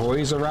placeable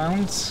toys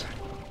around.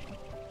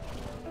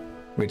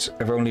 Which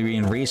have only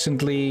been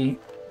recently...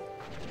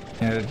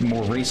 a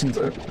more recent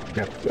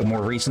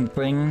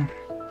thing.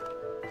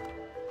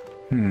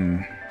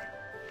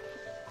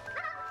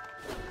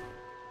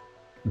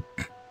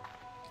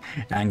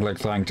 Angler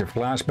trying to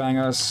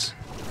flashbang us.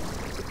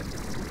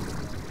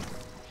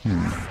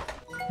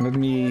 Let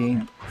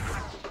me...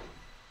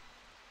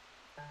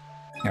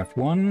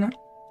 F1.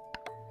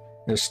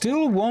 There's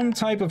still one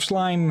type of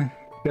slime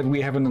that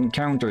we haven't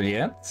encountered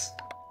yet.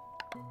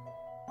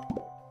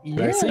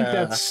 Yeah. I think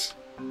that's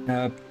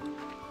a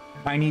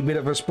tiny bit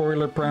of a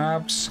spoiler,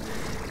 perhaps.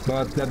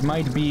 But that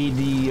might be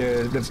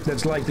the...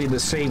 that's likely the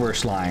saber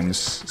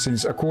slimes,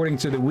 since according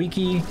to the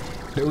wiki,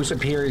 those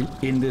appear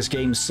in this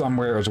game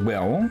somewhere as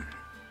well.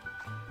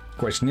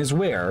 Question is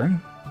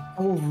where?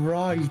 Oh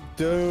right,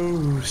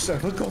 those.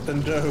 I've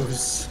forgotten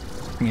those.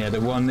 Yeah,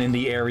 the one in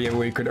the area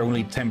where you could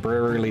only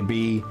temporarily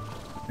be.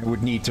 You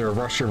would need to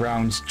rush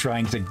around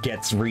trying to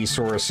get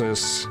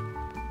resources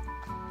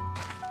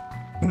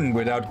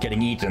without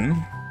getting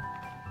eaten.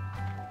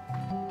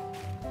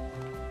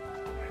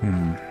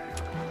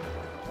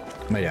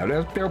 But yeah,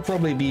 there'll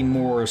probably be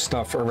more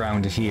stuff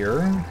around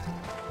here.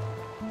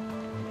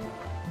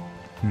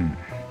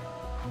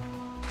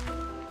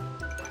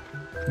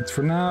 But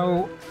for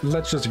now,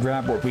 let's just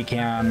grab what we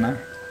can.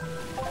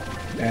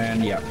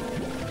 And yeah,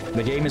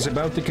 the game is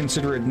about to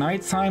consider it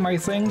nighttime, I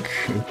think.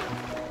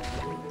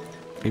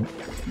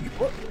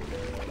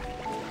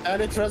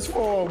 And it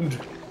transformed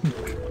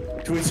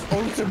to its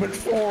ultimate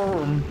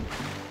form.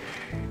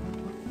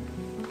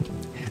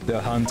 The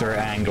hunter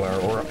angler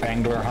or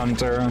angler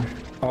hunter,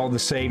 all the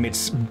same.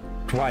 It's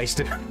twice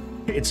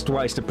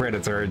the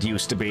predator it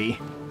used to be.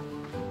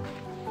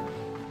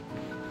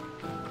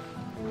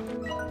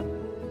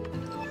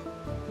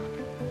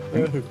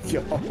 Oh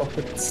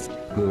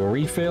god. Little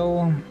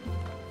refill.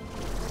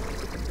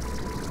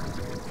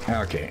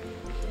 Okay,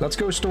 let's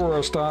go store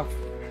our stuff.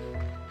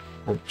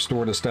 Or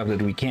store the stuff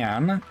that we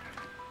can.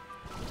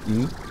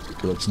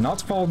 Let's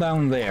not fall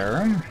down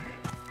there.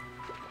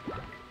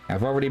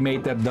 I've already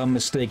made that dumb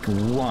mistake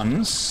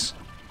once.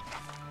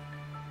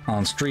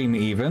 On stream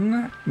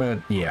even, but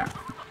yeah.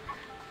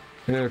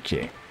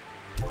 Okay.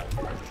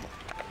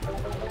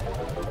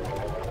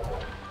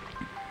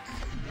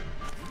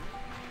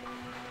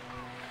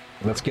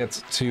 Let's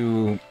get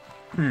to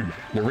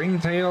the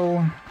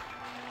ringtail.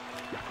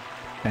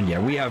 And yeah,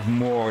 we have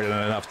more than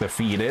enough to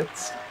feed it.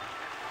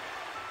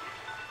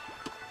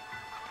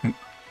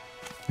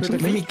 So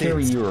let me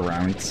carry you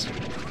around.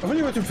 I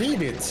only want to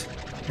feed it.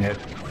 Yeah,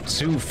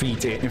 to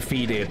feed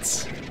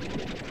it.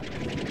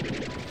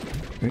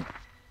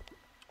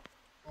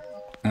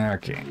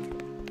 Okay.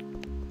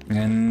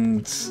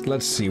 And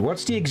let's see,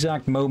 what's the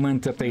exact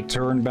moment that they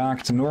turn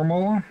back to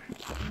normal?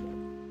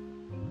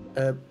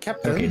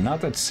 Captain? Okay,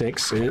 not at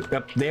 6.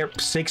 Up there,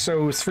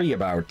 6:03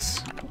 about.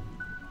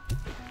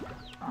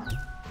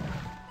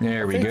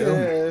 There we I think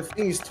go. the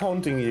thing is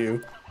taunting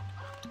you.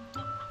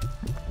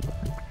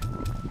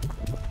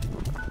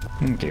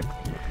 Okay.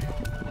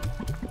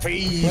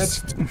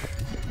 Feast!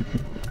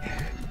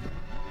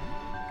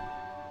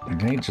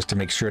 Okay, just to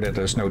make sure that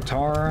there's no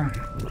tar.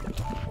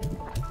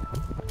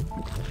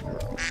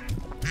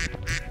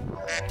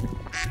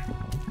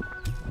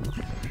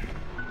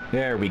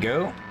 There we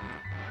go.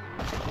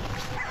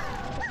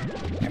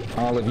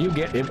 All of you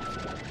get it.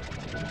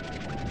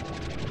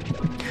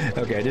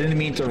 Okay, I didn't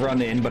mean to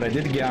run in, but I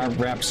did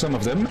grab some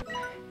of them.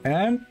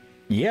 And,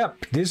 yep,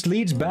 this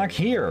leads back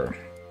here.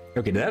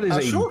 Okay, that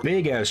is a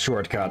big-ass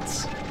shortcut.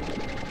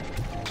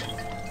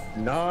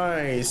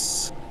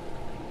 Nice.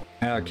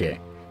 Okay.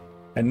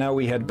 And now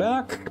we head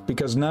back,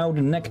 because now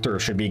the nectar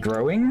should be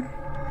growing.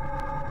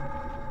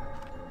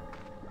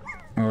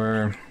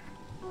 Or...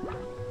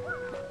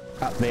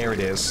 ah, there it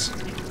is.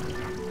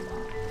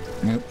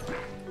 Nope.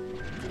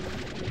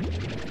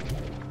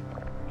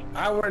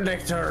 Our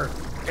nectar.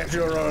 Get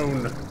your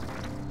own.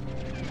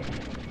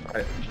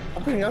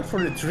 Popping out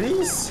from the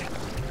trees?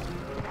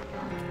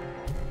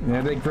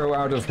 Yeah, they grow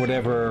out of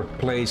whatever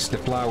place the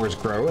flowers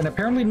grow, and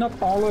apparently not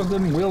all of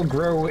them will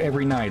grow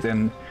every night.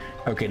 And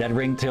okay, that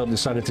ringtail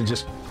decided to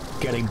just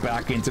getting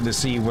back into the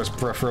sea was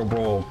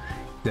preferable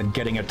than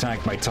getting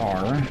attacked by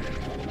tar.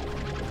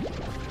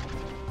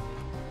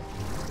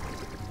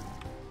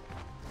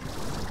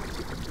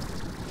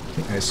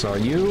 I saw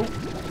you.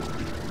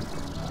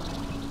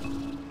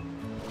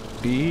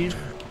 Speed.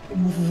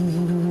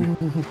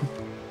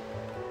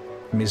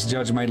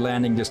 Misjudged my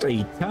landing just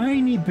a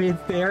tiny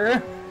bit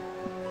there.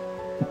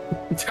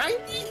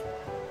 Tiny?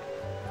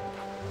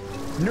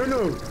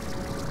 No.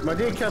 My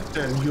dear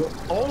Captain, you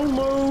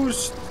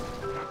almost...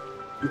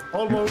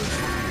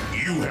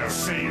 You have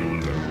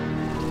failed.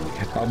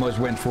 Almost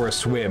went for a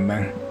swim.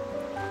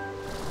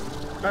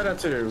 That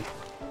too.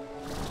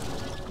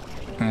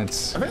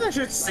 That's I think I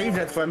should save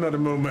that for another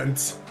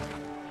moment.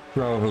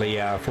 probably,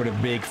 for the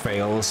big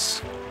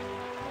fails.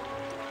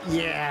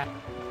 Yeah.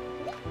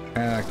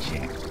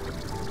 Okay.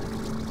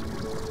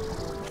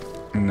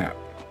 No.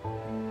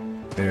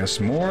 There's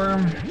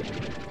more.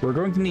 We're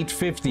going to need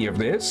 50 of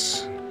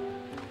this.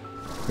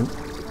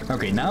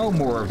 Okay, now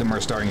more of them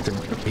are starting to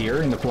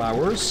appear in the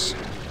flowers.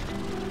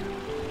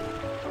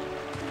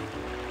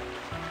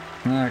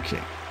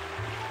 Okay.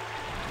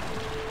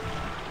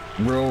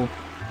 We'll...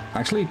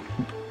 actually,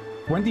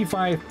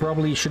 25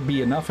 probably should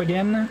be enough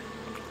again.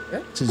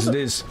 Yeah. Since it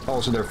is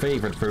also their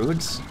favorite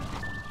foods.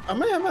 I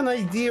may have an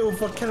idea of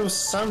what kind of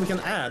sound we can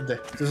add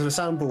to the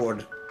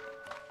soundboard.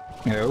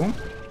 No.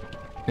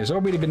 There's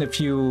already been a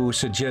few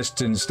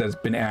suggestions that's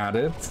been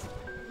added.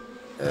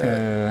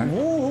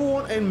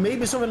 Whoa, and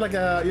maybe something like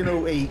a, you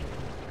know, a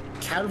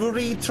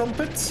cavalry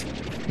trumpet?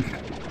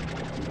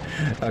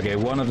 Okay,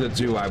 one of the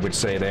two I would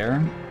say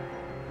there.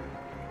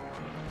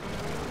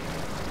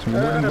 So we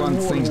wouldn't want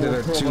things that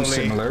are too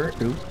similar.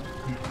 Oop.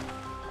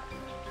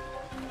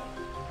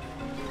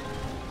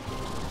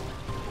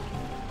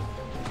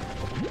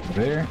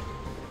 There.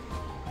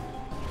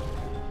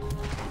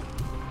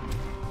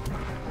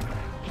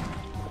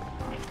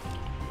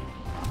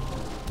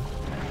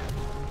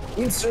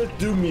 Insert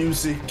do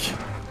music.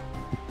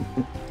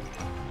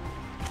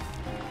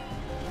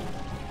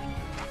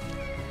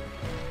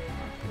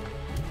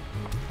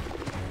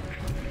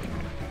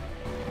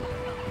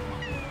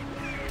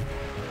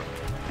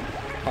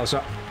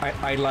 Also,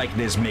 I like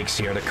this mix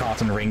here, the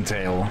cotton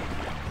ringtail.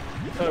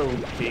 Oh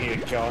dear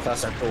God,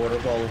 that's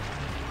adorable.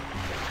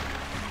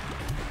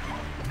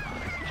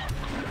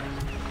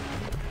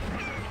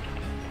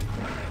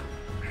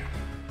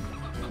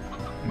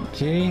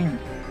 Okay.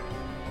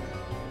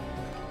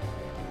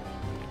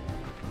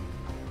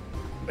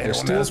 There's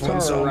still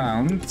tar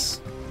around,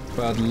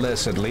 but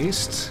less at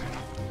least.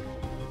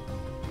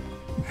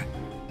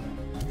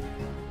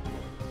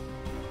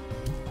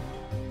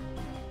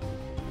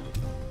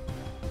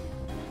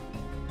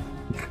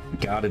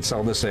 God, it's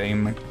all the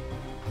same.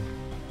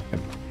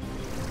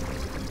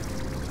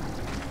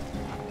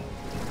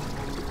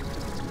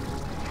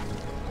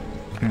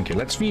 Okay,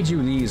 let's feed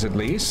you these at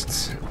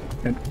least.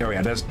 And, oh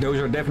yeah, those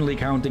are definitely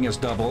counting as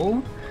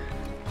double.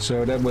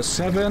 So that was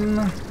 7.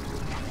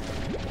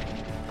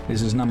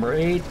 This is number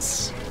 8.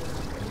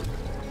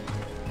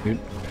 Good.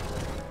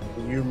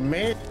 You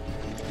made.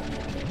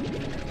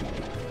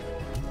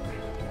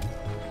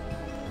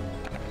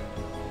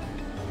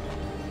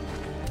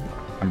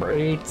 Number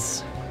 8.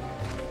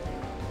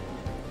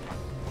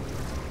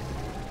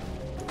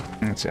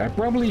 Let's see, I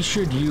probably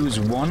should use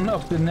one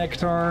of the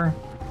nectar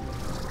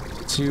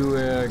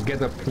to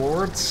get a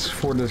port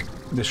for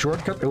the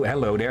shortcut. Oh,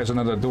 hello, there's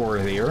another door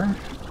here.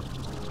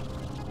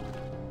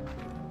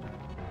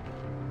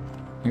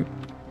 Oop.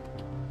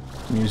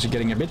 Music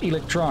getting a bit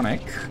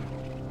electronic.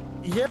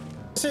 Yeah,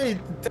 say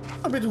that's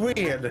a bit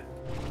weird.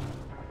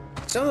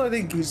 Sounded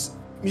like the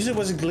music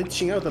was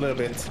glitching out a little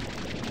bit.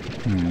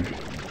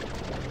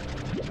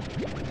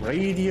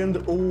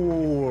 Radiant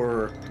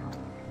ore.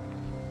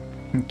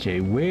 Okay,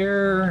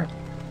 where...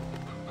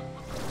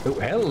 oh,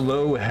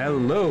 hello,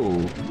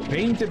 hello.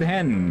 Painted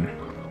hen.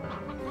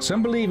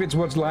 Some believe it's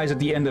what lies at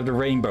the end of the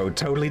rainbow.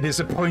 Totally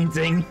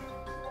disappointing.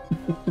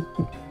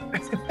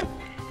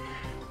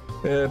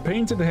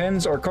 Painted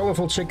hens are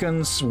colorful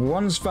chickens,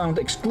 once found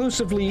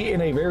exclusively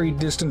in a very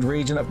distant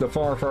region of the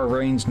far, far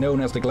range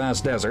known as the Glass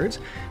Desert.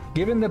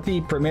 Given that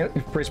the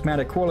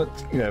prismatic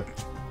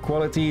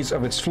qualities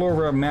of its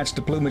flora match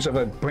the plumage of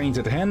a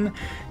painted hen,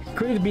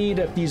 could it be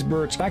that these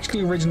birds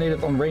actually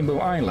originated on Rainbow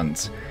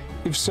Island?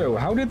 If so,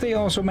 how did they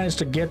also manage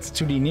to get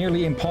to the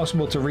nearly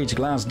impossible to reach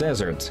Glass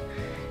Desert?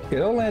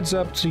 It all adds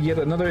up to yet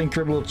another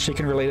incredible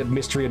chicken-related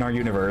mystery in our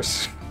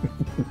universe.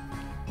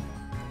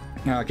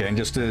 Okay, and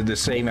just the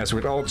same as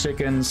with all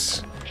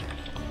chickens.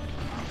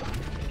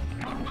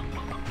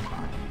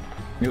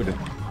 Muted.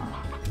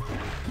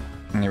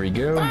 There we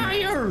go.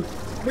 Fire!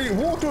 Wait,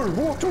 water,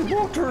 water,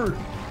 water!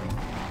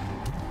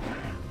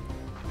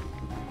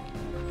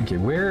 Okay,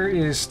 where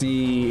is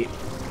the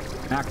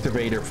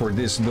activator for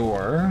this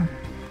door?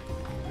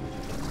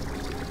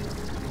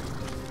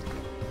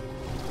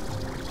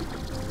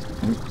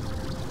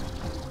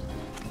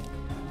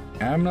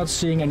 I'm not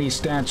seeing any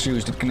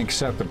statues that can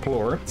accept the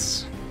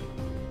plorts.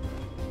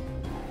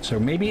 So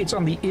maybe it's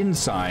on the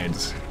inside.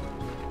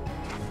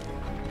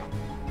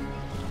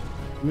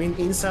 You mean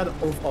inside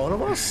of all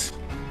of us?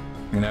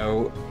 You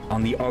know,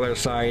 on the other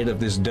side of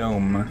this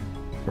dome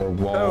or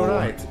wall. Oh,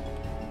 right.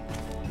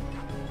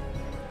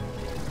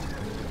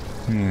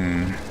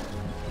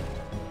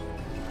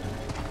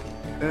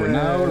 For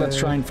now, let's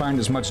try and find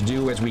as much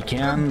dew as we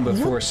can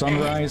before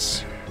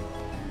sunrise.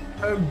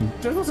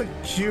 That was a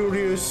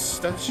curious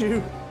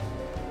statue.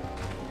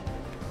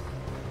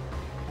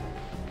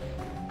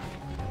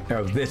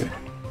 Oh, this...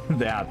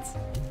 that.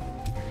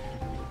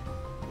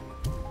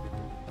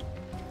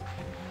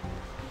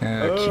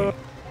 Okay.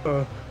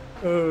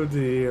 Oh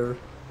dear.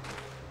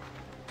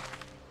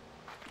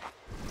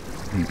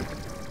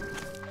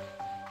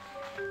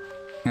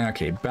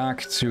 Okay,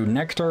 back to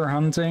nectar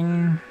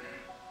hunting.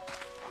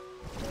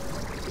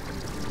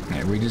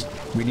 Yeah, we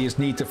just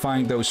need to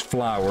find those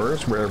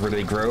flowers wherever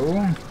they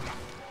grow.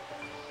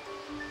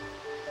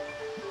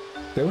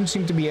 Don't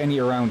seem to be any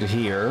around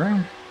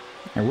here.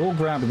 I will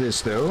grab this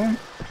though.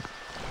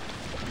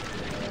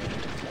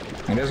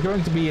 And there's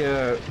going to be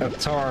a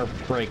tar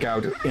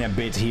breakout in a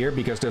bit here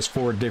because there's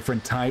 4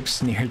 different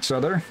types near each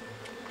other.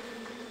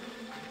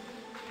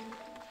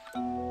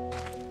 Oh,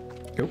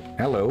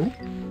 hello.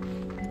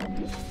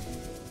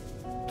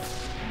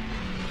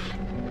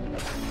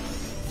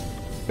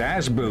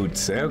 Dash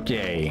boots,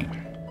 okay.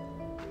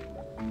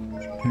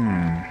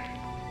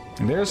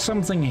 There's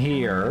something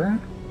here.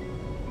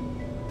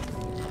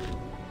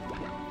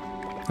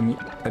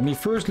 Let me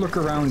first look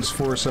around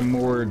for some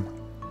more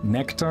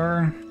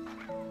nectar.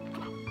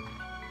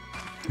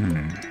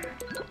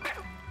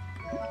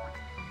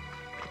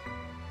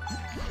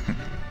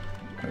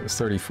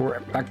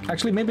 34.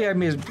 Actually, maybe I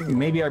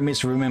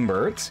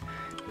misremembered.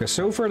 Because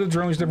so far the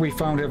drones that we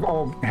found have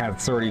all had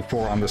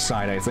 34 on the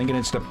side, I think, and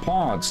it's the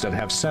pods that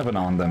have 7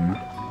 on them.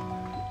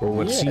 Or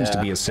what seems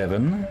to be a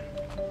 7.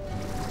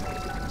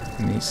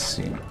 Let me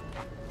see.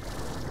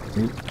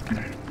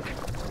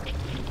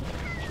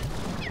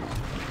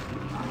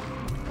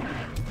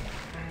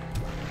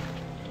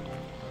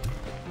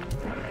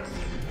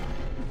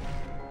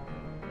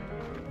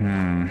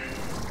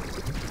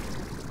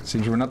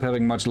 Seems we're not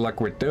having much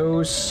luck with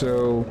those,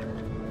 so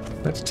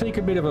let's take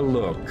a bit of a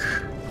look.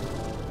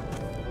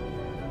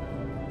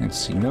 Let's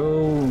see,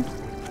 no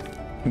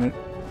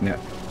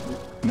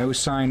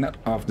sign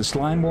of the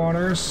slime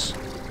waters.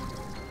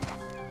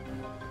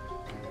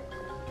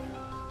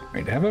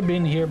 Wait, have I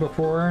been here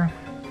before?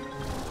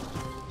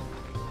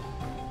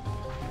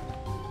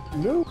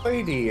 No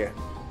idea.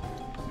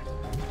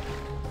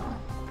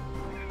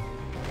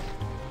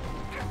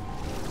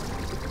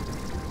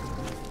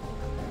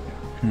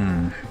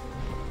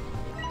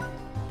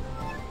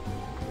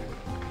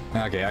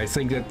 Okay, I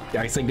think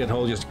that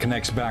hole just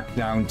connects back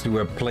down to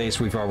a place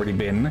we've already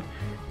been.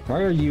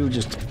 Why are you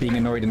just being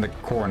annoyed in the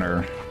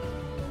corner?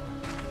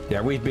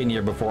 Yeah, we've been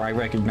here before. I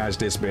recognize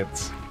this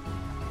bit.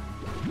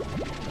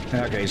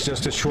 Okay, it's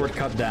just a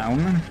shortcut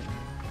down.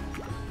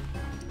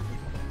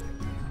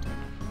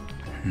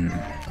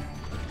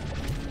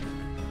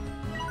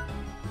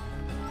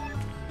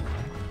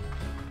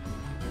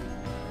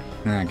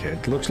 Okay,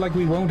 it looks like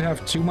we won't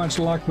have too much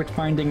luck with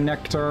finding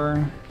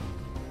nectar.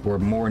 Or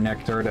more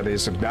nectar,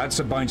 that's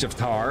a bunch of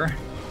tar.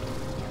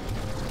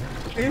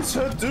 It's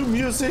her do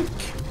music.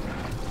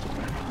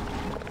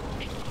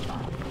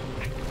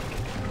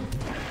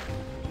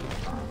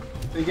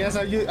 I guess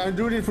I'm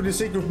doing it for the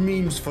sake of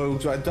memes,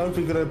 folks. I don't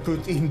think I'm gonna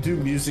put in do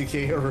music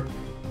here.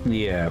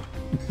 Yeah.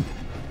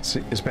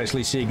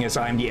 Especially seeing as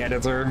I'm the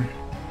editor.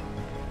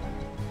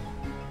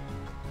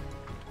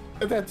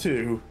 That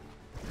too.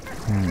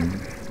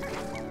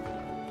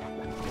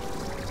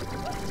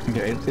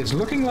 Okay, it's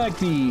looking like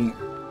the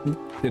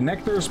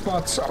nectar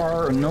spots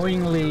are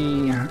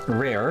annoyingly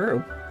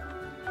rare.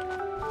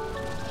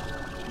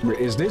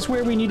 Is this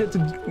where we needed to...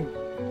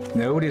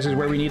 No, this is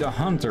where we need a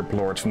hunter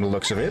plort from the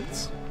looks of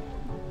it.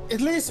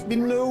 at least we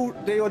know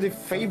they are the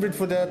favorite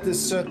for that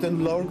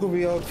certain largo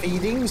we are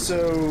feeding,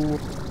 so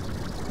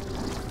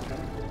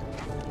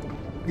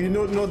we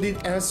not need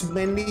as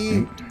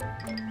many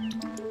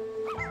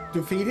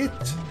to feed it.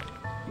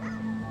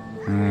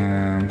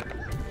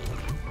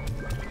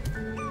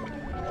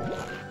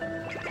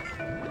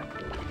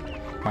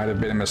 Might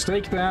have been a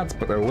mistake that,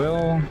 but I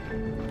will.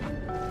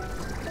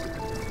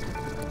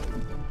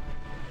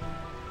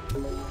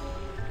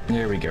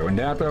 There we go, and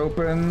that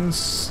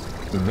opens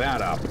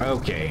that up.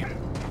 Okay.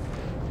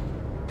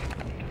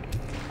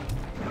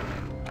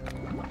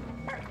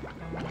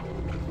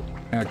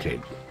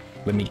 Okay,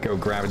 let me go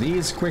grab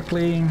these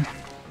quickly.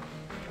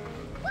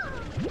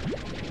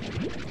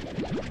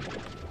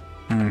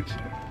 Okay.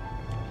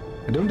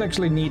 I don't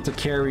actually need to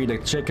carry the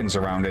chickens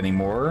around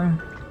anymore.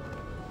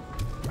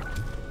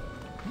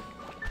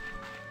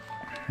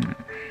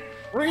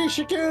 3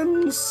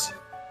 chickens!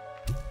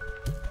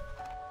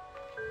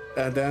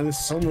 And then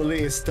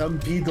suddenly a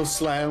stampede of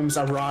slams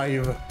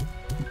arrive.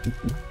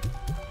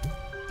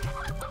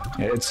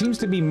 Yeah, it seems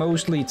to be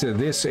mostly to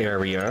this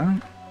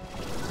area,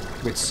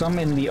 with some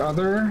in the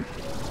other.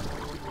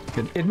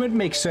 It would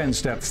make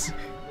sense that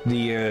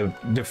the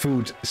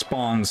food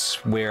spawns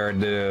where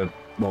the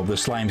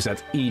slimes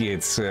that eat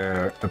it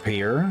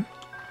appear.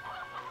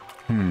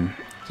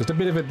 Just a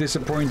bit of a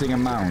disappointing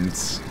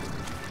amount.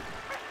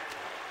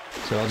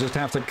 So I'll just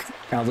have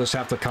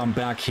to come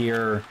back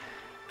here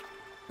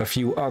a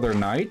few other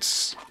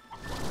nights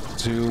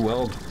to,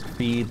 well,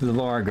 feed the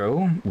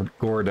Largo with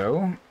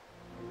Gordo.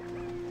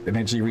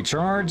 Energy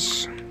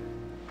recharge.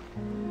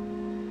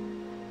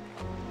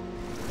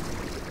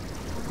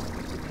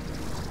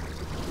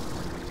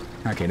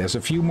 Okay, there's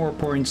a few more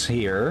points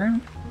here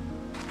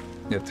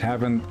that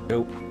haven't...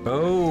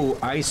 Oh,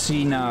 I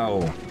see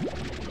now.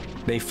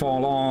 They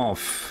fall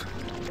off.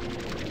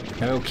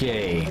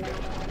 Okay.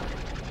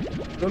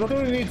 You not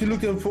only need to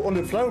look on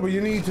the flower, but you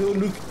need to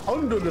look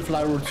under the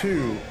flower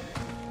too.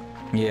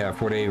 Yeah,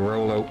 for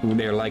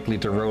they're likely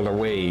to roll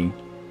away.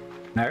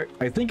 Now,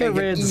 I think I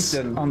read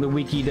on the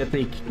wiki that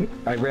they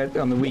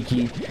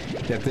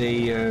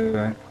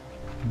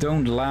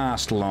don't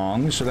last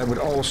long, so that would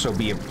also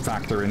be a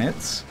factor in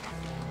it.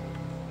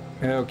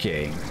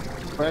 Okay.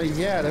 Well,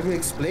 yeah, let me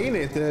explain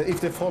it.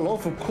 If they fall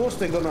off, of course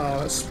they're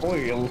gonna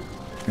spoil.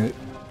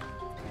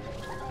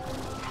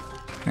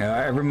 Yeah,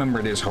 I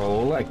remember this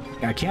hole. I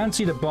can't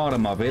see the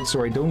bottom of it,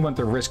 so I don't want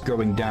to risk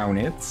going down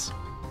it.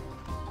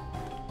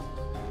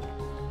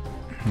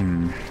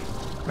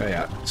 But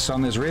yeah,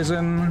 sun is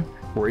risen,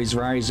 or is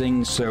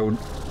rising, so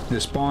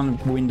the spawn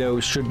window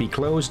should be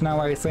closed now,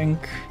 I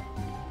think.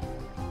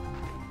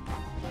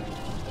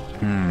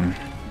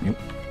 Yep.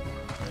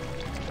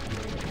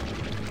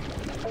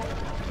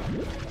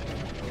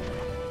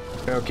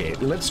 Okay,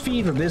 let's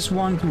feed this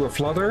one to a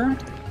flutter.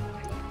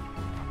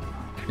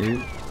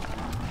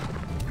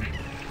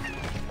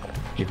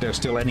 If there's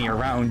still any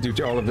around due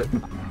to all of the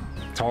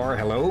tar,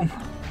 hello?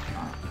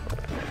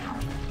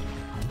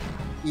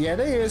 Yeah,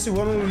 there is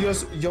one who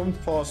just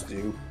jumped past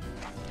you.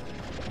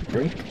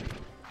 Great.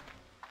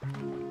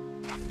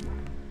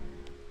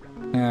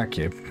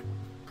 Okay, of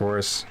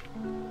course.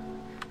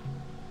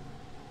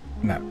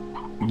 Now,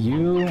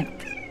 you...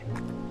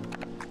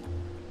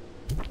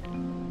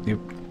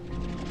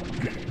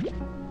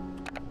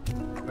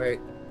 Wait,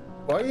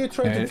 why are you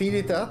trying to feed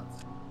it that?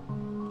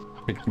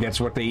 That's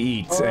what they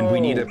eat, and we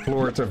need a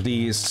plort of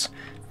these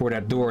for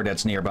that door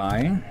that's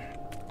nearby.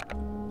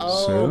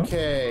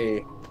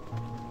 Okay.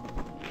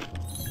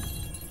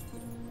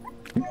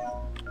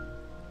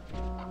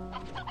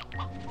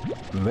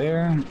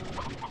 There.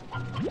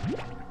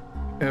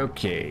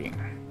 Okay.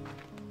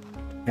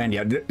 And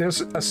yeah,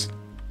 there's a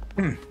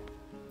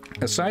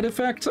side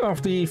effect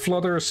of the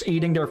flutters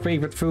eating their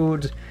favorite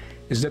food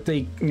is that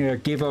they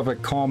give off a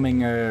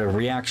calming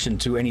reaction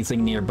to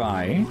anything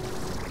nearby.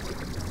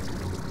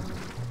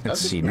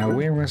 Let's see, now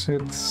where was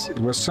it? It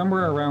was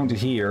somewhere around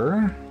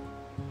here.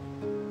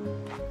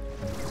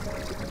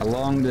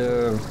 Along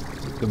the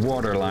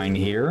water line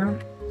here.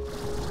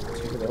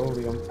 Take it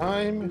over on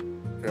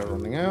time. We're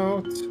running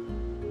out.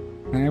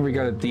 And we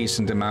got a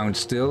decent amount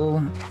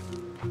still.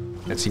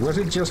 Let's see, was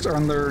it just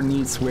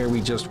underneath where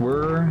we just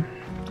were?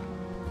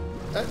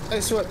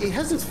 I swear, it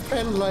hasn't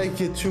felt like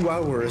 2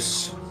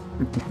 hours.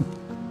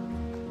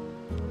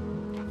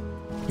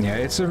 Yeah,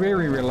 it's a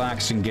very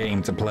relaxing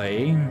game to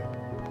play.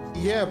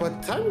 Yeah,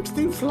 but time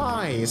still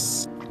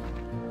flies.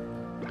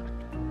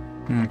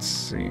 Let's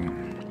see.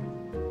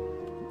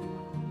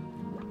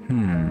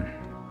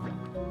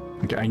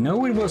 Okay, I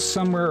know it was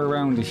somewhere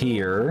around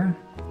here.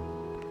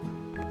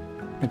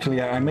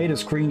 Actually, I made a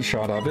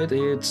screenshot of it.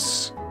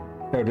 It's...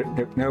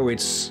 No,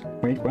 it's...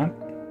 Wait, what?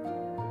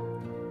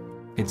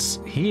 It's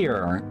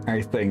here,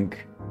 I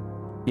think.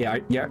 Yeah,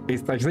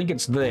 I think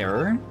it's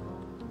there.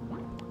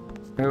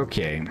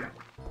 Okay.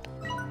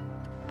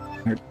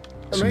 It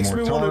makes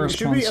me wonder,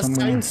 should we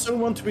assign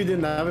someone to be the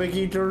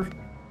navigator?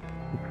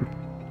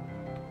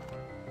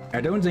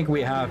 I don't think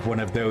we have one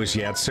of those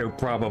yet, so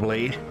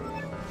probably.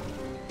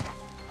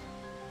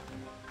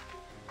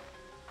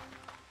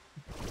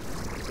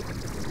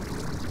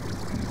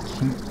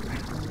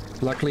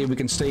 Luckily, we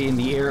can stay in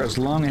the air as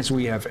long as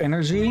we have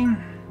energy.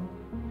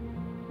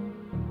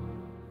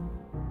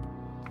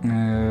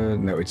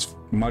 No, it's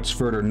much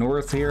further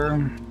north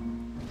here.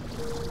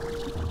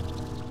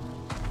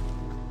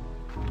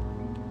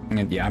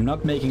 And yeah, I'm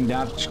not making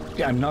that...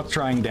 I'm not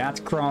trying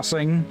that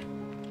crossing.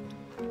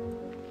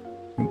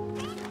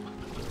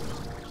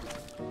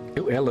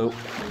 Oh, hello.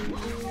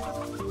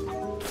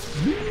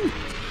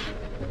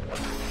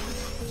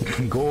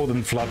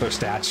 Golden flutter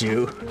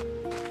statue.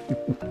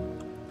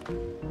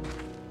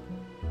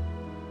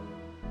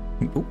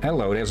 Oh,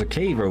 hello, there's a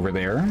cave over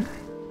there.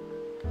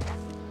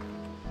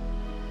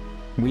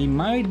 We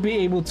might be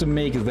able to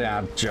make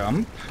that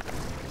jump.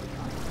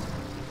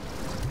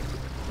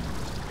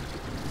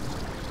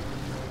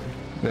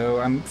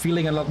 Though I'm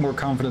feeling a lot more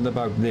confident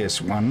about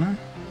this one.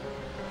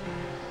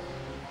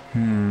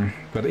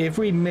 But if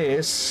we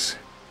miss...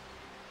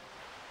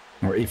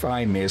 Or if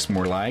I miss,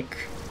 more like...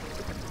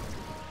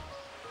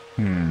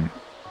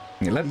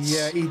 Let's...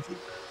 Yeah,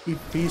 it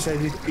feels a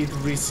little bit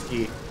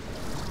risky.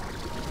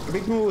 A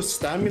bit more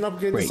stamina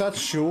upgrade, is that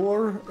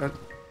sure?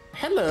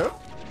 Hello?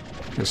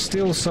 There's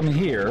still some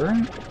here.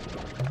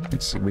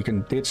 Let's see, we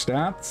can ditch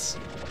that.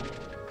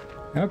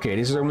 Okay,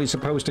 this is only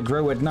supposed to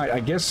grow at night.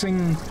 I'm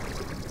guessing...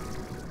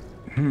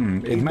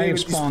 it may have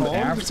spawned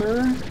after,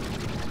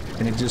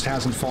 and it just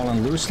hasn't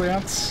fallen loose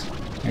yet.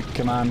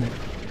 Come on.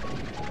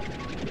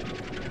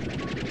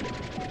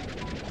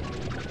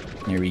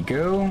 Here we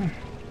go.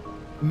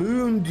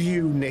 Moon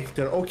Dew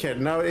Nectar. Okay,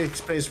 now it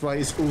explains why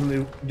it's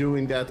only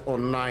doing that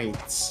on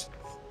nights.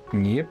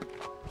 Yep.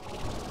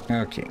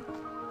 Okay.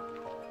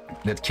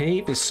 That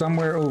cave is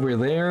somewhere over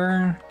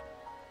there.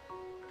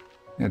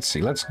 Let's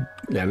see. Let's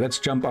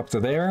jump up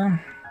to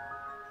there.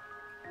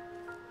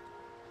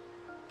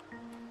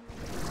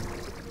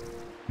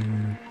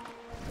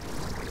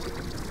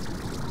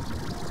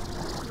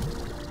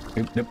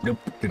 Nope.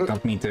 Did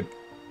not mean to.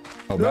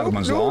 Oh, that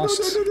one's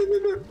lost.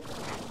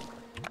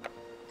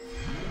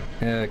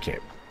 No. Okay.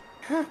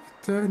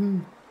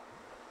 Captain.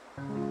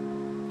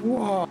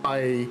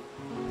 Why?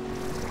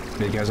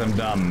 Because I'm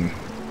dumb.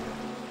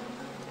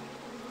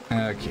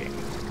 Okay.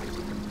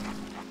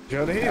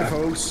 You're here,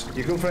 folks.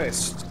 You go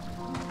first.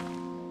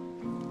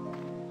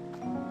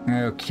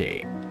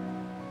 Okay.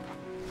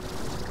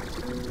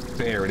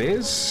 There it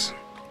is.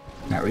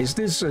 Now, is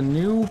this a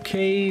new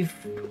cave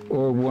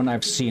or one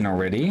I've seen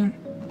already?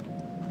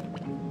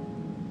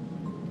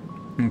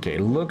 Okay,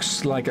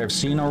 looks like I've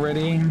seen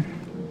already.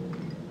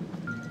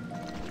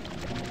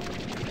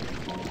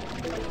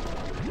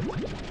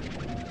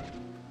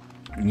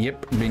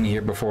 Yep, been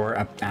here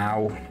before.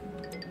 Ow.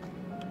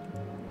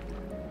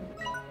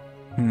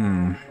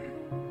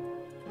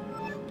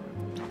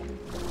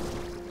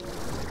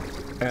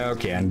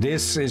 Okay, and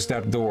this is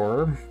that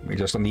door. We're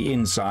just on the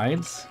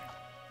inside.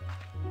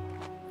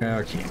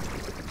 Okay.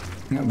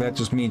 Now that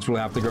just means we'll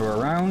have to go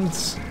around.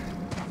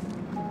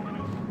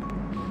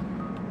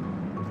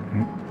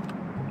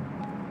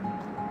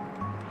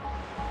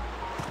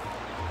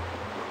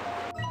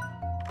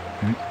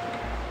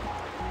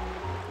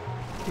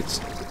 It's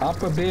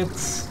up a bit.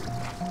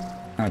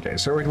 Okay,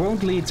 so it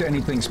won't lead to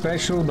anything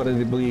special, but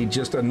it'll be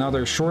just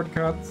another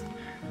shortcut.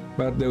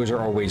 But those are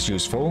always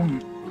useful.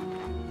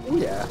 Oh,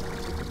 yeah.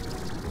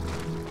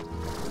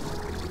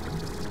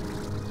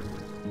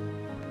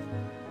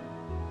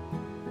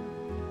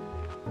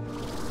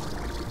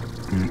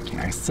 Okay,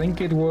 I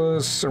think it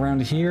was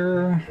around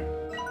here.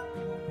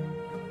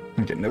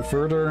 Okay, no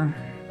further.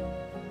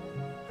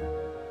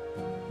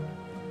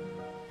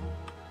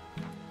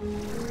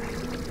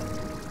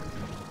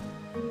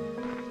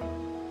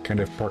 Kind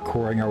of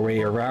parkouring our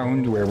way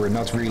around where we're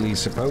not really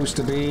supposed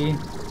to be.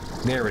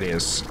 There it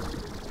is.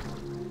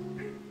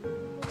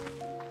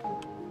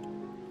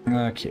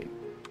 Okay.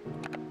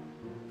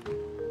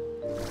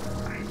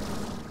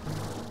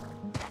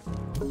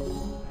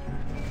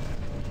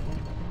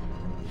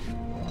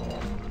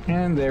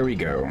 And there we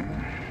go.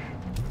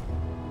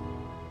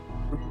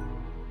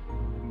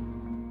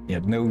 Yeah,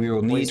 no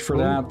real need for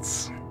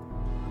that.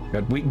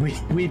 But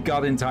we've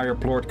got entire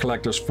plort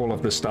collectors full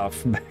of the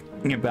stuff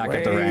back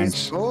at the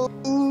ranch.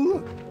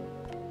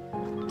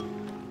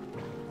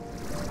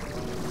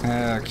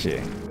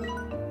 Okay.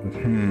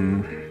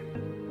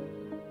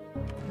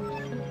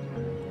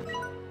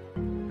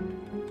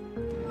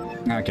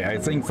 Okay, I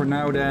think for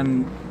now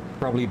then,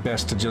 probably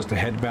best to just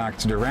head back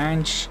to the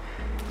ranch.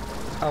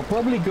 I'll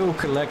probably go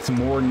collect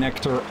more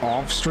nectar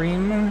off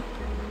stream,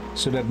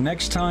 so that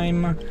next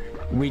time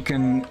we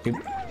can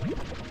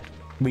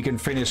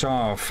finish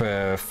off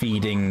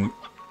feeding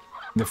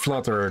the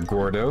Flutter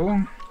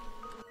Gordo.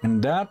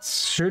 And that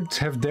should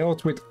have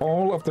dealt with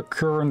all of the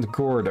current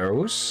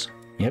Gordos.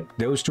 Yep,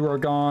 those two are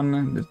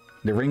gone.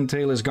 The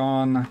ringtail is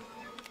gone.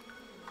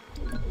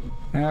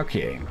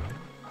 Okay.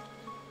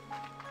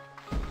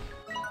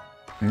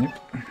 Yep.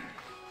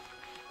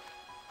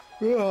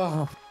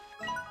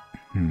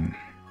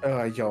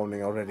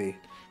 Yawning already.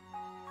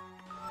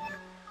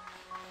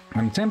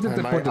 I'm tempted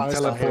to put the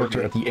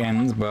teleporter at the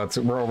end, but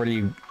we're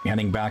already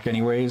heading back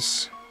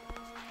anyways.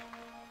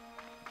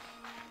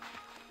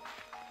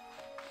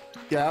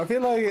 Yeah, I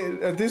feel like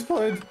at this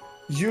point,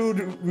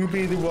 you will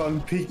be the one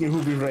picking who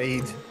we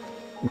raid.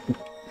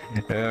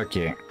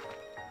 Okay.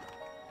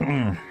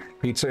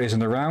 Pizza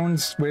isn't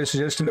around. We're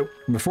suggesting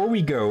before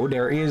we go,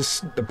 there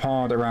is the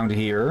pod around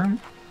here.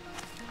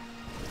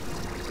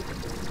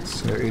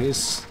 So it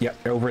is, yeah,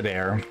 over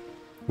there.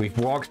 We've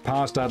walked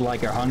past that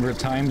like 100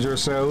 times or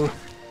so,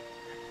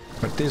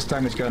 but this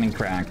time it's getting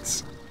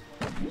cracked.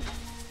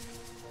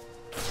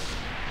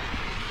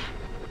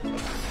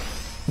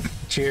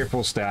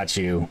 Cheerful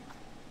statue.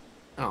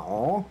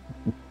 Aww.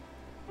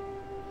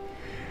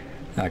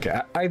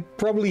 Okay, I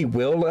probably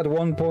will at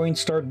one point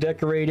start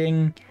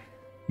decorating,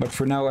 but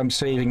for now I'm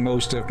saving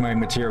most of my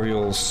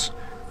materials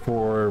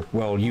for,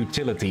 well,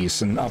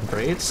 utilities and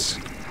upgrades.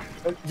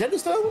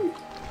 Yellowstone?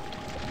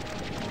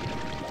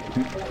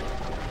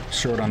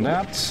 Short on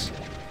that.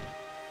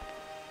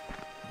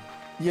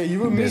 Yeah, you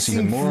were There's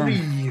missing even more.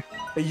 3.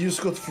 And you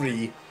just got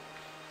 3.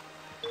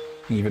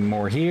 Even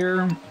more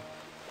here.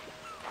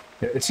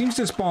 It seems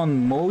to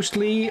spawn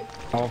mostly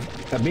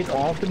a bit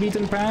off the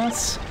beaten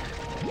paths.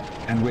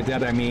 And with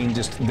that I mean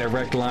just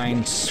direct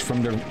lines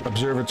from the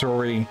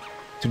observatory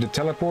to the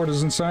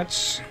teleporters and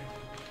such.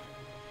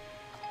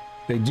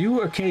 They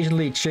do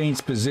occasionally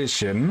change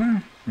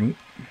position.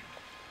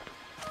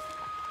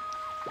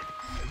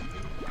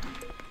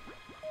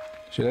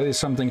 So that is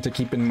something to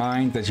keep in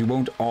mind, that you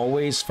won't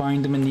always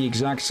find them in the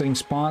exact same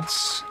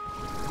spots.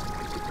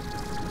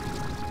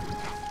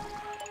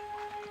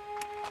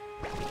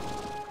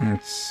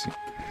 Let's see.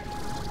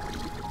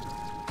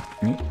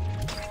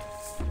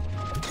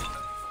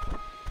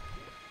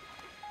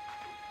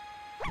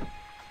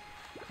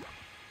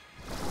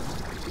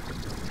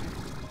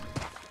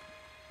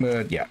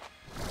 But yeah,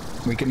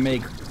 we can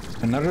make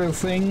another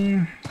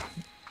thing.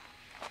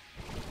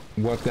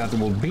 What that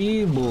will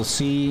be, we'll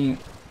see.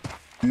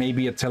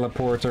 Maybe a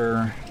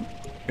teleporter.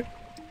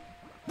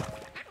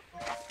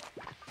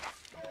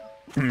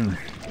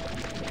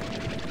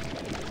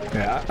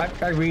 Yeah,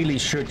 I really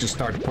should just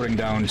start putting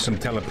down some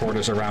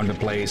teleporters around the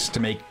place to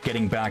make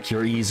getting back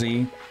here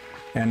easy.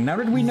 And now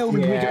that we know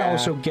we can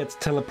also get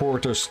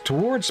teleporters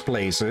towards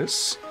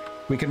places,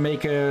 we can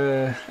make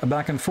a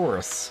back and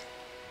forth.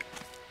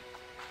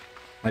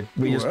 Like,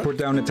 we just put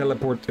down a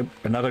teleport...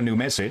 another new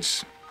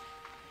message.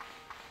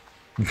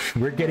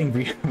 We're getting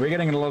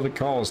a lot of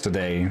calls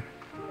today.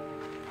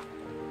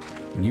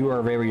 You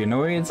are very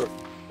annoyed.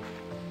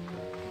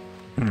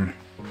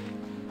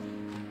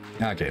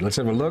 Okay, let's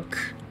have a look.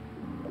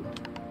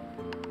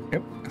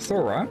 Yep,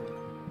 Thora.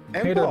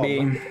 Hey there,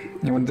 B.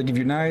 I wanted to give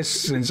you nice,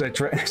 since I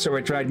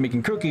tried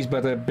making cookies,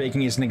 but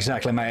baking isn't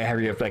exactly my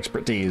area of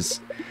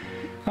expertise.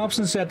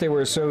 Hobson said they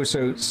were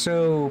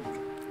so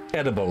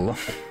edible.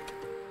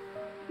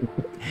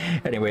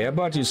 Anyway, I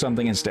bought you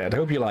something instead.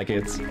 Hope you like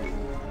it.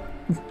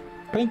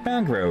 Pink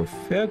Mangrove.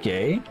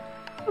 Okay.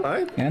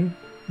 Right. And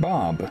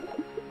Bob.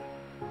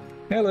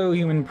 Hello,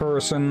 human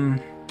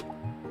person.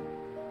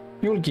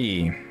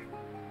 Yulki.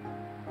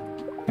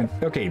 And,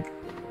 okay.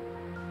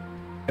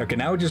 Okay,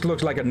 now it just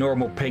looks like a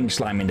normal pink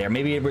slime in there.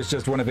 Maybe it was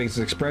just one of his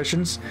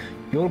expressions.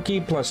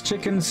 Yulki plus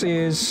chickens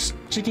is...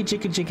 chicky.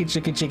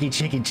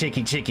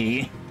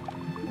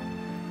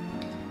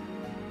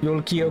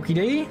 Yulki okie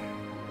day?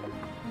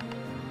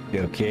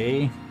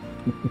 Okay.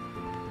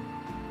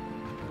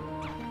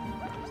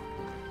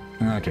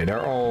 Okay,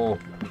 they're all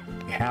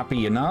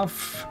happy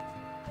enough.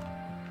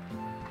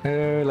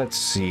 Let's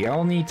see.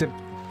 I'll need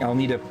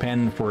a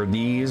pen for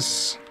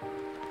these.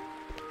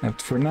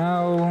 And for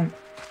now,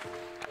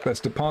 let's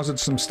deposit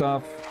some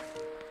stuff.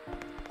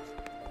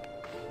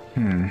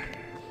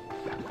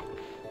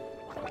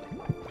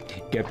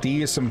 Get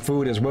these some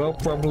food as well,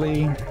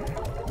 probably.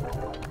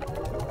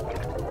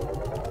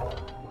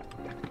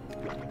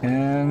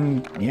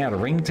 And yeah, the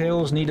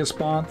ringtails need a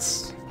spot.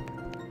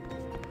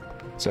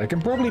 So I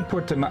can probably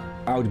put them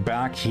out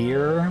back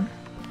here.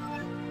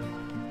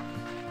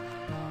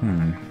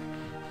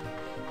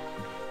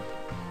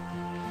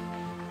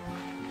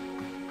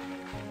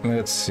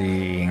 Let's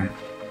see.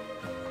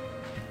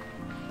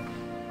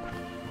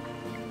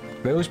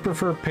 Those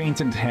prefer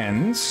painted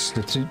hens.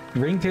 The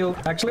ringtail.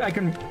 Actually, I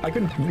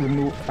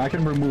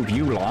can remove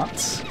you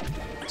lots,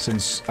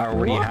 since I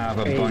already have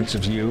a bunch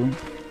of you.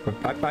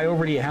 But I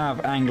already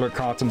have angler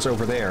cottons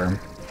over there.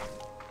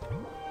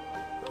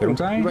 Don't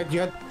I? But you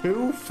had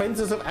 2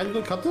 fences of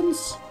angler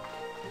cottons?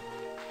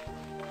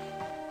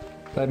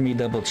 Let me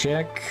double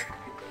check.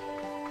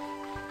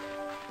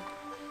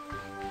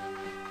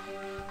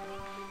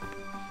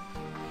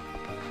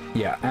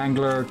 Yeah,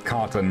 angler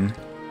cotton.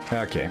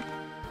 Okay.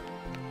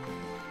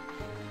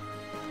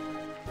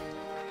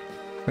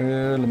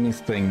 Let me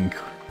think.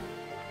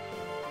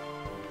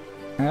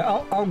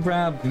 I'll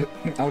grab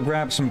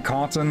some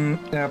cotton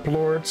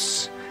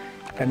plorts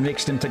and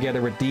mix them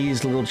together with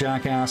these little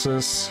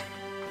jackasses.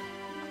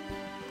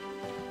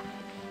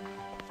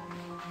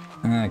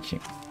 Okay.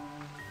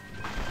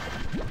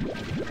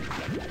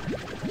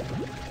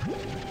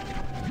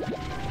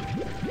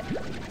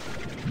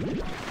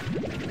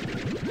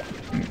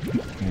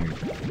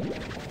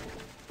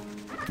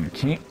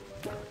 Okay.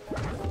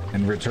 And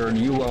And return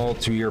you all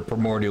to your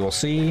primordial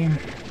sea.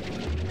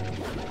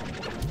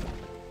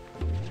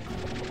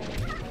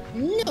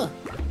 No.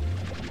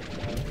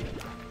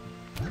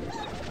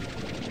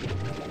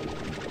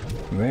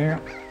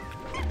 There.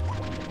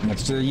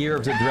 That's the year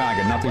of the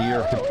dragon, not the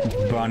year of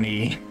the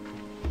bunny.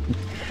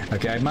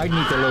 Okay, I might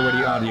need to lower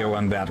the audio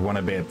on that one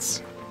a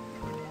bit.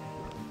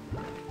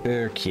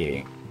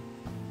 Okay.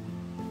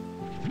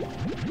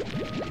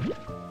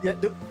 Yeah,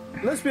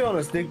 let's be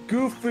honest, the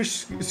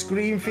goofish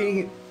scream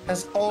thing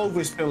has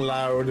always been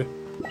loud,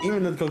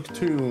 even in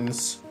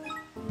cartoons.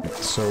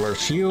 Solar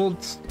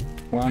shield.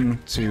 1,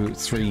 2,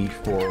 3,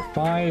 4,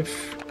 5.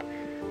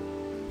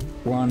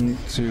 1,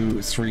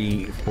 2,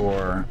 3,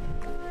 4,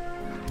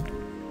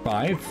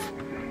 5.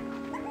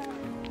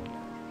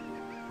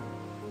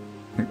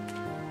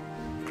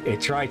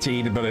 It tried to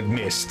eat it, but it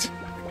missed.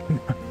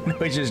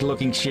 Which is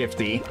looking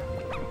shifty.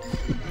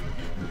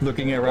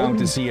 Looking around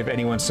to see if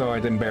anyone saw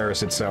it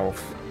embarrass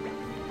itself.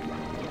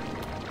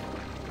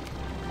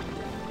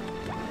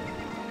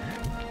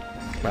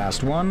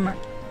 Last one.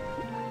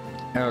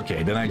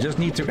 Okay, then I just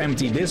need to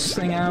empty this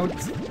thing out.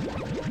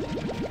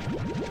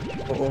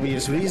 For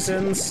obvious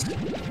reasons.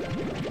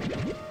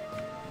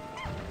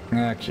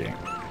 Okay.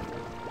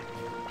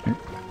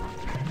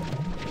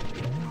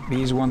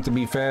 These want to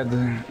be fed.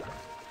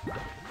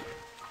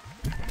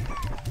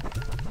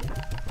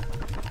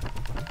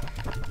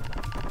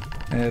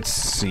 Let's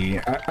see.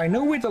 I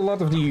know with a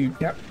lot of the...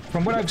 Yeah,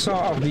 from what I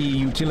saw of the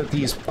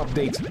utilities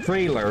update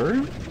trailer,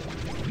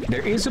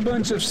 there is a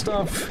bunch of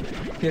stuff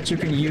that you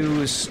can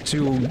use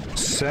to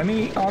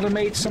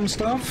semi-automate some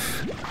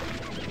stuff.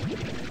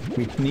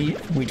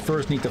 We'd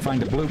first need to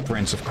find the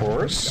blueprints, of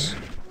course.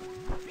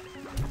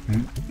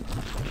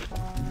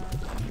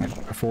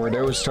 Before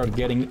those start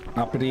getting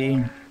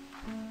uppity.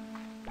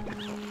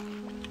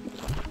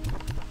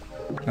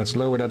 Let's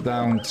lower that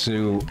down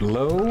to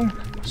low,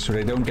 so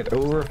they don't get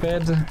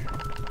overfed.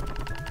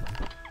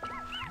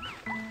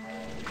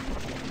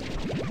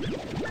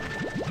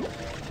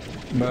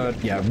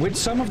 But yeah, with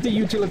some of the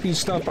utility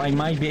stuff, I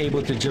might be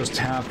able to just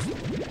have...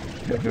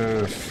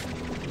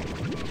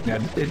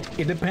 yeah,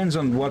 it depends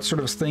on what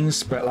sort of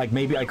things, but like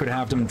maybe I could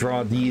have them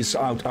draw these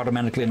out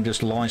automatically and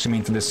just launch them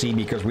into the sea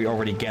because we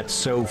already get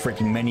so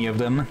freaking many of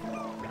them.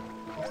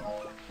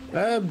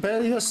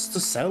 Better just to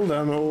sell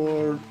them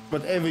or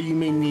whatever you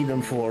may need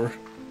them for.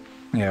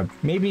 Yeah,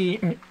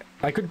 maybe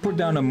I could put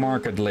down a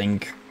market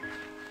link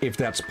if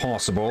that's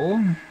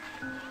possible.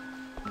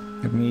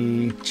 Let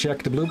me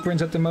check the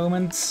blueprints at the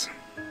moment.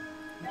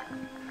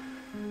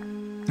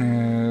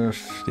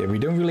 Yeah, we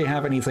don't really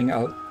have anything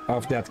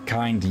of that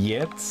kind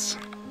yet.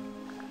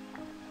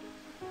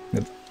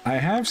 But I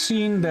have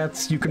seen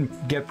that you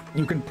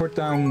can put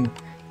down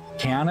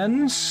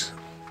cannons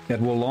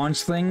that will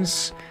launch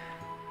things.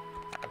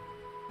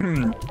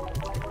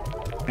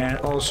 And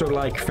also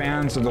like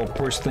fans that'll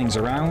push things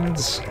around.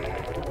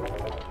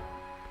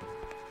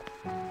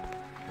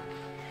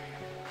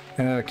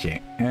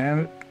 Okay,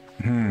 and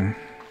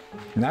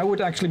now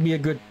would actually be a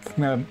good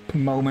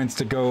moment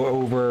to go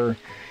over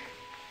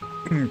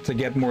to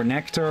get more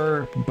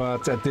nectar,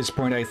 but at this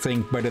point I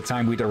think by the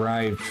time we'd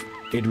arrive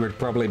it would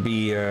probably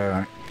be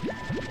yeah,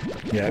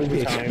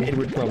 it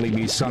would probably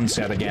be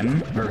sunset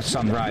again, or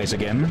sunrise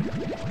again.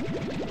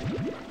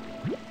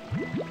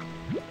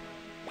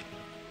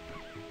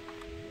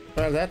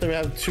 Well, that we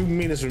have 2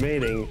 minutes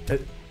remaining.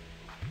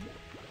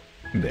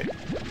 There.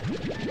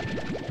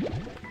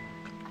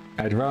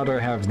 I'd rather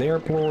have their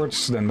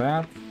ports than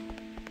that.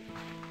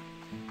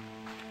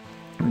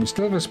 We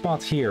still have a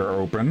spot here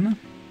open.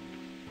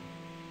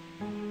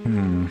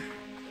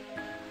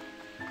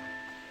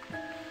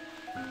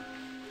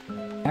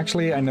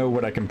 Actually, I know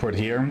what I can put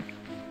here.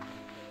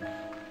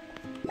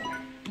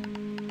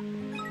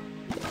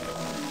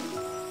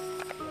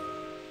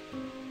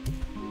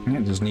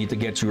 I just need to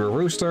get you a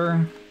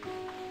rooster.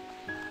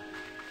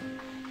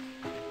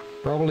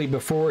 Probably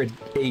before it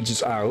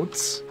ages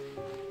out.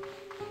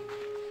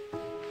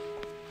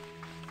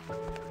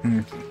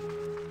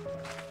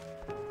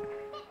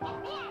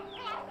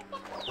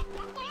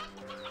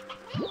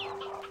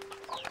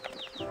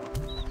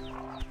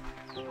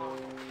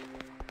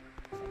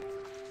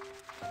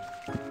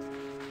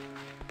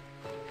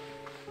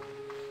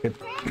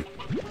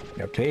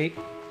 Okay.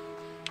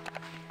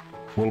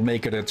 We'll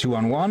make it a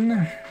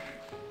 2-on-1.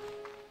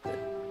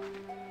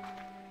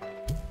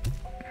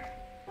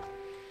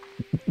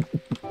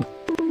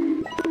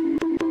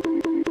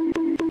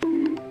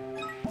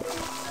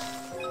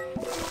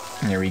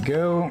 There we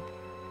go.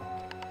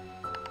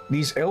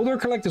 These elder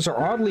collectors are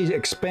oddly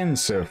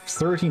expensive.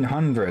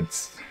 1,300.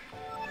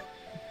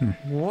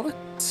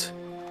 What?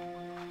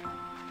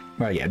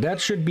 Well, yeah, that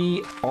should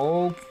be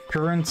all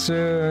current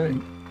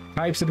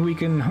types that we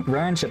can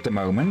ranch at the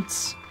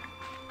moment.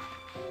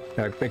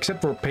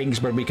 Except for pigs,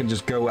 but we can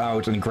just go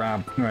out and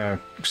grab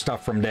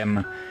stuff from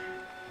them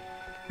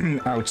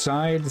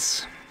outside.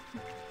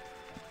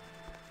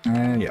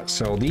 Yeah,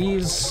 so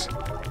these...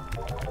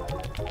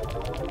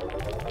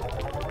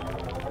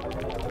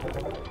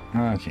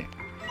 Okay.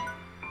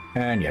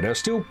 And yeah, there's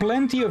still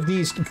plenty of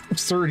these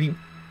 30...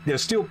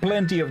 There's still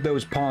plenty of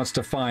those paths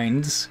to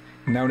find.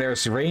 Now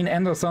there's rain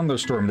and a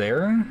thunderstorm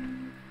there.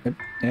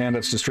 And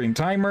that's the stream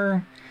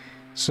timer.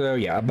 So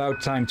yeah,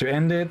 about time to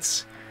end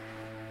it.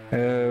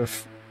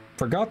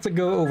 Forgot to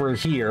go over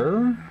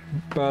here,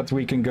 but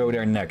we can go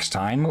there next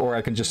time. Or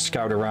I can just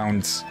scout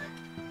around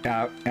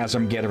as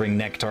I'm gathering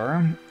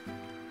nectar.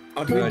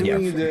 Are we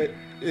doing the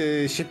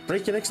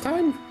shipbreak next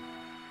time?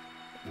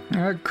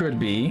 Could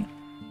be.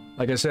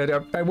 Like I said,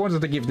 I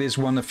wanted to give this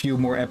one a few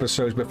more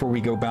episodes before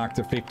we go back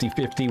to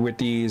 50-50 with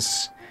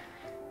these.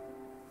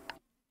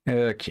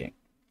 Okay.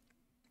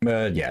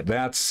 But yeah,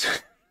 that's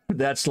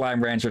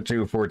Slime Rancher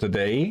 2 for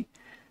today.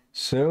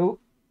 So,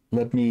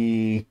 let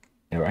me...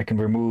 I can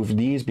remove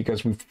these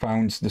because we've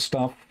found the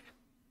stuff.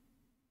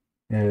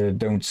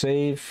 Don't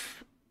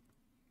save.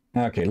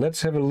 Okay,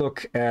 let's have a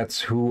look at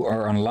who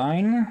are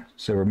online.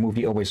 So remove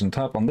the always on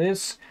top on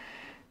this.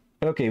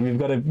 Okay,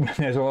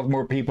 there's a lot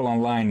more people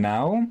online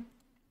now.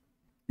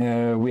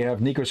 We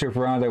have Nico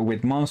Silverado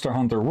with Monster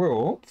Hunter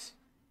World.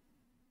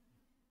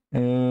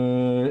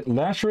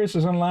 Lazarus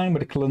is online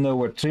with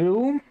Klonoa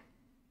 2.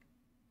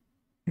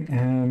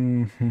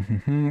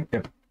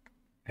 Yep.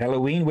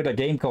 Halloween with a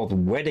game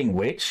called Wedding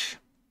Witch.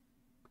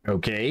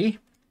 Okay.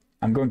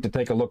 I'm going to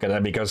take a look at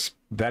that because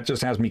that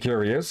just has me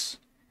curious.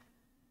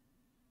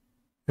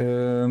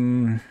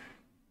 Of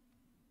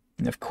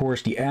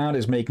course, the ad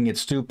is making it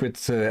stupid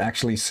to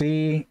actually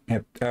see.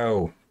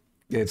 Oh,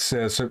 it's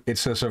a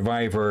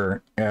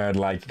Survivor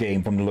like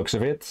game from the looks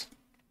of it.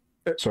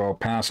 So I'll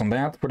pass on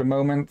that for the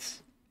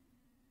moment.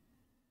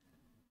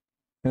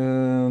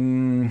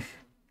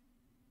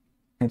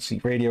 Let's see,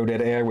 Radio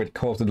Dead Air with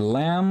Call to the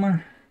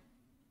Lamb.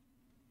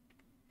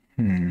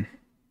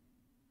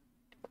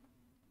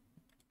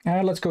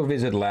 Let's go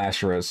visit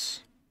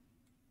Lazarus.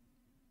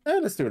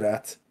 Let's do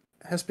that.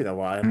 It has been a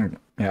while.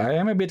 Yeah, I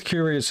am a bit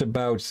curious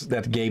about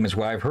that game as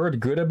well. I've heard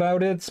good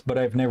about it, but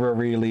I've never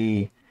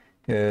really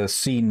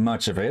seen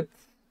much of it.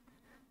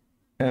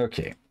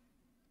 Okay.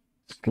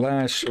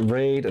 Slash,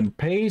 raid, and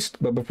paste.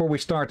 But before we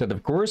start that,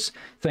 of course,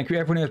 thank you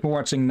everyone who's been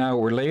watching now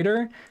or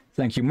later.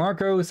 Thank you,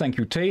 Marco. Thank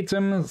you,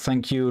 Tatum.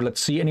 Thank you, let's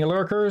see, any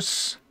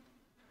lurkers?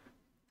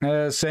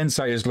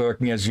 Sensei is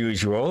lurking as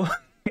usual.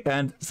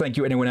 And thank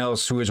you anyone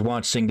else who is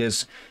watching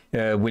this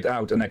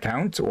without an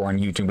account or on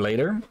YouTube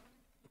later.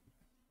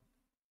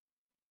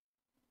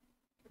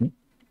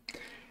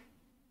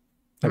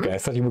 Okay, I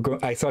thought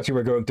you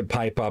were going to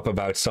pipe up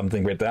about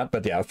something with that,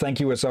 but yeah, thank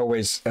you as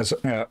always, as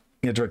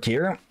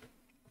Drakir.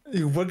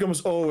 You're welcome as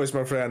always,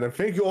 my friend, and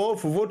thank you all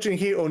for watching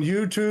here on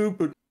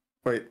YouTube.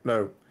 Wait,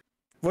 no,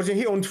 watching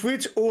here on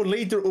Twitch or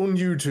later on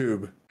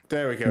YouTube.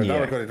 There we go. Yeah.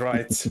 Now I got it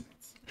right.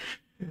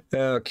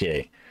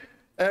 Okay.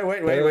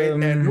 Wait,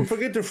 and don't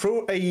forget to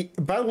throw a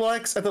battle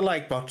axe at the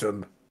like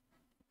button.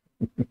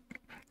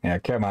 Yeah,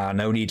 come on,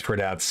 no need for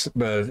that,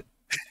 but.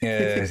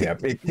 Yeah,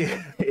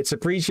 it's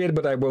appreciated,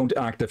 but I won't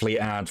actively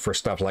add for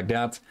stuff like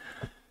that.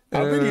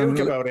 I'll really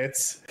joke about it.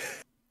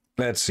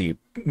 Let's see.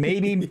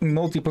 Maybe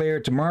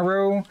multiplayer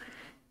tomorrow.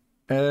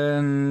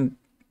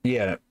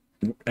 Yeah.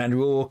 And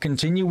we'll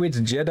continue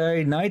with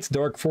Jedi Knight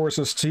Dark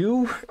Forces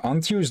 2 on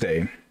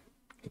Tuesday.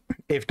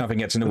 If nothing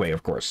gets in the way,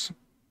 of course.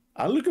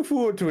 I'm looking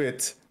forward to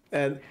it.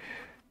 And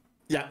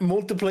yeah,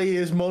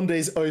 multiplayer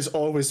Mondays is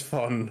always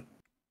fun.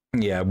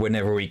 Yeah,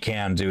 whenever we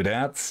can do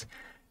that.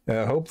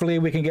 Hopefully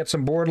we can get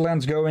some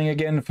Borderlands going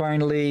again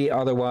finally,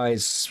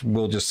 otherwise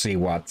we'll just see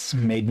what.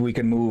 Maybe we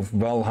can move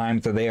Valheim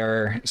to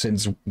there,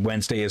 since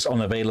Wednesday is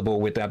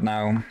unavailable with that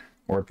now.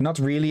 Or not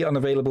really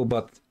unavailable,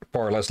 but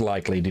far less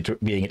likely due to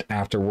being it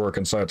after work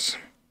and such.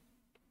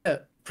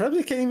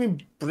 Probably can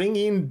even bring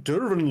in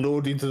Durban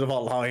Lord into the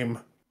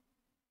Valheim.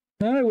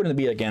 I wouldn't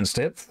be against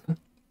it.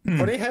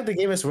 But they had the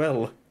game as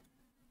well.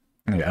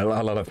 Yeah,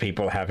 a lot of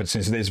people have it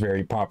since it is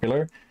very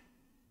popular.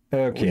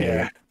 Okay.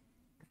 Yeah.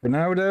 For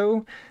now,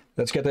 though,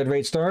 let's get that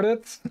raid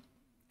started.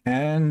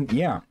 And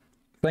yeah,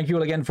 thank you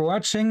all again for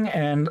watching.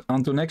 And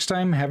until next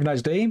time, have a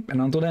nice day. And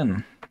until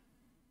then,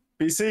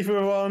 be safe,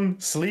 everyone.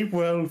 Sleep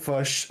well,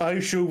 for I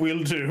sure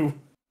will do.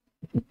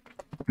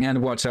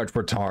 And watch out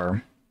for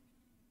Tar.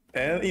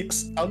 And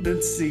it's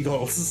 100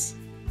 seagulls.